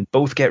and Heenan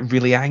both get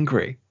really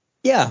angry.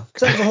 Yeah,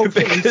 because that's the whole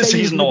thing. Because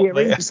he's not at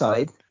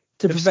ringside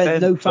to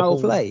prevent no foul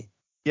play.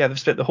 Yeah, they've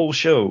spent the whole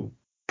show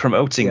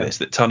promoting this,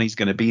 that Tunney's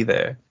going to be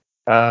there.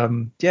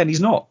 And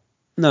he's not.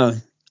 No.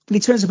 But he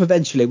turns up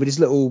eventually with his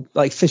little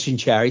fishing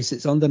chair he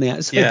sits on, doesn't he,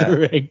 outside the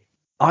ring.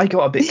 I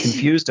got a bit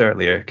confused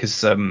earlier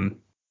because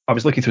I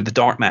was looking through the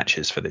dark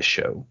matches for this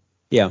show.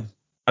 Yeah.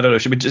 I don't know.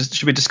 Should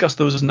we discuss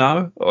those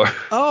now? Or?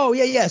 Oh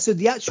yeah. So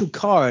the actual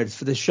card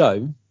for the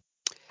show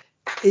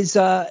is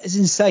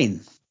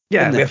insane.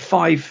 Yeah, we have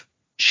 5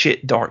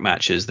 shit dark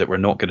matches that we're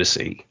not going to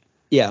see.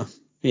 Yeah.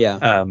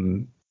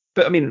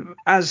 But I mean,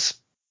 as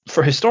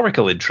for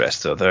historical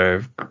interest, though,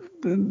 they're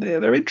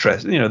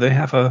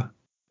interesting.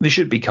 They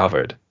should be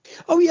covered.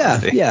 Oh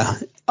yeah, yeah.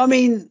 I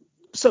mean,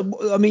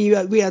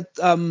 we had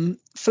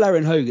Flair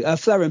and Hogan,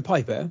 Flair and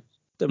Piper.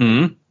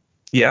 Mm-hmm.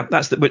 Yeah,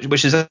 that's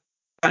which is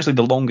actually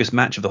the longest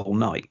match of the whole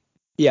night.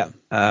 Yeah.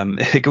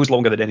 It goes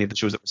longer than any of the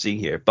shows that we're seeing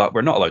here, but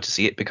we're not allowed to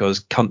see it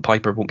because Cunt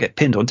Piper won't get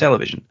pinned on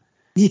television.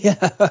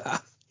 Yeah.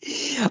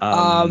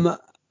 And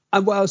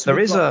what else? There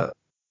is a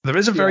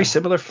very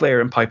similar Flair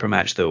and Piper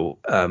match though,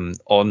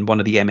 on one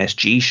of the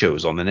MSG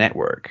shows on the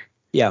network.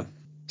 Yeah.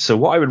 So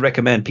what I would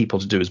recommend people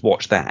to do is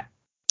watch that.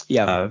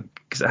 Yeah.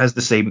 Because it has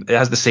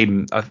the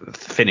same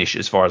finish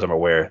as far as I'm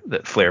aware,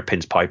 that Flair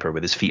pins Piper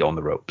with his feet on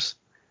the ropes.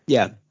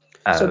 Yeah.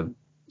 So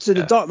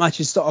the dark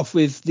matches start off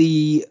with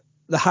the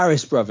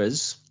Harris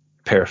brothers.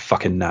 Pair of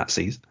fucking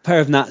Nazis.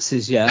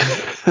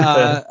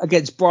 Yeah.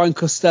 Against Brian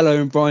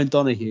Costello and Brian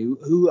Donahue,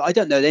 who I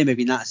don't know, they may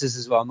be Nazis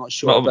as well. I'm not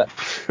sure, well, but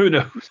who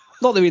knows?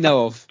 Not that we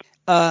know of.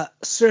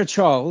 Sir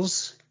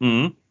Charles,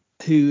 who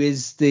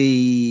is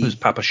who's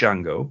Papa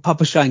Shango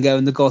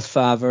and the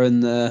Godfather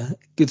and the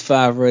Good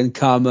Father and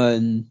Karma,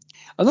 and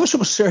I'm not sure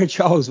what Sir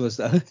Charles was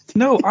though.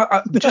 No,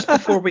 I just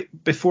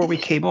before we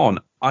came on,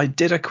 I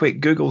did a quick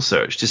Google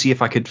search to see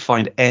if I could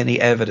find any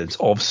evidence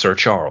of Sir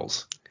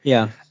Charles.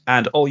 Yeah.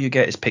 And all you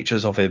get is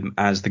pictures of him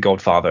as the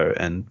Godfather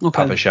and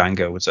Papa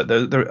Shango. So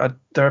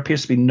there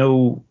appears to be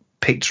no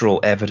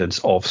pictorial evidence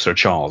of Sir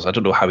Charles. I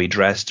don't know how he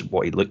dressed,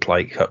 what he looked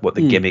like, what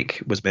the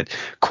gimmick was meant.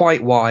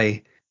 Quite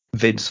why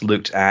Vince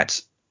looked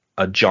at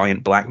a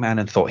giant black man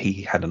and thought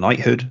he had a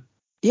knighthood.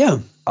 Yeah.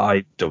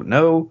 I don't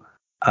know.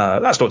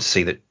 That's not to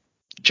say that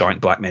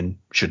giant black men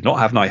should not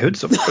have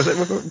knighthoods. Of course,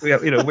 we're a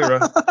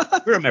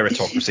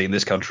meritocracy in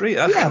this country.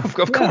 Of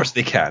course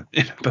they can.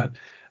 But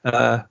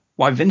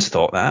why Vince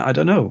thought that, I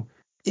don't know.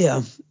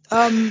 Yeah.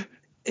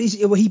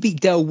 He beat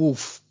Del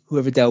Wolf,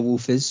 whoever Del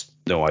Wolf is.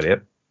 No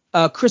idea.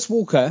 Chris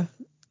Walker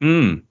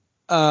beat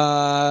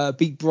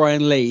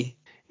Brian Lee.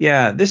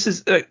 Yeah, this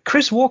is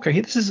Chris Walker.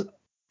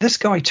 This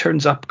guy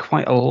turns up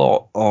quite a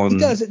lot on. He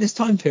does at this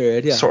time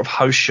period, yeah. Sort of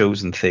house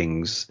shows and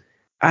things.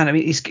 And I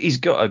mean, he's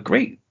got a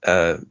great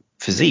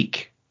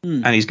physique,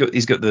 and he's got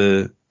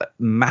the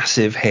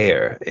massive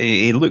hair.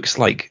 He looks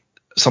like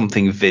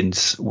something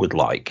Vince would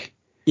like.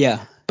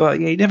 Yeah. But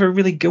yeah, he never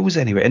really goes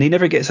anywhere, and he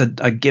never gets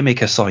a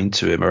gimmick assigned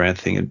to him or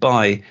anything. And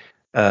by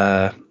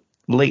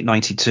late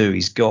 '92,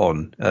 he's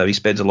gone. He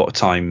spends a lot of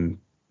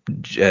time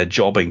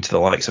jobbing to the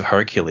likes of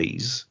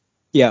Hercules.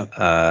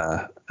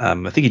 Yeah.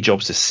 I think he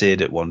jobs to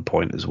Sid at one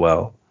point as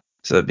well.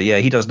 So, but yeah,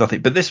 he does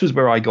nothing. But this was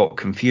where I got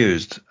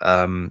confused,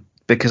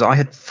 because I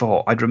had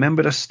thought I'd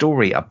remembered a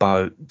story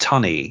about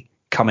Tunney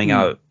coming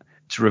out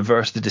to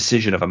reverse the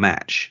decision of a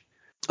match,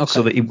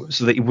 so that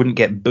he wouldn't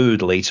get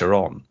booed later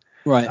on.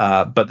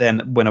 Right. But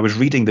then when I was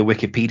reading the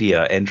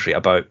Wikipedia entry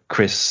about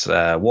Chris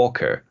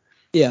Walker,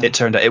 it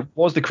turned out it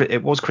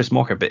was Chris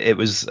Walker, but it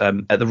was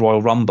at the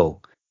Royal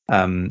Rumble.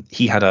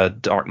 He had a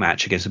dark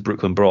match against the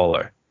Brooklyn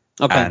Brawler,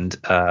 and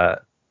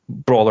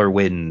Brawler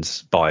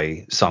wins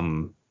by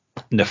some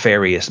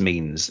nefarious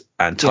means,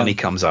 and Tunney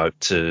comes out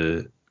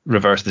to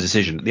reverse the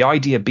decision. The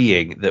idea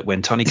being that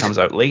when Tunney comes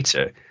out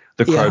later,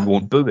 the crowd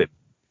won't boo him.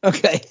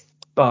 Okay.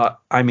 But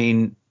I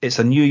mean, it's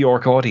a New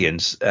York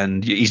audience,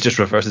 and he's just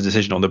reversed the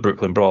decision on the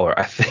Brooklyn Brawler.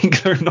 I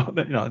think they're not,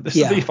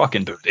 they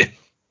fucking booed him.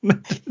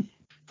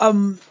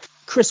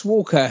 Chris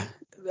Walker,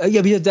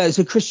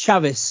 so Chris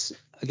Chavis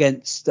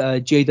against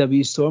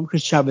JW Storm.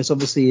 Chris Chavis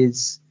obviously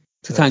is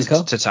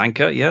Tatanka.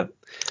 Tatanka, yeah.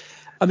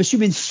 I'm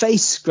assuming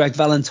face Greg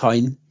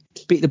Valentine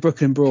beat the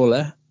Brooklyn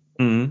Brawler.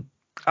 Mm.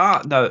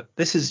 No,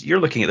 you're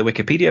looking at the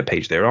Wikipedia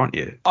page there, aren't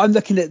you? I'm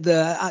looking at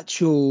the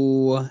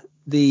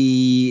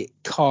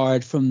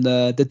card from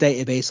the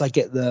database. I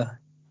get the.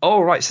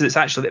 Oh, right. So it's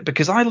actually,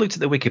 because I looked at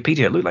the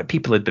Wikipedia, it looked like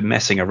people had been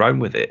messing around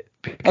with it,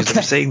 because they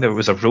were saying there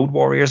was a Road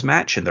Warriors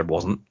match and there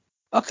wasn't.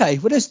 Okay,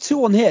 well, there's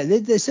two on here.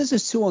 It says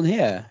there's two on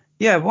here.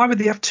 Yeah, why would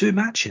they have two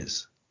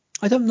matches?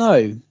 I don't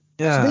know.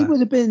 Yeah. So they would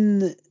have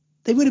been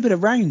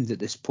around at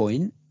this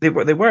point. They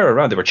were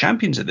around. They were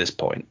champions at this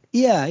point.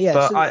 Yeah.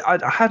 But so,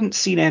 I hadn't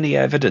seen any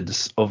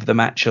evidence of them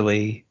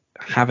actually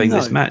having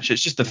this match.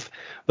 It's just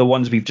the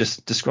ones we've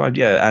just described.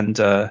 Yeah, and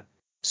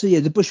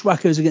the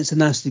Bushwhackers against the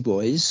Nasty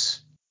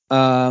Boys,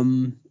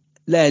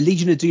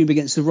 Legion of Doom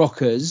against the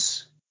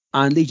Rockers,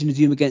 and Legion of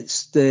Doom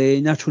against the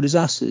Natural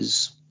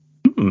Disasters.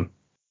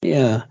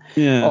 Yeah.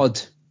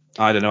 Odd.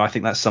 I don't know. I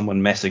think that's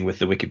someone messing with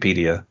the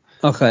Wikipedia.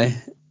 Okay.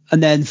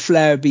 And then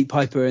Flair beat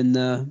Piper in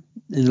the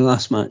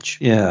last match.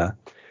 Yeah.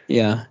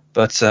 Yeah.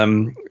 But so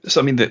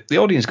I mean, the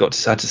audience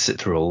had to sit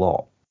through a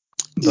lot.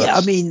 Yeah,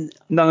 I mean,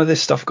 none of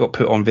this stuff got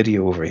put on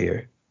video over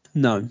here.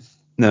 No.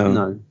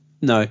 I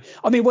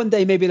mean, one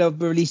day maybe they'll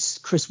release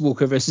Chris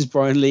Walker versus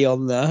Brian Lee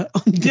on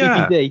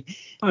DVD.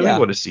 I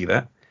want to see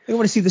that. I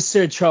want to see the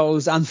Sir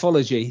Charles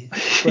anthology.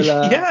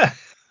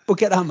 We'll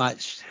get that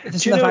match.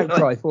 There's enough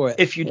outcry for it.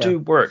 If you do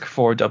work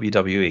for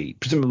WWE,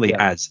 presumably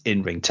as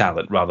in-ring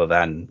talent rather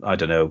than, I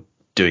don't know,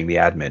 doing the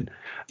admin,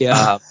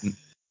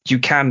 you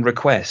can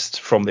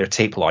request from their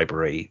tape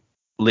library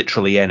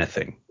literally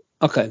anything.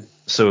 Okay.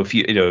 So if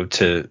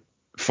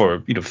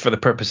for the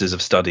purposes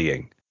of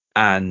studying,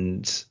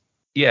 and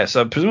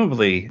so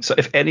presumably, so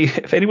if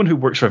anyone who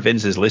works for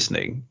Vince is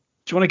listening,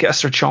 do you want to get a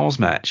Sir Charles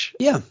match?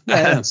 Yeah.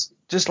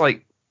 Just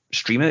like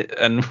stream it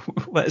and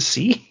let us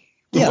see.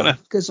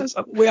 Because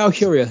we are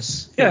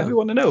curious. Yeah, we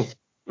want to know.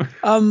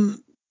 I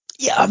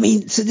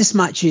mean, so this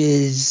match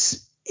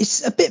it's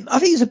a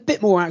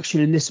bit more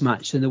action in this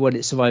match than the one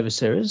at Survivor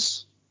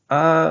Series.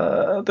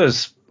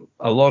 There's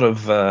a lot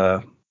of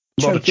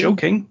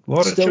choking.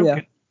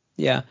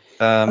 Yeah.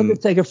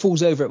 Undertaker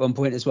falls over at one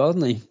point as well,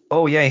 doesn't he?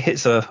 Oh yeah, he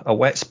hits a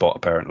wet spot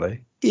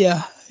apparently.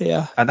 Yeah.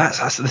 And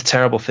that's the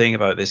terrible thing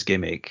about this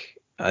gimmick,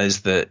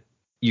 is that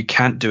you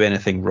can't do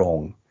anything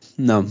wrong.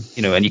 No.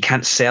 And you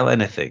can't sell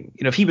anything.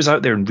 If he was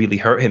out there and really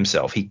hurt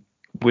himself, he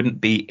wouldn't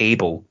be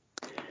able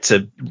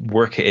to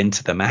work it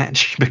into the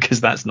match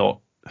because that's not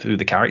who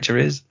the character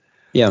is.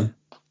 Yeah.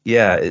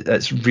 Yeah,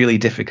 it's really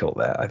difficult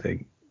there, I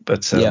think.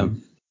 But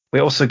we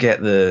also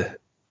get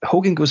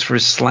Hogan goes for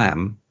his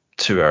slam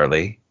too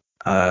early,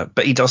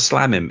 but he does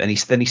slam him, and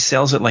then he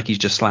sells it like he's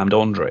just slammed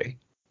Andre.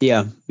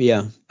 Yeah.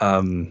 They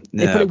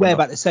put it way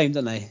about the same,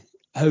 don't they?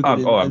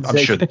 Hogan I'm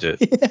sure they do.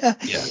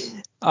 Yeah.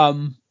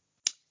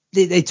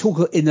 They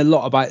talk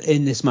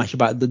in this match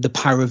about the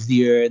power of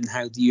the urn,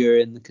 how the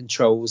urn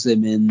controls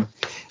him, and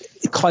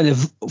kind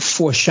of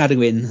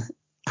foreshadowing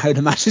how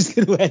the match is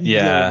going to end.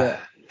 Yeah.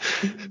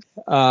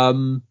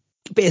 But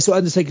so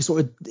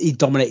Undertaker he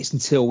dominates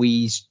until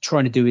he's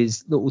trying to do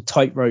his little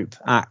tightrope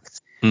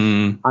act,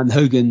 and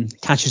Hogan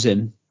catches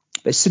him.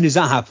 But as soon as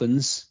that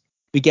happens,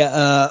 we get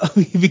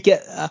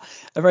a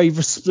very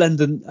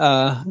resplendent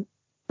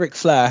Ric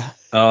Flair.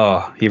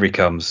 Oh, here he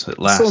comes at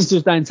last.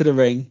 Saunters down to the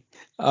ring.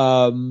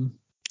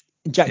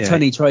 Jack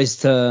Tunney tries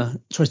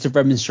to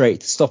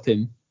remonstrate to stop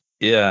him.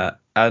 Yeah,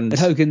 and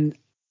Hogan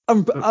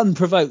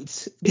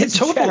unprovoked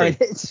totally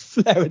hits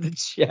Flair with the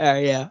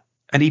chair. Yeah,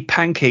 and he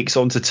pancakes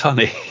onto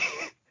Tunney.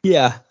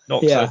 Yeah,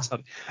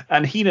 Tunney.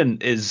 And Heenan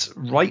is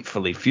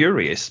rightfully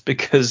furious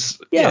because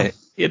he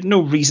had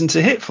no reason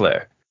to hit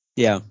Flair.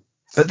 Yeah,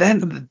 but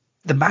then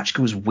the match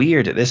goes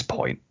weird at this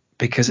point.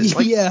 Because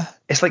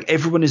it's like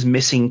everyone is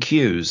missing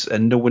cues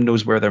and no one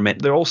knows where they're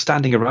meant. They're all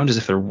standing around as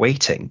if they're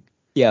waiting.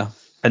 Yeah.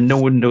 And no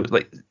one knows.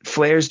 Like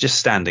Flair's just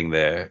standing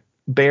there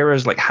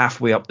Bearer's like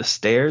halfway up the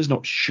stairs,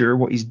 not sure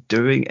what he's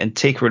doing, and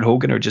Taker and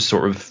Hogan are just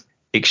sort of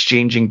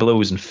exchanging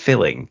blows and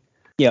filling.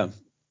 Yeah.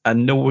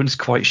 And no one's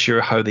quite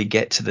sure how they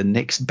get to the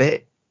next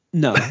bit.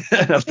 No.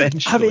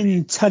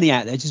 Having Tunney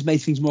out there just made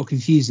things more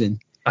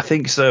confusing. I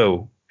think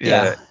so.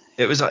 Yeah.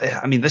 It was.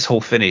 I mean, this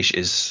whole finish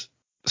is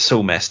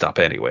so messed up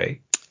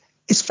anyway.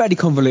 It's fairly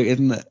convoluted,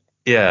 isn't it?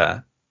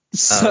 Yeah.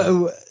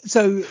 So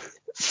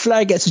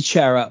Flair gets a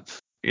chair up.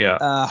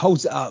 Yeah.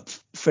 Holds it up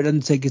for the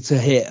Undertaker to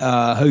hit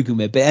Hogan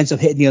with, but it ends up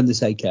hitting the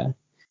Undertaker.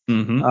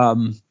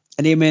 Mm-hmm.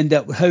 And he may end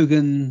up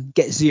Hogan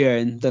gets the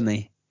urn, doesn't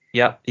he?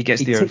 Yeah, he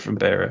gets the urn from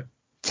Bearer.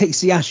 Takes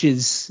the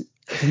ashes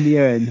from the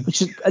urn,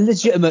 which is a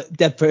legitimate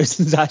dead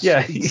person's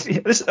ashes.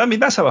 Yeah,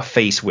 that's how a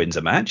face wins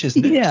a match,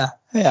 isn't it? Yeah.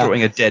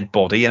 Throwing a dead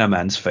body in a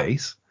man's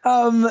face.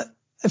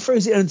 It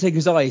throws it in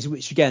Undertaker's eyes,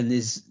 which again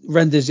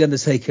renders the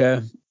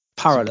Undertaker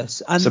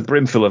powerless. It's a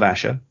brimful of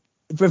asher.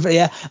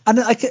 Yeah, and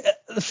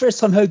the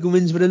first time Hogan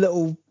wins with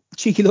a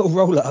cheeky little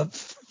roll up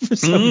for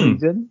some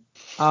reason.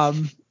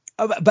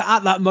 But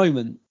at that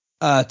moment,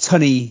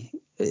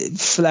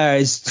 Flair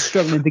is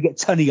struggling to get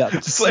Tunney up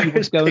to see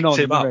what's going on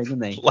in the ring,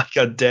 isn't he? Like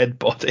a dead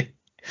body.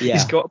 Yeah.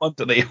 He's got him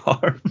under the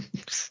arms.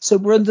 So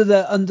we're under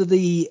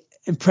the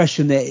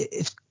impression that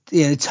if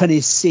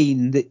Tunney's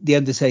seen the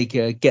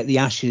Undertaker get the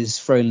ashes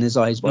thrown in his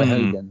eyes by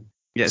Hogan.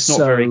 Yeah, it's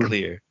not very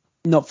clear.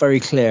 Not very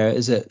clear,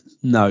 is it?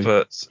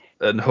 No.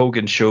 And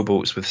Hogan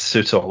showboats with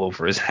soot all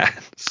over his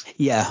hands.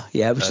 Yeah,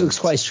 which looks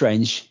quite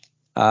strange.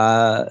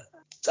 And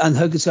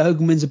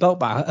Hogan wins a belt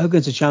back.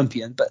 Hogan's a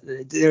champion, but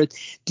they're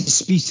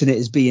disputing it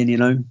as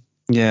being,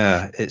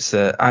 Yeah, it's.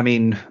 I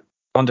mean,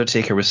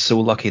 Undertaker was so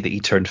lucky that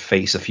he turned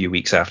face a few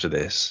weeks after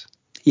this.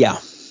 Yeah.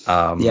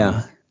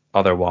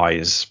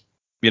 Otherwise,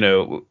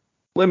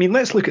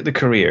 let's look at the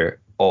career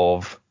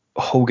of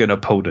Hogan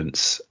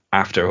opponents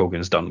after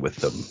Hogan's done with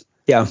them.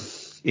 Yeah.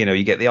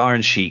 You get the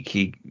Iron Sheik.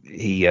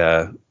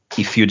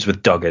 He feuds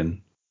with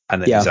Duggan,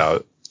 and then he's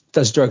out.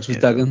 Does drugs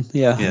with Duggan.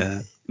 Yeah.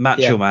 Yeah.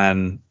 Macho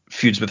Man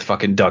feuds with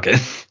fucking Duggan.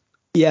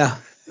 Yeah.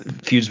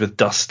 Feuds with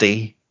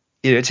Dusty.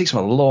 It takes him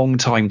a long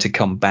time to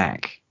come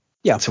back.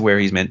 Yeah. To where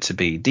he's meant to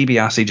be.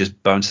 DiBiase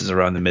just bounces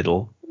around the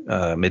middle,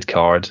 mid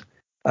card.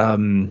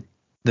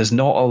 There's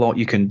not a lot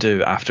you can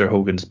do after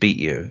Hogan's beat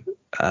you.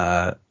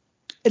 Unless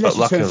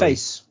you turn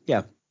face.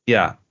 Yeah.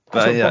 Yeah.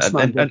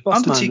 And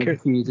Undertaker.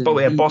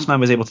 Boss Man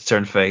was able to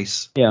turn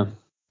face. Yeah.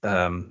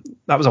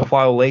 That was a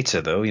while later,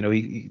 though.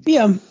 He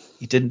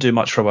didn't do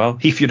much for a while.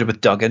 He feuded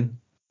with Duggan.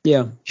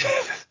 Yeah.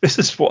 This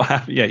is what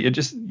happened. Yeah, you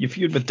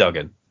feud with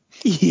Duggan.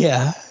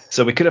 Yeah.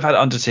 So we could have had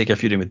Undertaker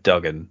feuding with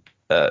Duggan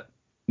at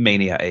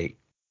Mania 8.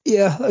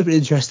 Yeah, that would have been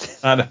interesting.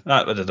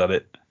 That would have done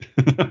it.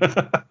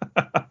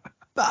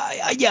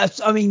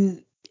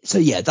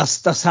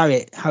 That's how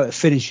it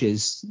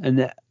finishes.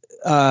 And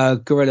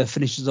Gorilla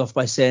finishes off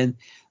by saying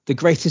the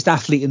greatest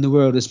athlete in the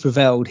world has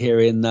prevailed here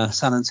in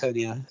San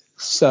Antonio.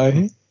 So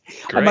great.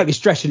 I might be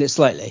stretching it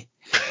slightly.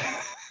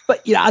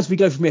 But as we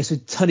go from here, so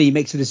Tunney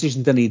makes a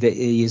decision, doesn't he, that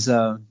he is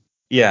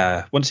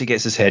once he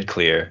gets his head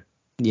clear.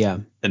 Yeah.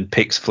 And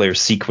picks Flair's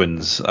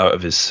sequins out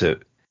of his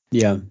suit.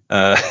 Yeah.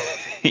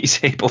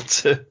 He's able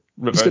to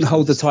reverse. He's going to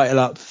hold the title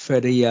up for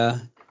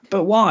the.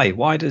 But why?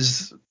 Why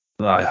does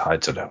I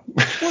don't know.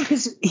 Well,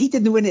 because he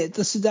didn't win it.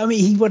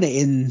 He won it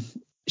in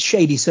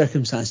shady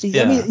circumstances.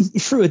 Yeah. He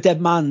threw a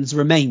dead man's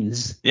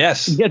remains.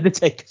 Yes. He had to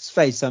take his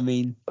face.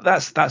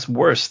 That's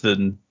worse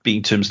than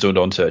being tombstoned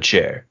onto a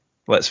chair.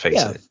 Let's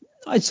face it.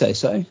 I'd say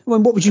so. Well,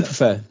 what would you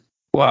prefer?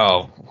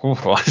 Wow.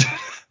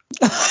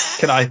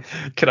 Can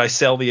I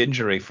sell the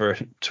injury for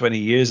 20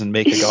 years and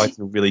make a guy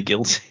feel really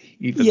guilty,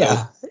 even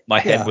though my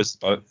head was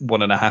about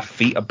 1.5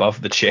 feet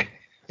above the chair?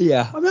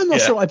 Yeah, I'm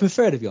not sure what I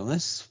prefer, to be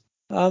honest.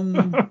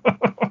 I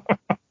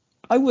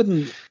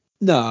wouldn't.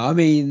 No,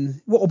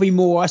 what would be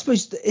more? I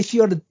suppose if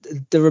you had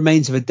the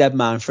remains of a dead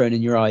man thrown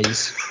in your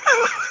eyes,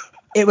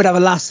 it would have a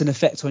lasting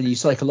effect on you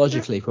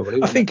psychologically,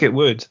 probably. I think it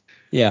would.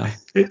 Yeah.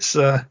 It's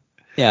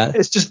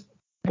It's just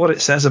what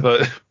it says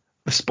about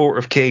the sport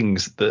of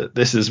kings that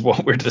this is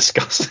what we're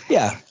discussing.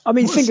 Yeah,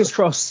 fingers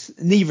crossed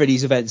neither of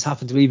these events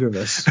happen to either of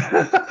us.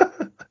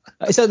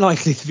 It's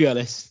unlikely, to be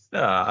honest.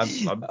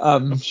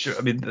 I'm sure.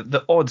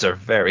 The odds are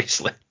very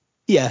slim.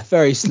 Yeah,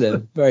 very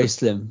slim, very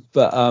slim.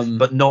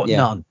 But not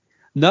none.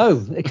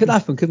 No, it could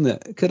happen, couldn't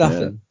it? It could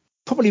happen. Yeah.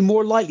 Probably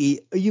more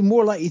likely. You're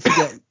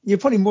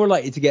probably more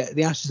likely to get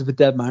the ashes of a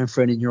dead man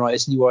thrown in your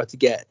eyes than you are to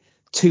get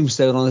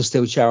tombstone on a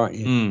steel chair, aren't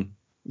you?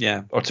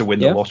 Yeah, or to win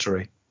the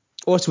lottery.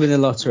 Or to win the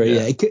lottery,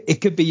 yeah.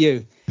 It could be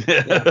you.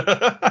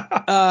 Yeah.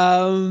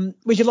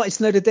 Would you like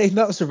to know the Dave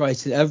Meltzer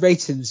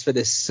ratings for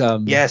this?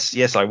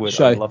 Yes, I would.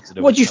 Show. I'd love to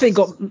know. What do you think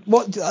got?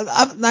 What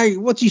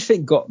do you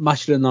think got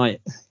match of the night?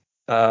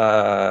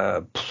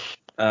 I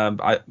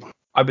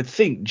would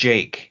think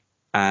Jake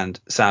and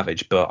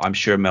Savage, but I'm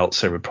sure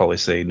Meltzer would probably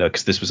say no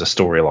because this was a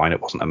storyline.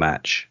 It wasn't a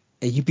match.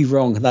 Yeah, you'd be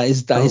wrong. That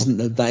isn't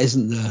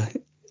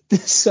the.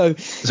 So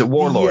is it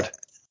Warlord?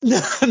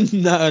 Yeah.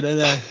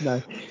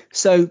 No.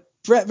 So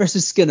Brett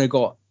versus Skinner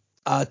got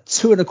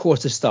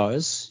 2.25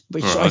 stars,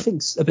 which I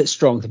think's a bit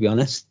strong, to be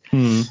honest.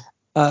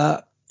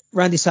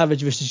 Randy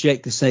Savage versus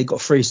Jake the Snake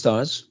got 3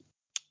 stars.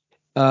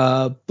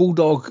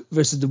 Bulldog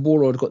versus the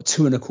Warlord got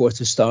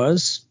 2.25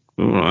 stars.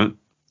 All right.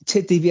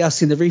 Ted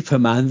DiBiase and the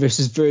Repo Man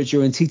versus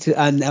Virgil and Tito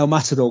and El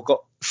Matador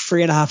got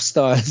 3.5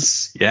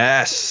 stars.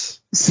 Yes.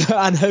 So,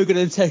 and Hogan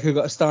and Taker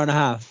got 1.5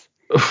 stars.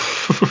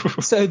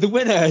 So the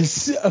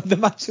winners of the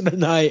match of the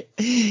night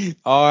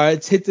are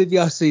Ted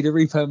DiBiase, the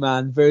Repo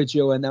Man,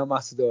 Virgil, and El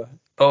Matador.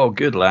 Oh,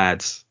 good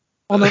lads.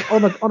 On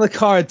a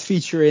card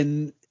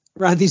featuring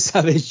Randy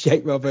Savage,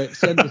 Jake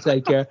Roberts,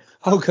 Undertaker,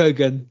 Hulk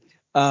Hogan,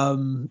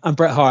 and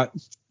Bret Hart.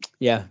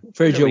 Yeah,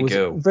 Virgil and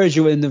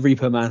the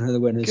Repo Man are the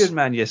winners. Good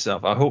man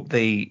yourself. I hope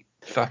they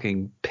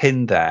fucking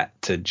pinned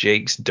that to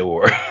Jake's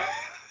door.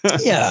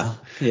 Yeah.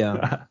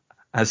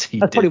 As he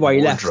That's did probably why he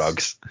more left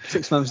drugs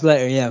 6 months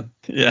later.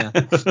 Yeah.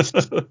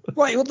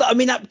 Right. Well, I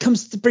mean, that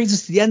brings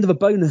us to the end of a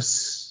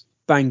bonus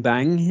Bang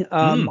Bang.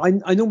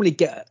 I normally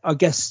get our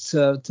guests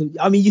to.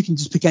 I mean, you can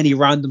just pick any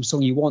random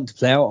song you want to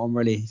play out on,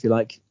 really, if you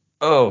like.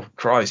 Oh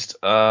Christ!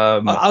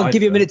 I'll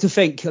give you a minute to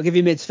think.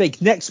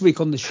 Next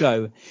week on the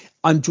show,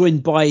 I'm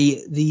joined by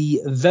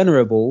the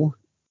venerable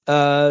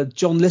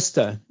John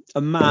Lister,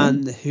 a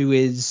man who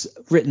has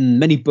written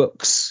many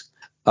books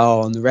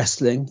on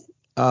wrestling.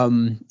 I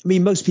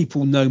mean, most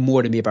people know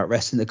more than me about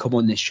wrestling that come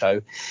on this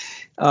show.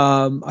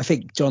 I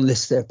think John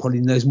Lister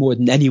probably knows more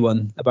than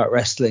anyone about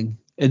wrestling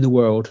in the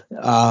world.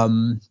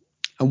 And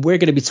we're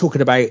going to be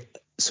talking about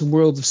some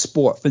World of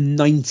Sport for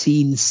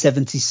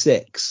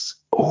 1976.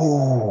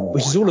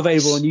 Which is all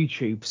available on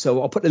YouTube.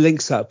 So I'll put the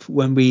links up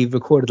when we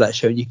recorded that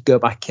show, and you can go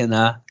back and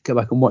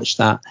watch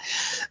that.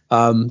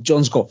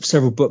 John's got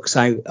several books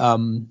out.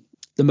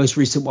 The most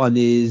recent one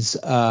is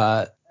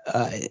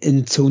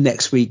Until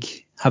Next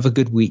Week, Have a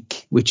Good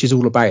Week, which is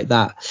all about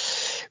that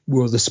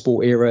World of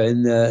Sport era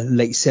in the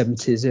late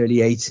 70s, early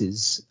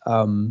 80s.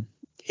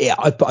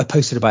 I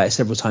posted about it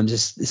several times.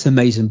 It's an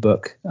amazing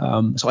book. So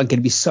I'm going to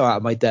be so out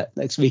of my depth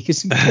next week.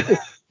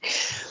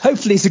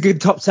 Hopefully it's a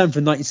good top 10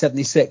 from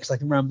 1976. I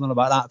can ramble on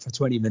about that for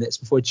 20 minutes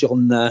before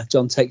John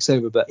takes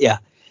over. But yeah,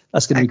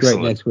 that's going to be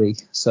great next week.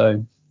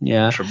 So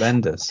yeah,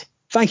 tremendous.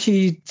 Thank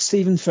you,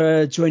 Stephen,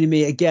 for joining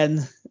me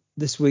again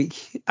this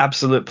week.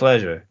 Absolute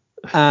pleasure.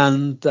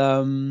 And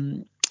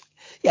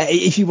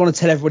if you want to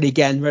tell everybody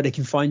again where they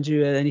can find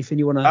you, anything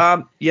you want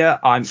to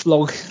I'm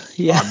flog.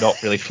 Yeah, I'm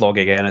not really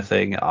flogging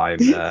anything.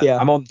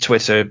 I'm on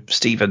Twitter,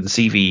 Stephen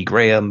CV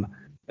Graham.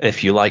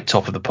 If you like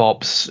Top of the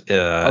Pops,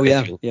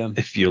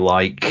 if you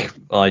like,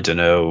 I don't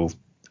know,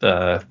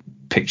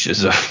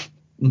 pictures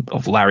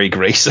of Larry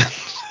Grayson.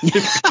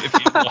 if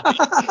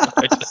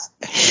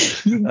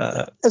you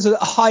like. There's a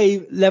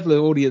high level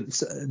of audience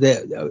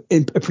that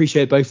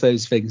appreciate both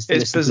those things.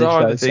 It's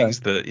bizarre the things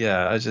that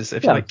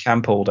if you like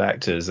camp old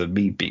actors and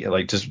me be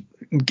like just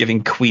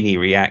giving Queenie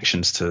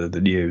reactions to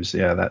the news.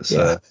 Yeah, that's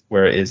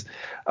where it is.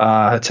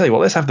 I tell you what,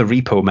 let's have the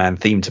Repo Man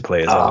theme to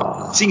play as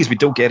well. Seeing as we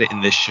don't get it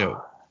in this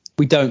show.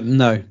 We don't.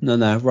 No.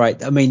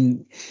 Right. I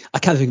mean, I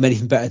can't think of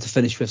anything better to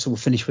finish with, so we'll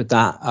finish with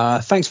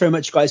that. Thanks very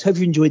much, guys. Hope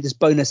you enjoyed this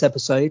bonus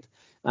episode.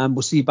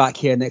 We'll see you back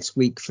here next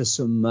week for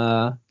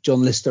some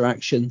John Lister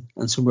action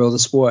and some World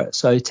of Sport.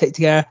 So take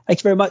care. Thank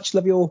you very much.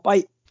 Love you all.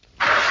 Bye.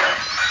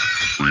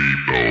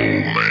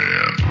 Repo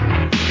Man.